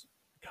is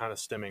kind of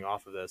stemming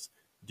off of this.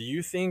 Do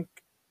you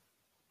think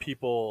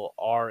people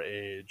our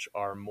age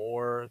are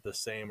more the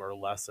same or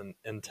less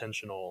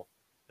intentional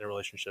in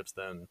relationships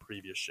than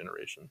previous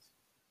generations?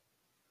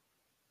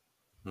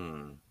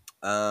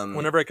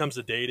 Whenever it comes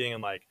to dating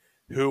and like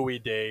who we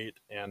date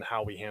and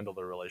how we handle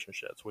the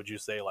relationships, would you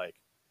say like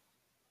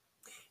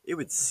It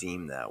would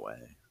seem that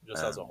way.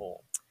 just as a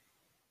whole?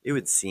 It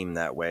would seem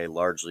that way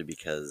largely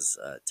because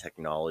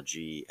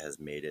technology has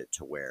made it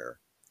to where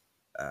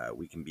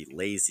we can be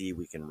lazy,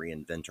 we can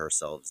reinvent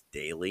ourselves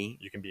daily.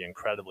 You can be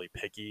incredibly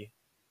picky.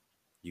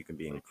 You can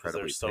be 'Cause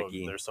incredibly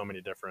picky. There's so many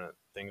different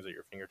things at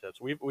your fingertips.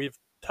 We've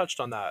touched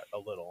on that a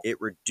little. It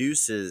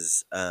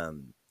reduces,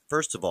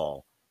 first of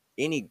all,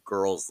 any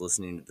girls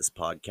listening to this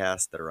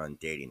podcast that are on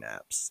dating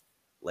apps.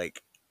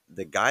 Like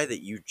the guy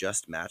that you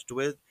just matched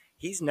with,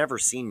 he's never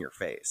seen your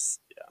face.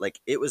 Yeah. Like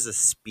it was a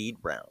speed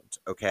round,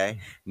 okay?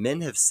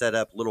 Men have set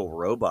up little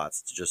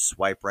robots to just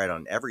swipe right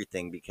on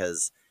everything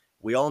because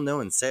we all know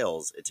in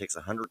sales it takes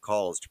 100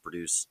 calls to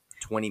produce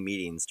 20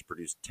 meetings, to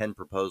produce 10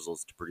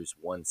 proposals, to produce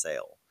one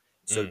sale.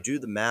 So do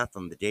the math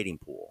on the dating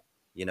pool,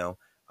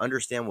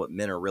 understand what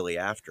men are really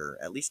after,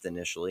 at least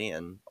initially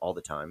and all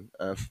the time.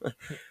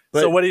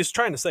 But So what he's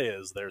trying to say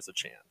is there's a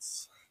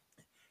chance.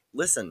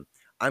 listen,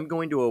 I'm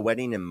going to a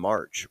wedding in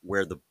March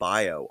where the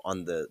bio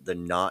on the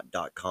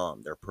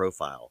knot.com, their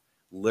profile,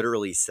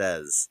 literally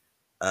says,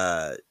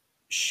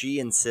 she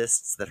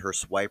insists that her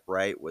swipe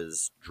right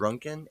was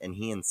drunken and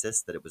he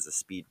insists that it was a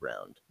speed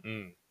round.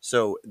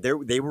 So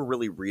they were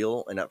really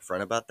real and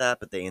upfront about that,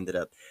 but they ended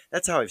up,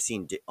 that's how I've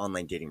seen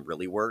online dating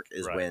really work,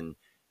 is Right. when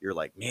you're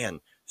like, man,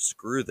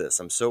 screw this.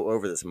 I'm so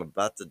over this. I'm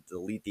about to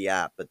delete the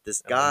app. But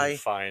this And then you guy,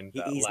 find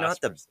that he's last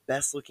not the person.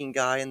 best looking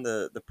guy in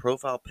the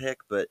profile pic,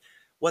 but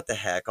what the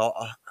heck?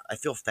 I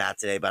feel fat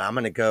today, but I'm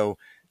going to go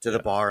to the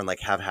Yeah. bar and like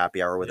have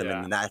happy hour with him.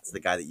 Yeah. And that's the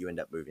guy that you end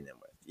up moving in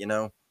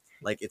with,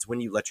 Like it's when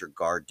you let your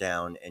guard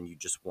down and you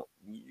just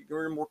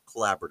you're more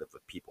collaborative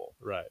with people.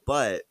 Right.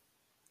 But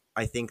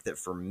I think that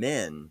for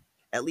men,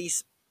 at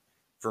least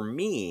for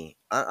me,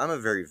 I'm a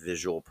very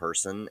visual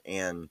person,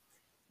 and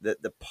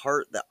the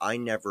part that I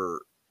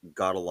never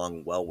got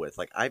along well with.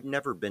 Like, I've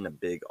never been a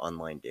big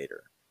online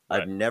dater.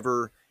 Right. I've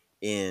never,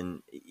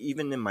 even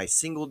in my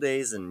single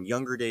days and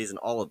younger days and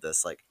all of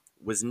this, like,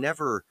 was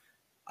never.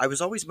 I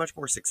was always much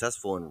more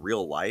successful in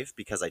real life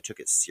because I took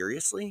it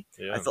seriously.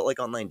 Yeah. I felt like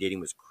online dating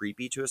was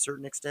creepy to a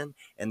certain extent,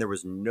 and there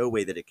was no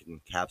way that it could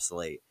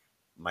encapsulate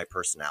my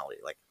personality.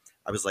 Like,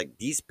 I was like,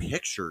 these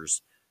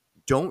pictures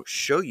don't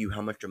show you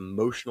how much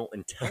emotional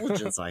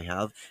intelligence I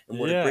have and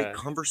what a great Yeah.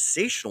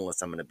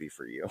 conversationalist I'm going to be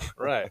for you.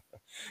 Right.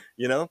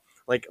 You know,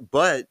 like,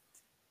 but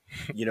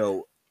you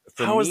know,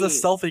 for How me, is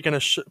this selfie going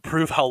to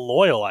prove how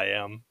loyal I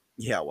am?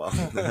 yeah, well,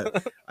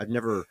 I've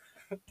never,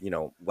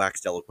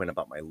 waxed eloquent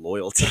about my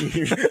loyalty.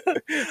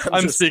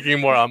 I'm just,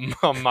 speaking more on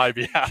my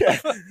behalf. Yeah.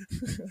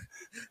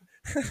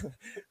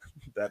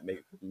 That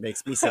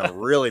makes me sound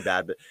really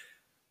bad, but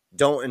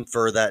don't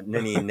infer that in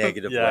any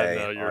negative Yeah, way,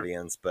 no, you're-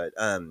 audience. But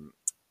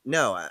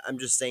no, I'm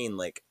just saying,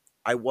 like,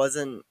 I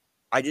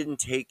didn't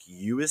take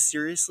you as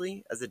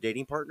seriously as a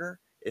dating partner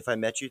if I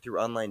met you through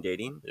online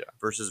dating Yeah.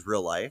 versus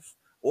real life,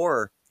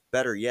 or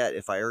better yet,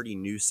 if I already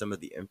knew some of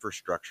the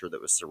infrastructure that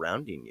was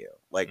surrounding you.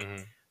 Like,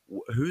 Mhm.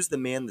 who's the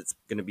man that's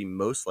going to be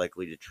most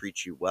likely to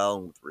treat you well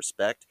and with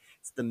respect?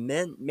 It's the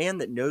man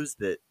that knows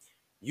that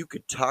you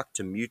could talk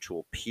to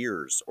mutual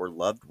peers or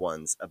loved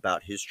ones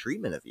about his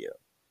treatment of you.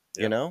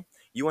 Yeah. You know,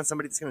 you want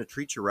somebody that's going to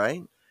treat you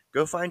right?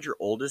 Go find your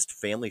oldest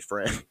family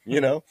friend,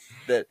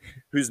 that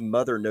whose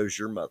mother knows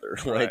your mother,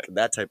 like Right.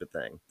 that type of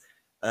thing.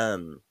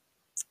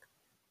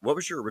 What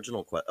was your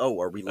original question?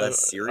 Oh, are we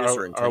less serious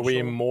or intentional? Are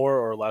we more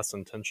or less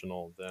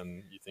intentional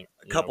than you think?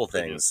 A couple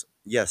things.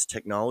 Yes,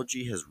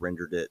 technology has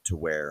rendered it to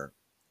where,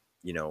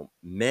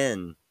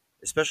 men,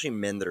 especially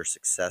men that are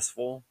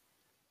successful,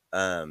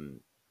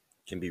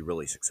 can be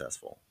really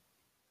successful.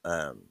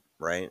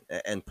 Right?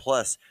 And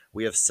plus,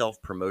 we have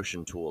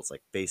self-promotion tools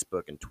like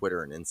Facebook and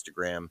Twitter and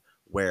Instagram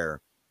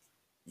where,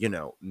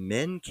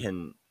 men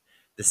can,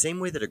 the same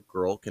way that a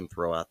girl can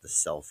throw out the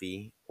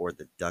selfie or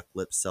the duck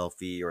lip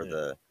selfie or Yeah.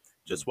 the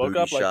Just booty woke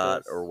up like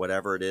shot this. or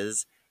whatever it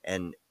is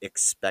and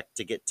expect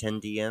to get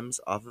 10 DMs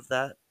off of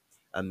that.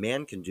 A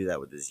man can do that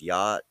with his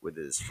yacht, with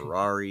his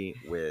Ferrari,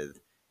 with,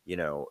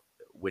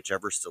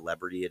 whichever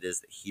celebrity it is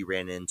that he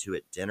ran into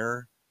at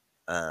dinner,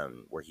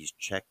 where he's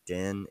checked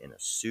in a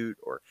suit,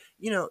 or,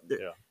 Yeah.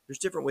 there's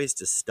different ways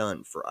to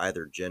stunt for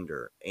either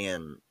gender.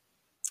 And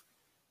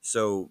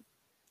so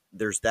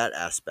there's that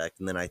aspect.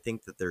 And then I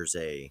think that there's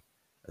a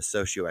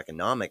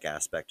socioeconomic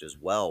aspect as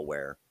well,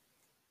 where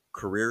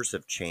careers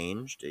have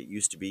changed. It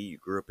used to be you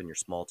grew up in your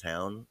small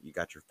town, you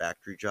got your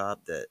factory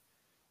job that,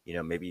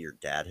 maybe your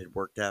dad had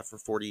worked at for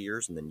 40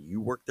 years and then you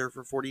worked there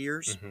for 40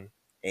 years. Mhm.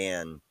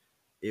 And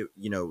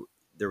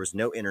there was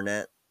no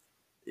internet.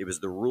 It was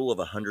the rule of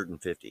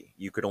 150.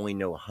 You could only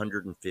know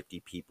 150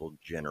 people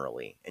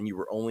generally, and you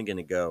were only going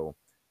to go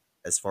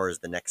as far as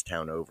the next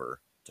town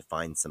over to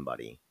find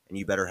somebody, and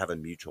you better have a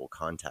mutual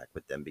contact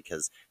with them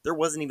because there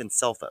wasn't even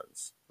cell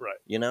phones. Right.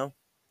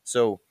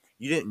 So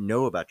you didn't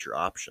know about your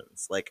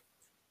options. Like,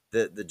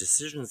 the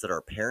decisions that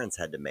our parents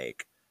had to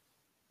make,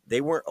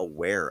 they weren't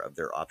aware of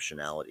their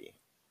optionality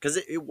because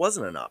it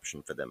wasn't an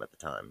option for them at the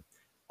time.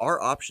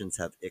 Our options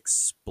have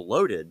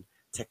exploded.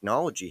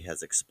 Technology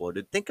has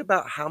exploded. Think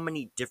about how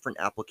many different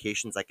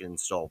applications I can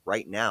install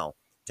right now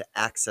to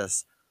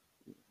access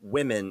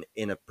women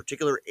in a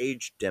particular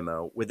age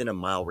demo within a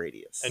mile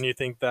radius. And you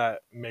think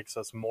that makes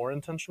us more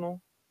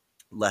intentional?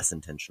 Less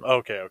intentional.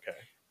 Okay.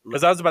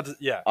 Because I was about to,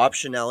 yeah.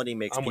 Optionality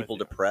makes I'm with people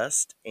you.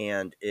 depressed,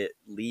 and it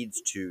leads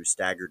to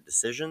staggered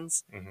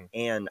decisions. Mhm.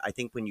 And I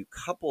think when you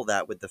couple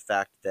that with the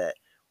fact that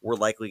we're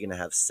likely going to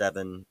have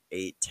 7,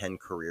 8, 10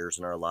 careers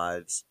in our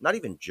lives, not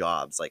even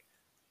jobs, like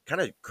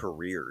kind of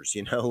careers,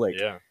 like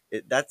Yeah.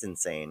 that's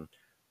insane.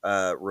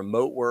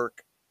 Remote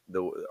work,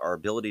 our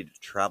ability to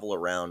travel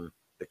around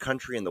the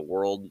country and the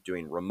world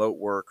doing remote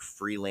work,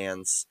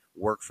 freelance,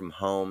 work from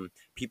home.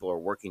 People are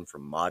working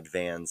from mod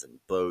vans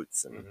and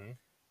boats and Mhm.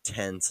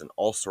 tents and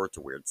all sorts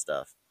of weird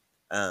stuff.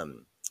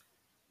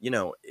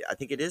 I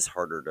think it is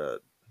harder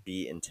to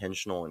be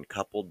intentional and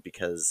coupled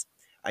because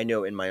I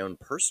know in my own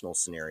personal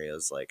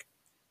scenarios, like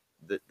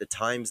the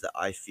times that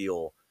I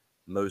feel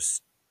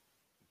most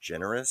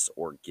generous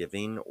or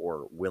giving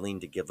or willing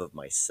to give of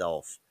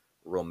myself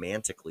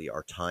romantically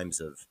are times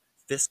of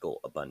fiscal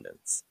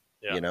abundance.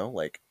 Yeah.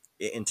 Like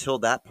until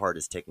that part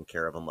is taken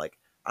care of, I'm like,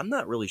 I'm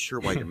not really sure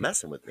why you're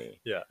messing with me.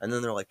 Yeah. And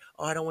then they're like,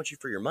 oh, I don't want you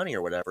for your money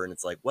or whatever. And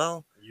it's like,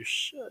 well, You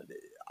should.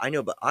 I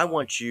know, but I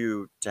want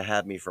you to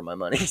have me for my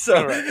money.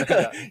 So, Right,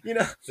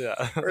 yeah.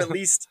 Yeah. or at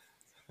least,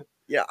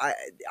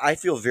 I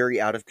feel very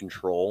out of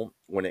control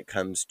when it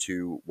comes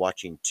to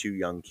watching two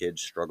young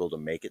kids struggle to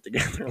make it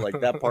together.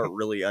 Like, that part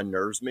really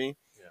unnerves me.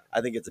 Yeah.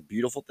 I think it's a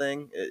beautiful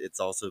thing. It's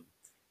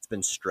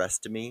been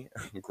stressed to me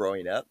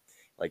growing up.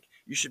 Like,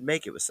 you should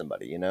make it with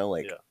somebody,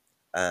 like,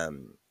 Yeah.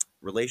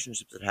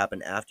 relationships that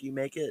happen after you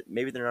make it,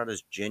 maybe they're not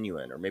as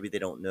genuine, or maybe they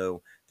don't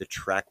know the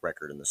track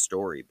record and the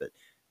story. But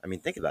I mean,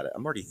 think about it.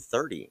 I'm already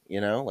 30,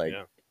 like,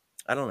 Yeah.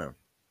 I don't know.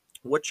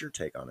 What's your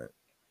take on it?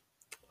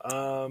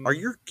 Are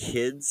your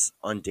kids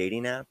on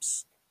dating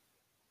apps?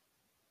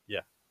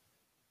 Yeah.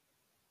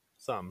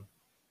 Some.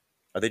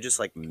 Are they just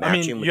like I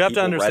matching mean, with you have to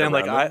people understand.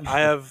 right Like, around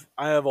them?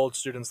 I have old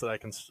students that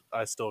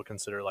I still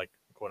consider like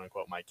quote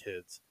unquote my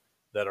kids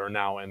that are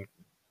now in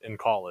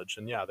college,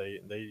 and yeah,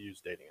 they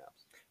use dating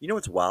apps. You know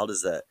what's wild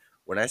is that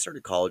when I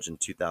started college in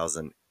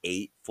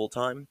 2008 full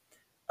time,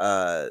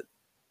 uh,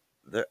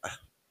 there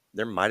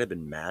there might have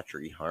been Match or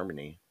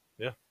eHarmony,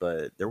 Yeah.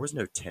 but there was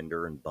no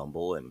Tinder and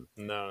Bumble, and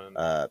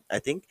No. I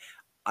think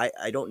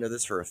I don't know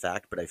this for a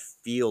fact, but I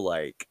feel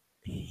like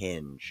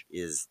Hinge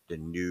is the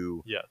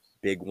new Yes.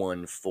 big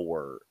one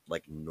for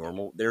like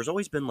normal. There's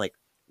always been like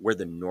where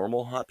the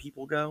normal hot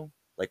people go,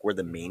 like where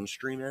the Mhm.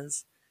 mainstream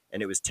is,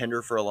 and it was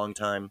Tinder for a long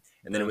time,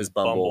 and then it Then was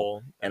Bumble,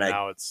 and and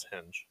now it's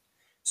Hinge.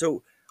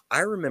 so I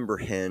remember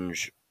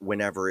Hinge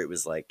whenever it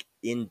was like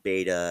in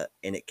beta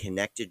and it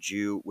connected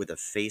you with a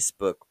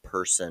Facebook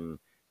person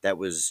that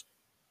was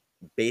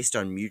based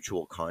on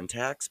mutual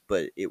contacts,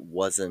 but it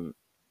wasn't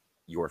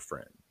your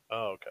friend.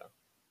 Oh, okay.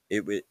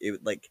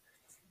 It like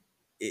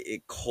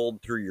it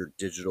culled through your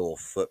digital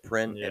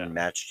footprint Yeah. and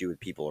matched you with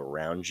people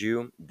around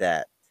you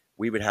that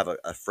we would have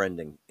a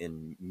friend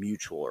in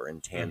mutual or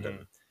in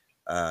tandem,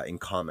 in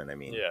common. I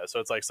mean, Yeah.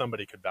 So it's like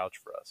somebody could vouch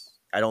for us.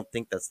 I don't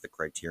think that's the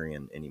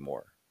criterion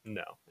anymore.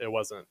 No, it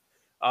wasn't.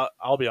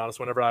 I'll be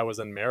honest. Whenever I was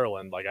in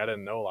Maryland, like I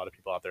didn't know a lot of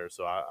people out there,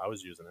 so I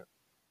was using it.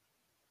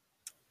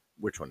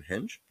 Which one,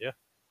 Hinge? Yeah.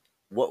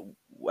 What?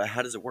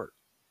 How does it work?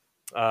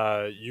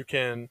 You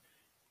can,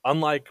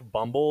 unlike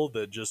Bumble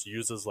that just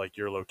uses like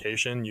your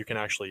location, you can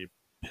actually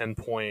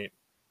pinpoint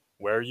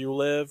where you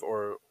live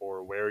or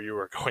where you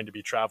are going to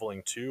be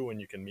traveling to,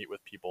 and you can meet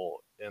with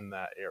people in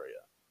that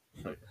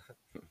area.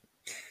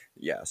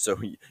 Yeah, so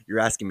you're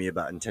asking me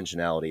about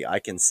intentionality. I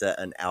can set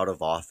an out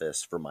of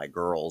office for my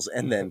girls,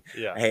 and then,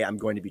 Yeah. hey, I'm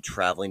going to be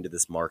traveling to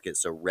this market,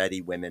 so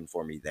ready women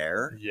for me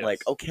there. Yes.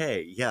 Like,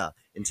 okay, yeah,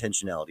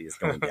 intentionality is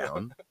going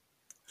down.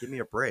 Give me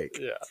a break,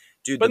 Yeah.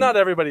 dude. But not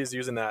everybody's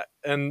using that,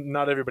 and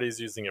not everybody's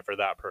using it for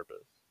that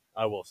purpose.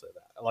 I will say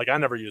that. Like I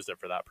never used it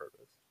for that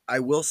purpose. I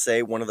will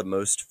say one of the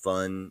most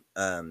fun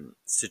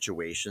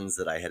situations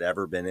that I had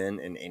ever been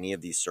in any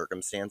of these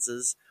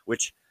circumstances,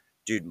 which,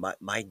 dude,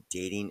 my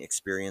dating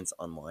experience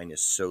online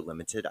is so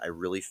limited. I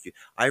really feel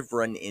I've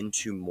run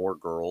into more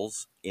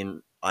girls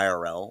in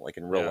IRL, like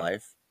in real Yeah.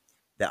 life,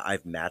 that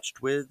I've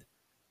matched with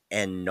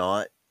and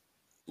not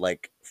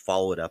like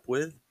followed up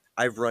with.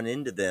 I've run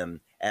into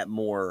them at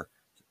more,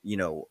 you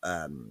know,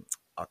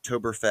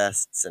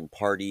 Oktoberfests and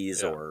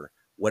parties Yeah. or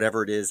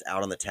whatever it is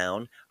out on the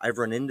town. I've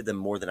run into them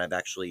more than I've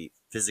actually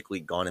physically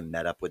gone and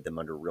met up with them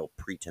under real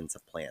pretense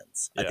of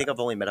plans. I Yeah. think I've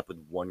only met up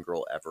with one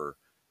girl ever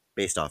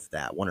based off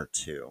that, one or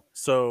two.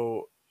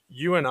 So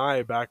you and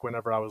I, back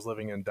whenever I was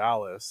living in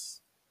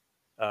Dallas,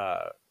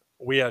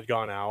 we had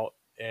gone out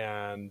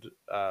and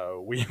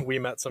we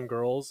met some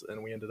girls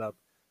and we ended up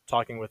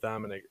talking with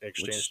them and Which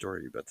exchanged story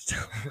are you about to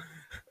tell?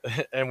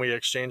 and we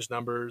exchanged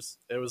numbers.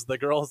 It was the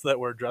girls that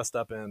were dressed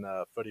up in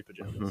footy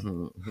pajamas.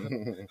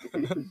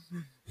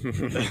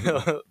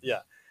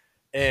 Yeah,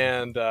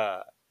 and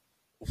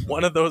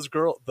one of those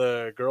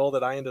the girl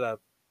that I ended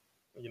up,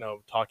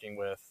 talking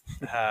with,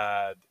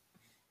 had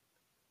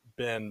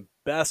been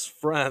best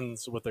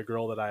friends with a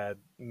girl that I had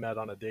met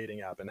on a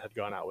dating app and had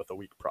gone out with a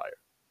week prior.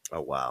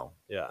 Oh, wow.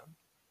 Yeah.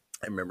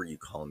 I remember you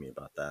calling me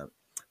about that.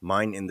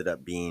 Mine ended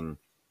up being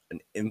an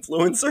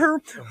influencer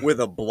with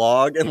a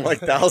blog and like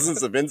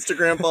thousands of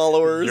Instagram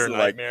followers. Your and,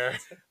 like, nightmare.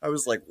 I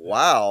was like,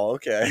 wow,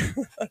 okay.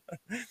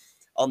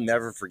 I'll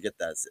never forget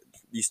that.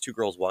 These two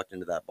girls walked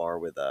into that bar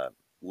with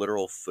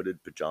literal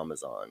footed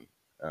pajamas on.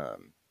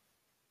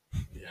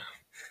 Yeah.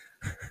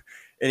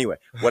 Anyway,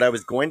 what I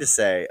was going to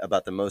say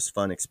about the most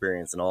fun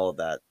experience and all of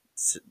that,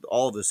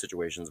 all of those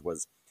situations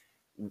was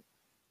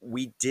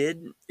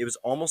it was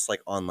almost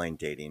like online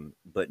dating,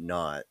 but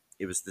not.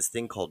 It was this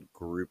thing called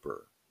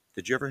Grouper.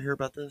 Did you ever hear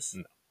about this?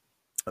 No.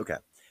 Okay.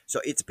 So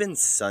it's been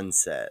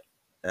sunset.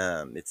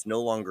 It's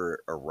no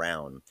longer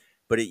around,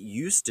 but it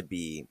used to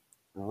be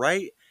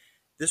right.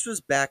 This was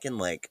back in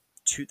like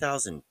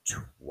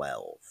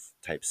 2012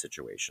 type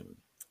situation.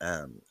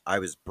 I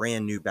was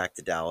brand new back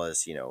to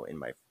Dallas, in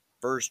my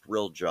first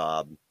real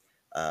job.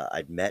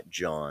 I'd met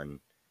John,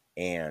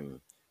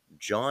 and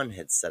John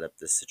had set up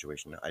this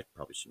situation. I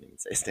probably shouldn't even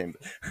say his name.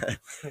 But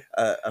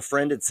a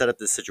friend had set up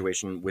this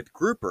situation with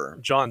Grouper.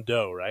 John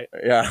Doe, right?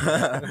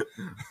 Yeah.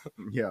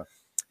 Yeah.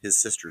 His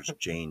sister's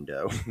Jane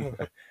Doe.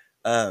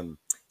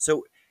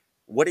 So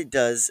what it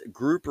does,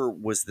 Grouper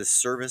was this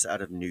service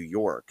out of New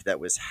York that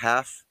was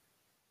half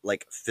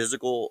like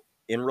physical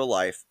in real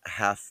life,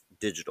 half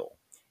digital.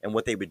 And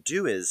what they would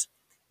do is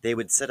they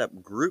would set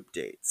up group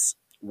dates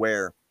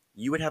where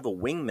you would have a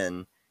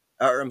wingman,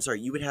 or I'm sorry,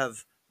 you would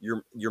have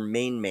your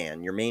main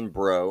man, your main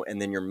bro, and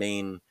then your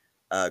main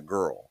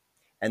girl.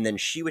 And then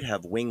she would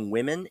have wing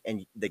women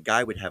and the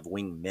guy would have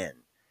wing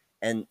men.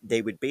 And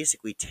they would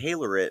basically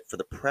tailor it for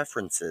the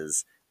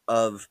preferences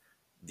of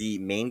the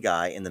main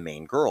guy and the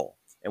main girl.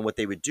 And what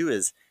they would do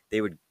is they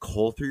would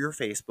cull through your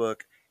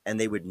Facebook and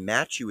they would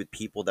match you with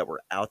people that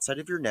were outside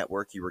of your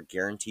network. You were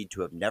guaranteed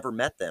to have never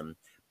met them,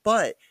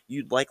 but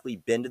you'd likely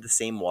been to the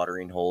same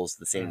watering holes,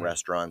 the same Mhm.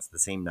 restaurants, the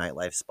same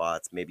nightlife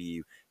spots. Maybe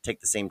you take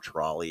the same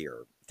trolley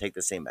or take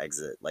the same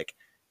exit. Like,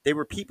 they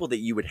were people that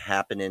you would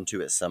happen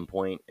into at some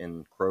point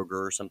in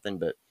Kroger or something,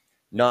 but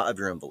not of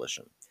your own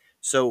volition.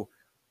 So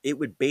it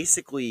would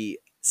basically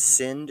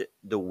send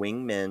the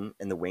wingmen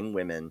and the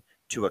wingwomen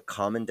to a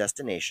common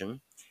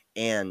destination,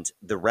 and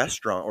the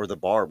restaurant or the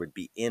bar would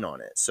be in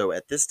on it. So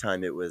at this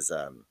time, it was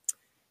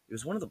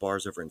one of the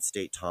bars over in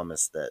State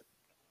Thomas that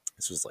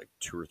this was like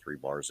 2 or 3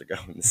 bars ago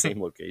in the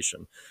same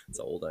location. That's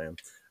how old I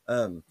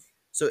am.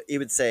 So it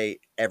would say,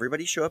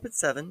 everybody show up at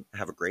 7,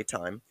 have a great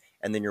time.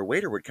 And then your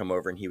waiter would come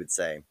over and he would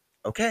say,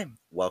 okay,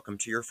 welcome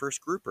to your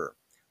first grouper.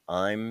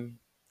 I'm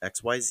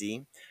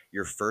XYZ.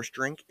 Your first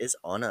drink is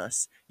on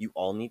us. You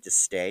all need to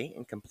stay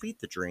and complete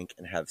the drink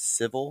and have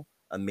civil,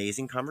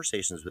 amazing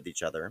conversations with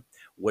each other.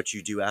 What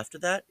you do after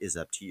that is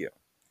up to you.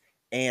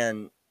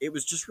 And it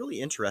was just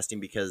really interesting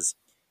because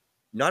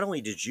not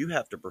only did you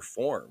have to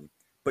perform,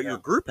 but your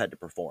group had to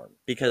perform,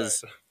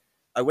 because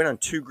I went on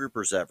 2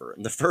 groupers ever.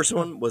 And the first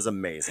one was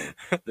amazing.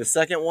 The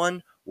second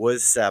one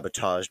was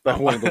sabotaged by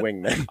one of the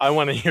wingmen. I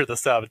want to hear the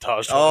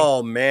sabotage.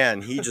 Oh,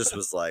 man. He just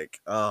was like,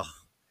 I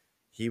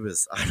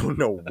don't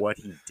know what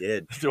he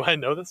did. Do I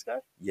know this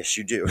guy? Yes,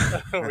 you do.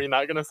 Are we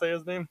not going to say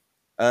his name?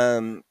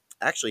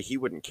 Actually, he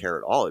wouldn't care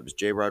at all. It was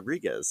Jay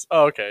Rodriguez.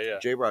 Oh, okay, yeah.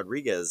 Jay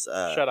Rodriguez.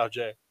 Shout out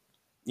Jay.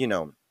 You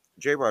know,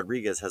 Jay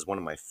Rodriguez has one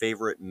of my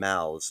favorite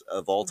mouths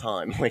of all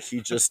time. Like,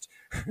 he just,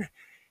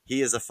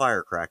 he is a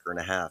firecracker and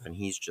a half, and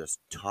he's just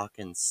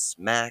talking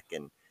smack,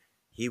 and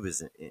he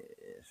was,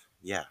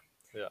 yeah,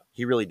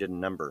 he really did a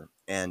number,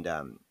 and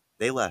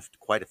they left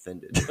quite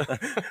offended.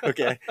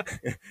 Okay,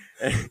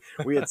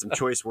 we had some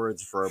choice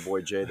words for our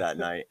boy Jay that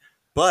night,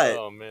 but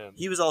oh, man.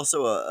 he was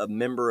also a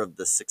member of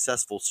the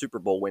successful Super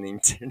Bowl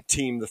winning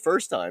team the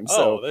first time.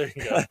 So there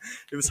you go.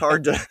 it was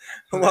hard to.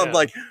 Well, I'm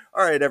like,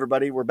 all right,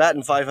 everybody, we're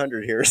batting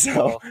 500 here.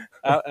 So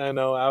I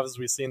know, as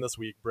we've seen this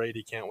week,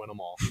 Brady can't win them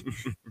all.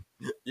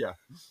 Yeah,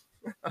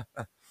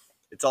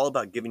 it's all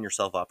about giving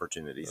yourself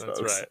opportunities, That's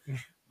folks. right.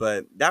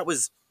 But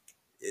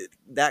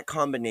that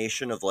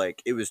combination of,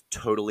 like, it was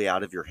totally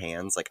out of your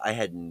hands. Like, I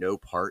had no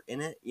part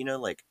in it. You know,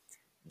 like,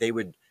 they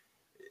would.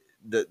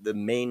 The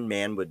main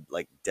man would,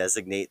 like,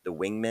 designate the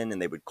wingmen,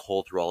 and they would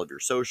cull through all of your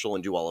social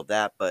and do all of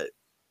that, but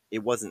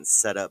it wasn't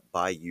set up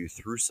by you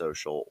through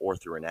social or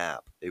through an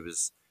app. It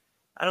was,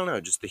 I don't know,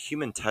 just the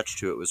human touch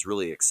to it was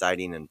really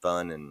exciting and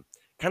fun, and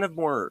kind of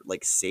more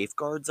like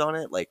safeguards on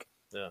it, like,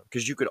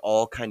 because you could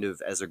all kind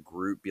of as a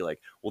group be like,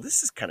 well,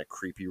 this is kind of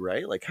creepy,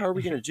 right? Like, how are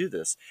we going to do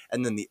this?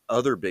 And then the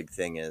other big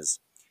thing is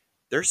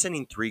they're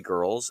sending 3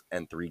 girls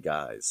and 3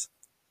 guys.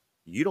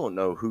 You don't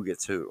know who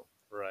gets who.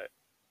 Right.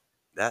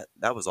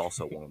 That was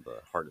also one of the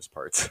hardest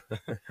parts.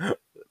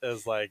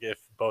 Is like if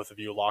both of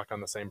you lock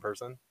on the same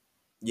person.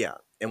 Yeah,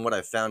 and what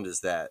I've found is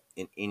that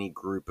in any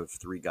group of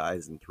 3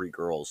 guys and 3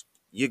 girls,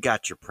 you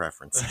got your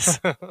preferences.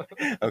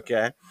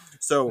 Okay,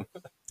 so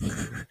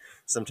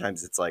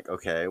sometimes it's like,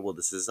 okay, well,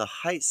 this is a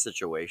height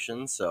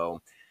situation,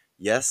 so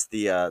yes,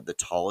 the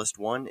tallest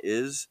one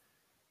is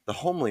the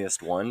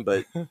homeliest one,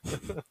 but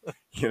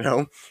you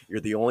know, you're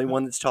the only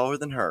one that's taller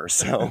than her,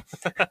 so.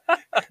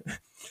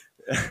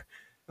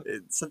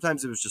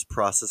 Sometimes it was just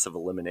process of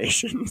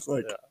elimination.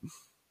 Like,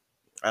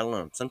 I don't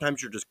know.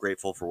 Sometimes you're just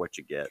grateful for what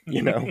you get,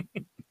 you know?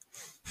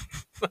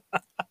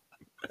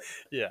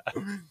 Yeah.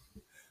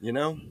 You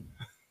know?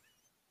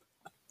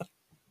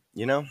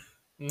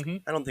 Mm-hmm.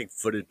 I don't think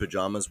footed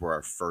pajamas were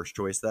our first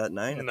choice that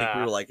night. I think we Nah.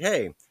 were like,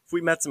 hey, if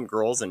we met some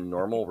girls in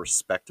normal,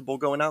 respectable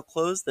going out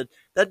clothes,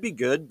 that'd be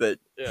good, but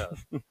Yeah.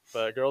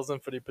 But girls in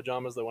footy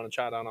pajamas that want to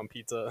chat out on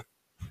pizza,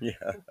 yeah.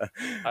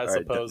 I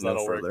suppose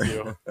that'll work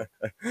too.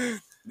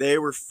 They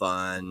were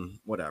fun.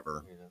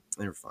 Whatever. Yeah.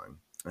 They were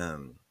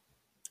fun.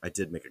 I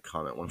did make a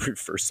comment when we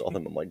first saw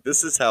them. I'm like,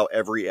 this is how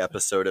every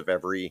episode of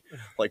every,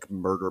 like,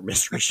 murder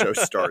mystery show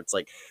starts.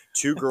 Like,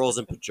 2 girls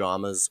in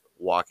pajamas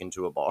walk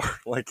into a bar.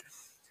 Like,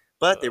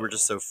 but they were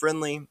just so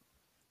friendly.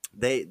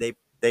 They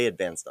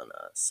advanced on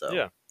us.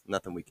 So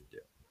nothing we could do.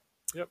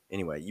 Yep.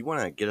 Anyway, you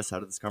want to get us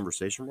out of this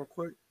conversation real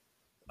quick?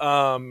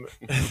 And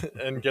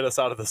get us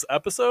out of this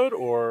episode,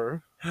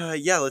 or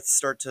Yeah, let's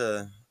go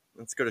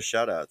to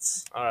shout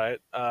outs. all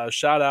right.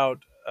 Shout out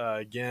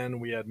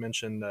again. We had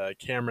mentioned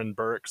Cameron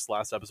Burks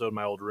last episode,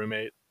 my old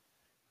roommate.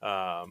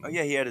 Oh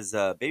yeah, he had his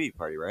baby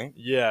party, right?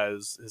 Yeah,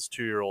 his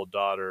 2-year-old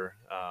daughter.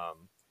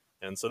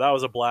 And so that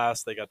was a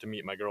blast. They got to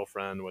meet my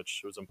girlfriend,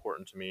 which was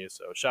important to me.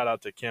 So shout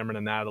out to Cameron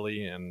and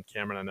Natalie. And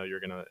Cameron, I know you're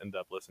going to end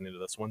up listening to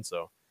this one,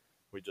 so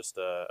we just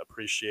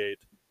appreciate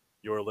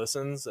your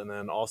listens. And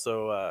then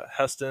also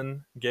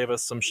Heston gave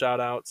us some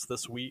shout outs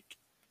this week.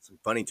 Some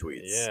funny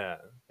tweets. Yeah.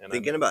 And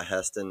Thinking about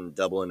Heston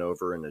doubling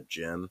over in a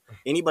gym.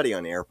 Anybody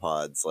on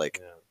AirPods,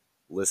 like,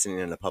 listening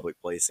in a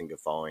public place and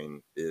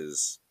guffawing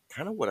is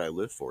kind of what I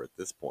live for at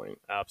this point.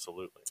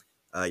 Absolutely.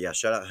 Yeah,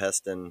 shout out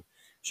Heston.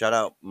 Shout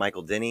out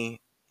Michael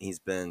Denny. He's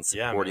been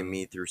supporting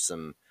me through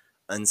some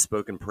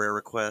unspoken prayer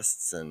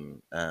requests,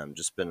 and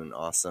just been an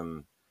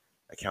awesome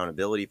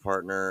accountability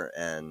partner,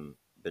 and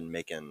been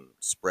making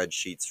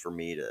spreadsheets for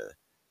me to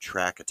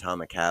track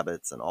Atomic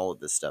Habits and all of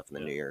this stuff in the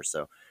new year.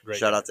 So Great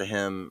shout guy. out to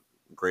him.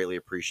 Greatly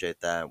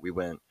appreciate that. We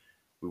went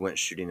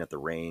shooting at the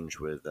range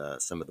with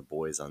some of the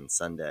boys on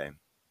Sunday,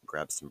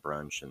 grabbed some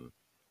brunch, and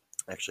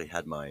actually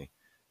had my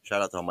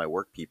shout out to all my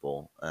work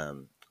people.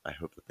 I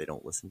hope that they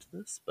don't listen to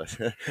this, but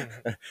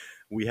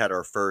we had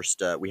our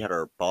first we had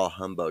our Bah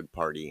Humbug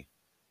party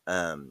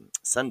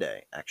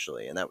Sunday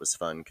actually, and that was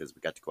fun because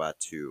we got to go out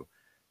to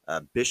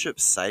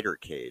Bishop's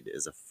Cidercade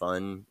is a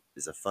fun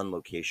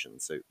location.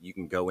 So you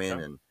can go in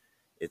and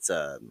it's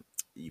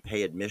you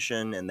pay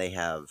admission, and they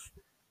have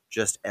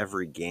just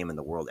every game in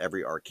the world,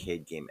 every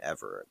arcade game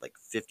ever, like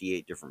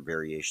 58 different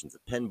variations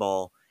of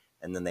pinball.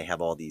 And then they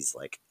have all these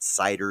like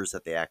ciders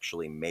that they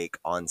actually make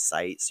on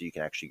site, so you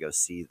can actually go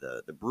see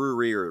the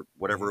brewery or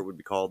whatever it would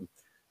be called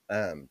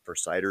for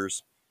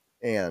ciders.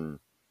 And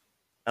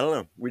I don't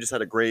know, we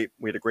had a great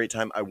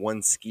time. I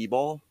won skee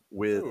ball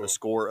with a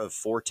score of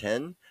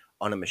 410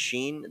 on a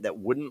machine that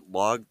wouldn't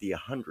log the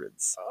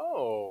hundreds.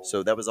 Oh,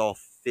 So that was all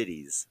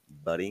 50s,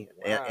 buddy,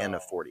 and a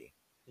Wow. 40.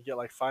 you get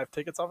like 5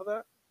 tickets off of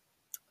that?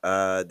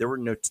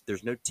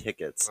 There's no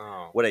tickets.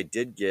 Oh, What I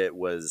did get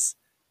was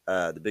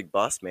the big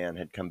boss man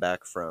had come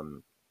back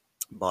from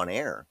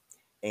Bonaire,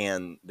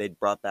 and they'd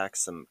brought back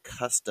some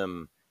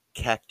custom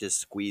cactus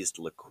squeezed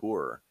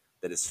liqueur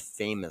that is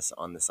famous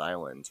on this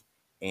island,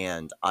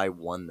 and I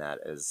won that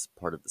as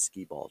part of the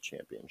skee ball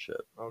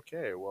championship.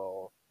 okay.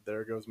 Well,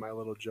 there goes my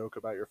little joke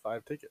about your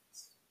 5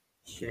 tickets.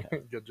 Yeah,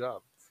 Good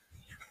job.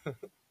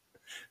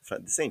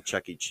 this ain't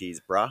Chuck E.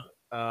 Cheese, brah.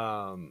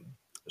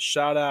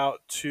 Shout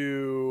out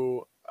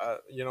to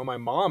my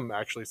mom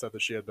actually said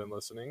that she had been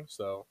listening,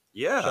 so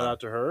Yeah, shout out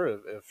to her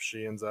if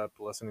she ends up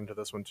listening to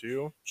this one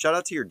too. shout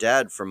out to your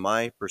dad from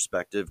my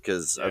perspective,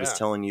 because I was Yeah.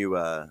 telling you,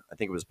 I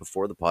think it was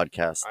before the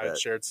podcast I had that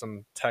shared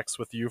some texts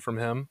with you from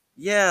him.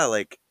 yeah,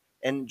 like,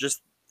 and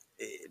just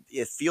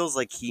it feels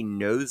like he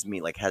knows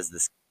me, like has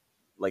this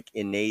like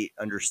innate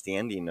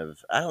understanding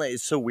of, I don't know,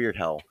 it's so weird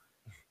how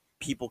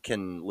people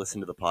can listen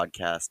to the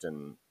podcast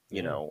and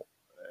you Yeah. know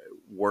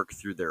work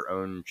through their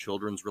own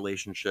children's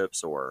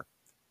relationships or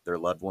their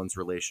loved ones'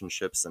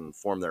 relationships and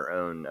form their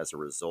own as a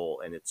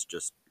result. And it's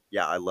just,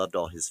 yeah, I loved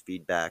all his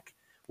feedback.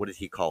 What did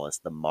he call us?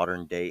 The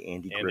modern day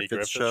Andy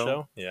Griffith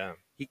show? Yeah.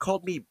 He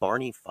called me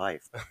Barney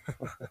Fife.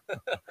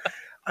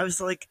 I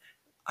was like,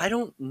 I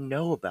don't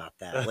know about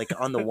that. Like,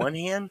 on the one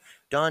hand,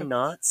 Don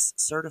Knotts,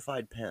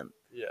 certified pimp.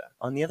 Yeah.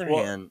 On the other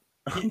Well, hand,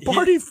 he-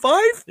 Barney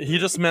Fife? He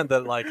just meant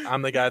that like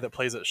I'm the guy that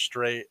plays it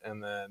straight,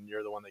 and then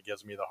you're the one that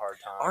gives me the hard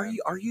time.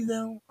 Are you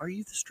though? Are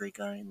you the straight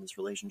guy in this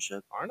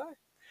relationship? Aren't I?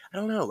 I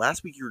don't know.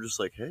 Last week you were just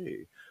like,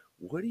 hey,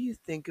 what do you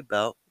think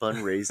about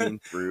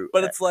fundraising through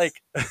But X? it's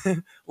like,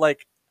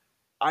 like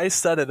I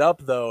set it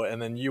up though,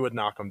 and then you would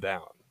knock them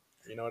down.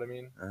 You know what I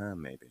mean?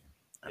 Maybe.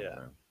 I Yeah. don't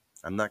know.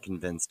 I'm not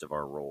convinced of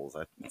our roles.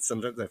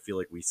 Sometimes I feel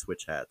like we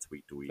switch hats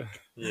week to week.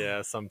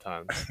 Yeah,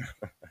 sometimes.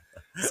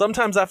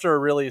 Sometimes after a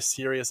really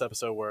serious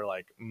episode where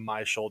like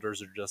my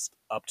shoulders are just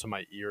up to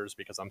my ears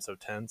because I'm so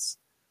tense,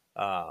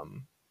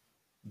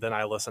 then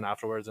I listen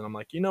afterwards and I'm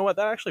like, you know what,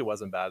 that actually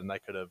wasn't bad, and I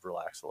could have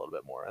relaxed a little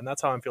bit more. And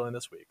that's how I'm feeling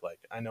this week. Like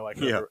I know I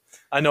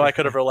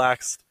could have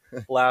relaxed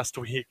last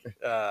week.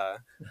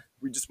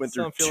 We just went So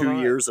through I'm feeling 2 all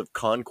right. years of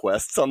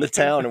conquests on the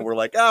town, and we're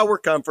like, we're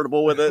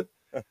comfortable with it.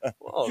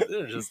 Well,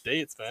 they're just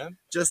dates, man.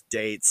 Just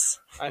dates.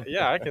 I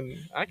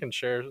can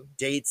share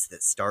Dates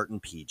that start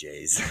in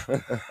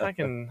PJs. I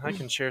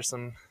can share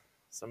some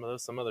of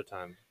those some other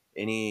time.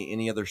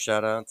 Any other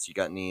shout outs? You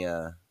got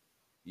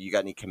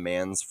any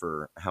commands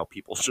for how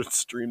people should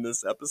stream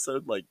this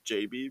episode, like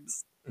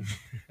J-Beebs?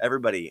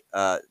 Everybody,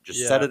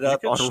 just set it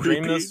up you on could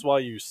stream repeat. this while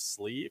you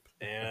sleep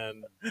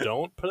and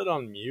don't put it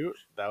on mute.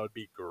 That would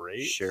be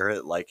great. Share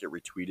it, like it,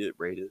 retweet it,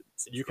 rate it.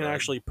 You can subscribe.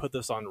 actually put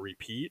this on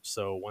repeat,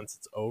 so once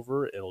it's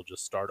over, it'll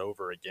just start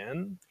over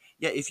again.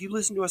 Yeah, if you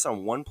listen to us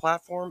on one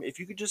platform, if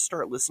you could just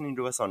start listening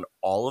to us on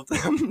all of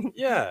them.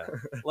 Yeah,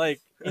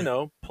 like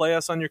play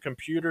us on your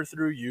computer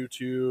through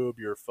YouTube,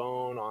 your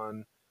phone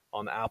on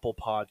Apple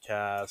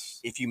Podcasts.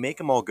 If you make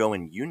them all go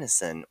in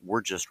unison,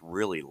 we're just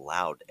really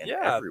loud and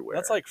everywhere.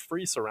 That's like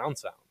free surround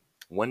sound.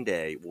 One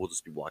day we'll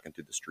just be walking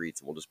through the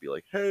streets and we'll just be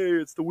like, "Hey,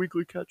 it's the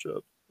weekly catch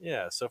up."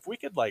 Yeah, so if we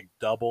could like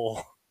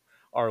double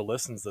our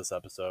listens this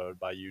episode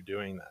by you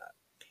doing that.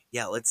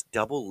 Yeah, let's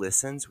double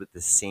listens with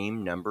the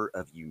same number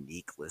of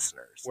unique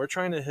listeners. We're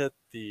trying to hit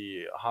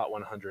the Hot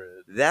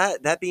 100.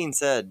 That being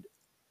said,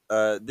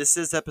 this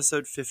is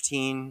episode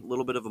 15, a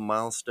little bit of a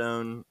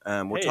milestone.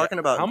 We're Hey, talking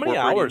about how many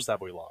incorporating hours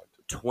have we logged?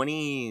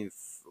 20.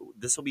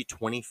 This will be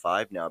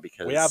 25 now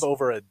because We have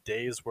over a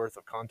day's worth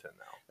of content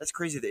now. that's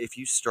crazy that if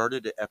you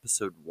started at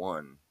episode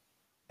 1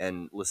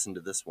 and listened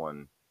to this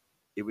one,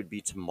 it would be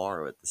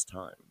tomorrow at this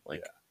time.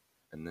 Like,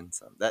 and then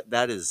some.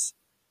 That is,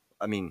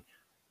 I mean,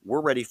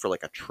 we're ready for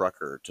like a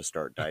trucker to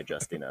start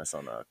digesting us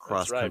on a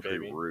cross country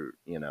baby. route.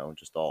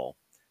 Just all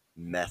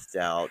methed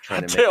out,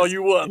 trying I to make tell us-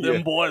 you what, them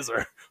Yeah. boys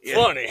are Yeah.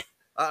 funny.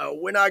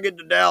 When I get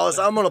to Dallas,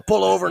 I'm gonna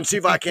pull over and see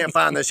if I can't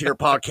find this here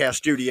podcast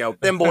studio.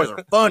 Them boys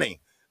are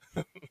funny.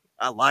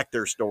 I like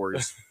their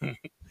stories.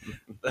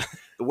 The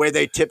way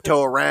they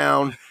tiptoe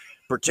around,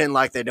 pretend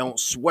like they don't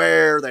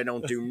swear, they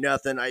don't do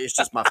nothing. It's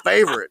just my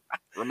favorite.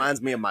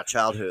 Reminds me of my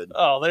childhood.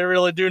 Oh, they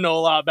really do know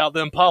a lot about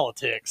them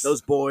politics.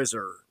 Those boys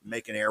are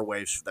making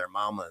airwaves for their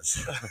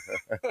mamas.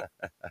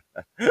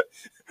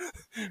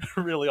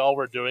 Really, all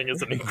we're doing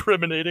is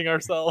incriminating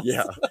ourselves.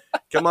 Yeah.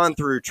 Come on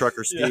through,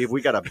 Trucker Steve. Yeah.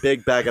 We got a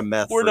big bag of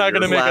meth. We're for not your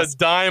going to make a last-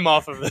 dime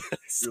off of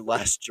this. your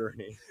last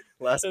journey.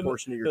 Last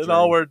portion of your And journey.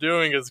 all we're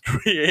doing is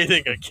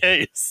creating a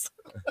case.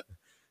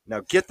 Now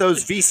get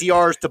those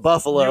VCRs to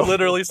Buffalo. You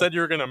literally said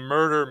you were going to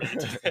murder me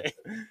today.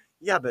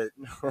 Yeah, but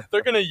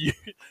They're going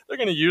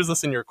to use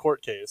this in your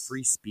court case.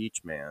 free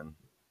speech, man.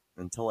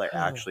 Until I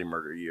actually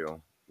murder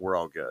you, we're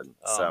all good.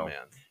 Oh, So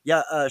man.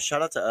 yeah,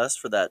 shout out to us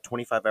for that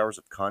 25 hours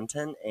of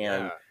content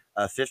and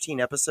Yeah. 15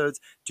 episodes,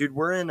 dude.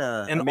 We're in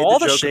And I made all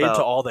the joke shade about-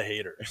 to all the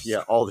haters. Yeah,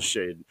 all the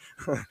shade.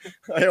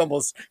 I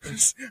almost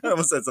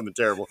said something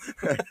terrible.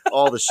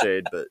 All the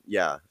shade, but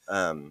yeah.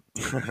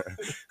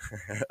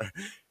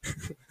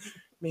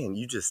 Man,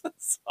 you just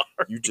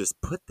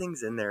put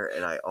things in there,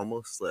 and I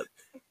almost slipped.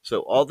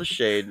 So all the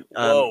shade.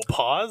 Whoa,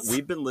 pause.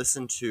 We've been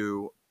listening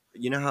to.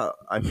 You know how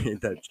I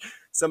made that?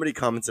 Somebody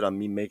commented on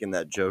me making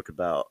that joke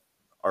about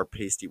our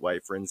pasty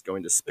white friends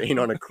going to Spain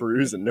on a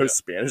cruise, and no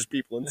Spanish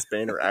people in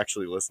Spain are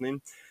actually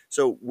listening.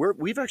 So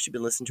we've actually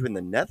been listened to in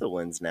the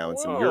Netherlands now and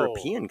some Whoa.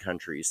 European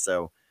countries.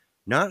 So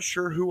not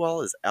sure who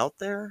all is out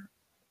there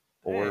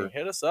or Hey,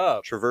 hit us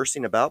up.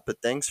 traversing about,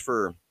 but thanks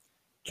for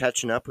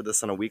catching up with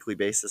us on a weekly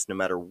basis, no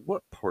matter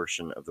what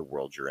portion of the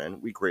world you're in.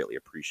 We greatly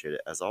appreciate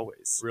it, as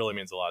always. Really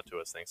means a lot to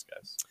us. Thanks,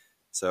 guys.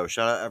 So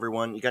shout out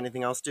everyone. You got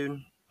anything else,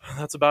 dude?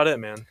 That's about it,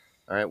 man.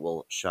 All right,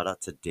 well, shout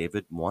out to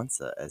David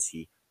Mwansa as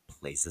he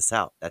plays us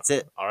out. That's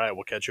it. All right,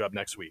 we'll catch you up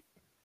next week.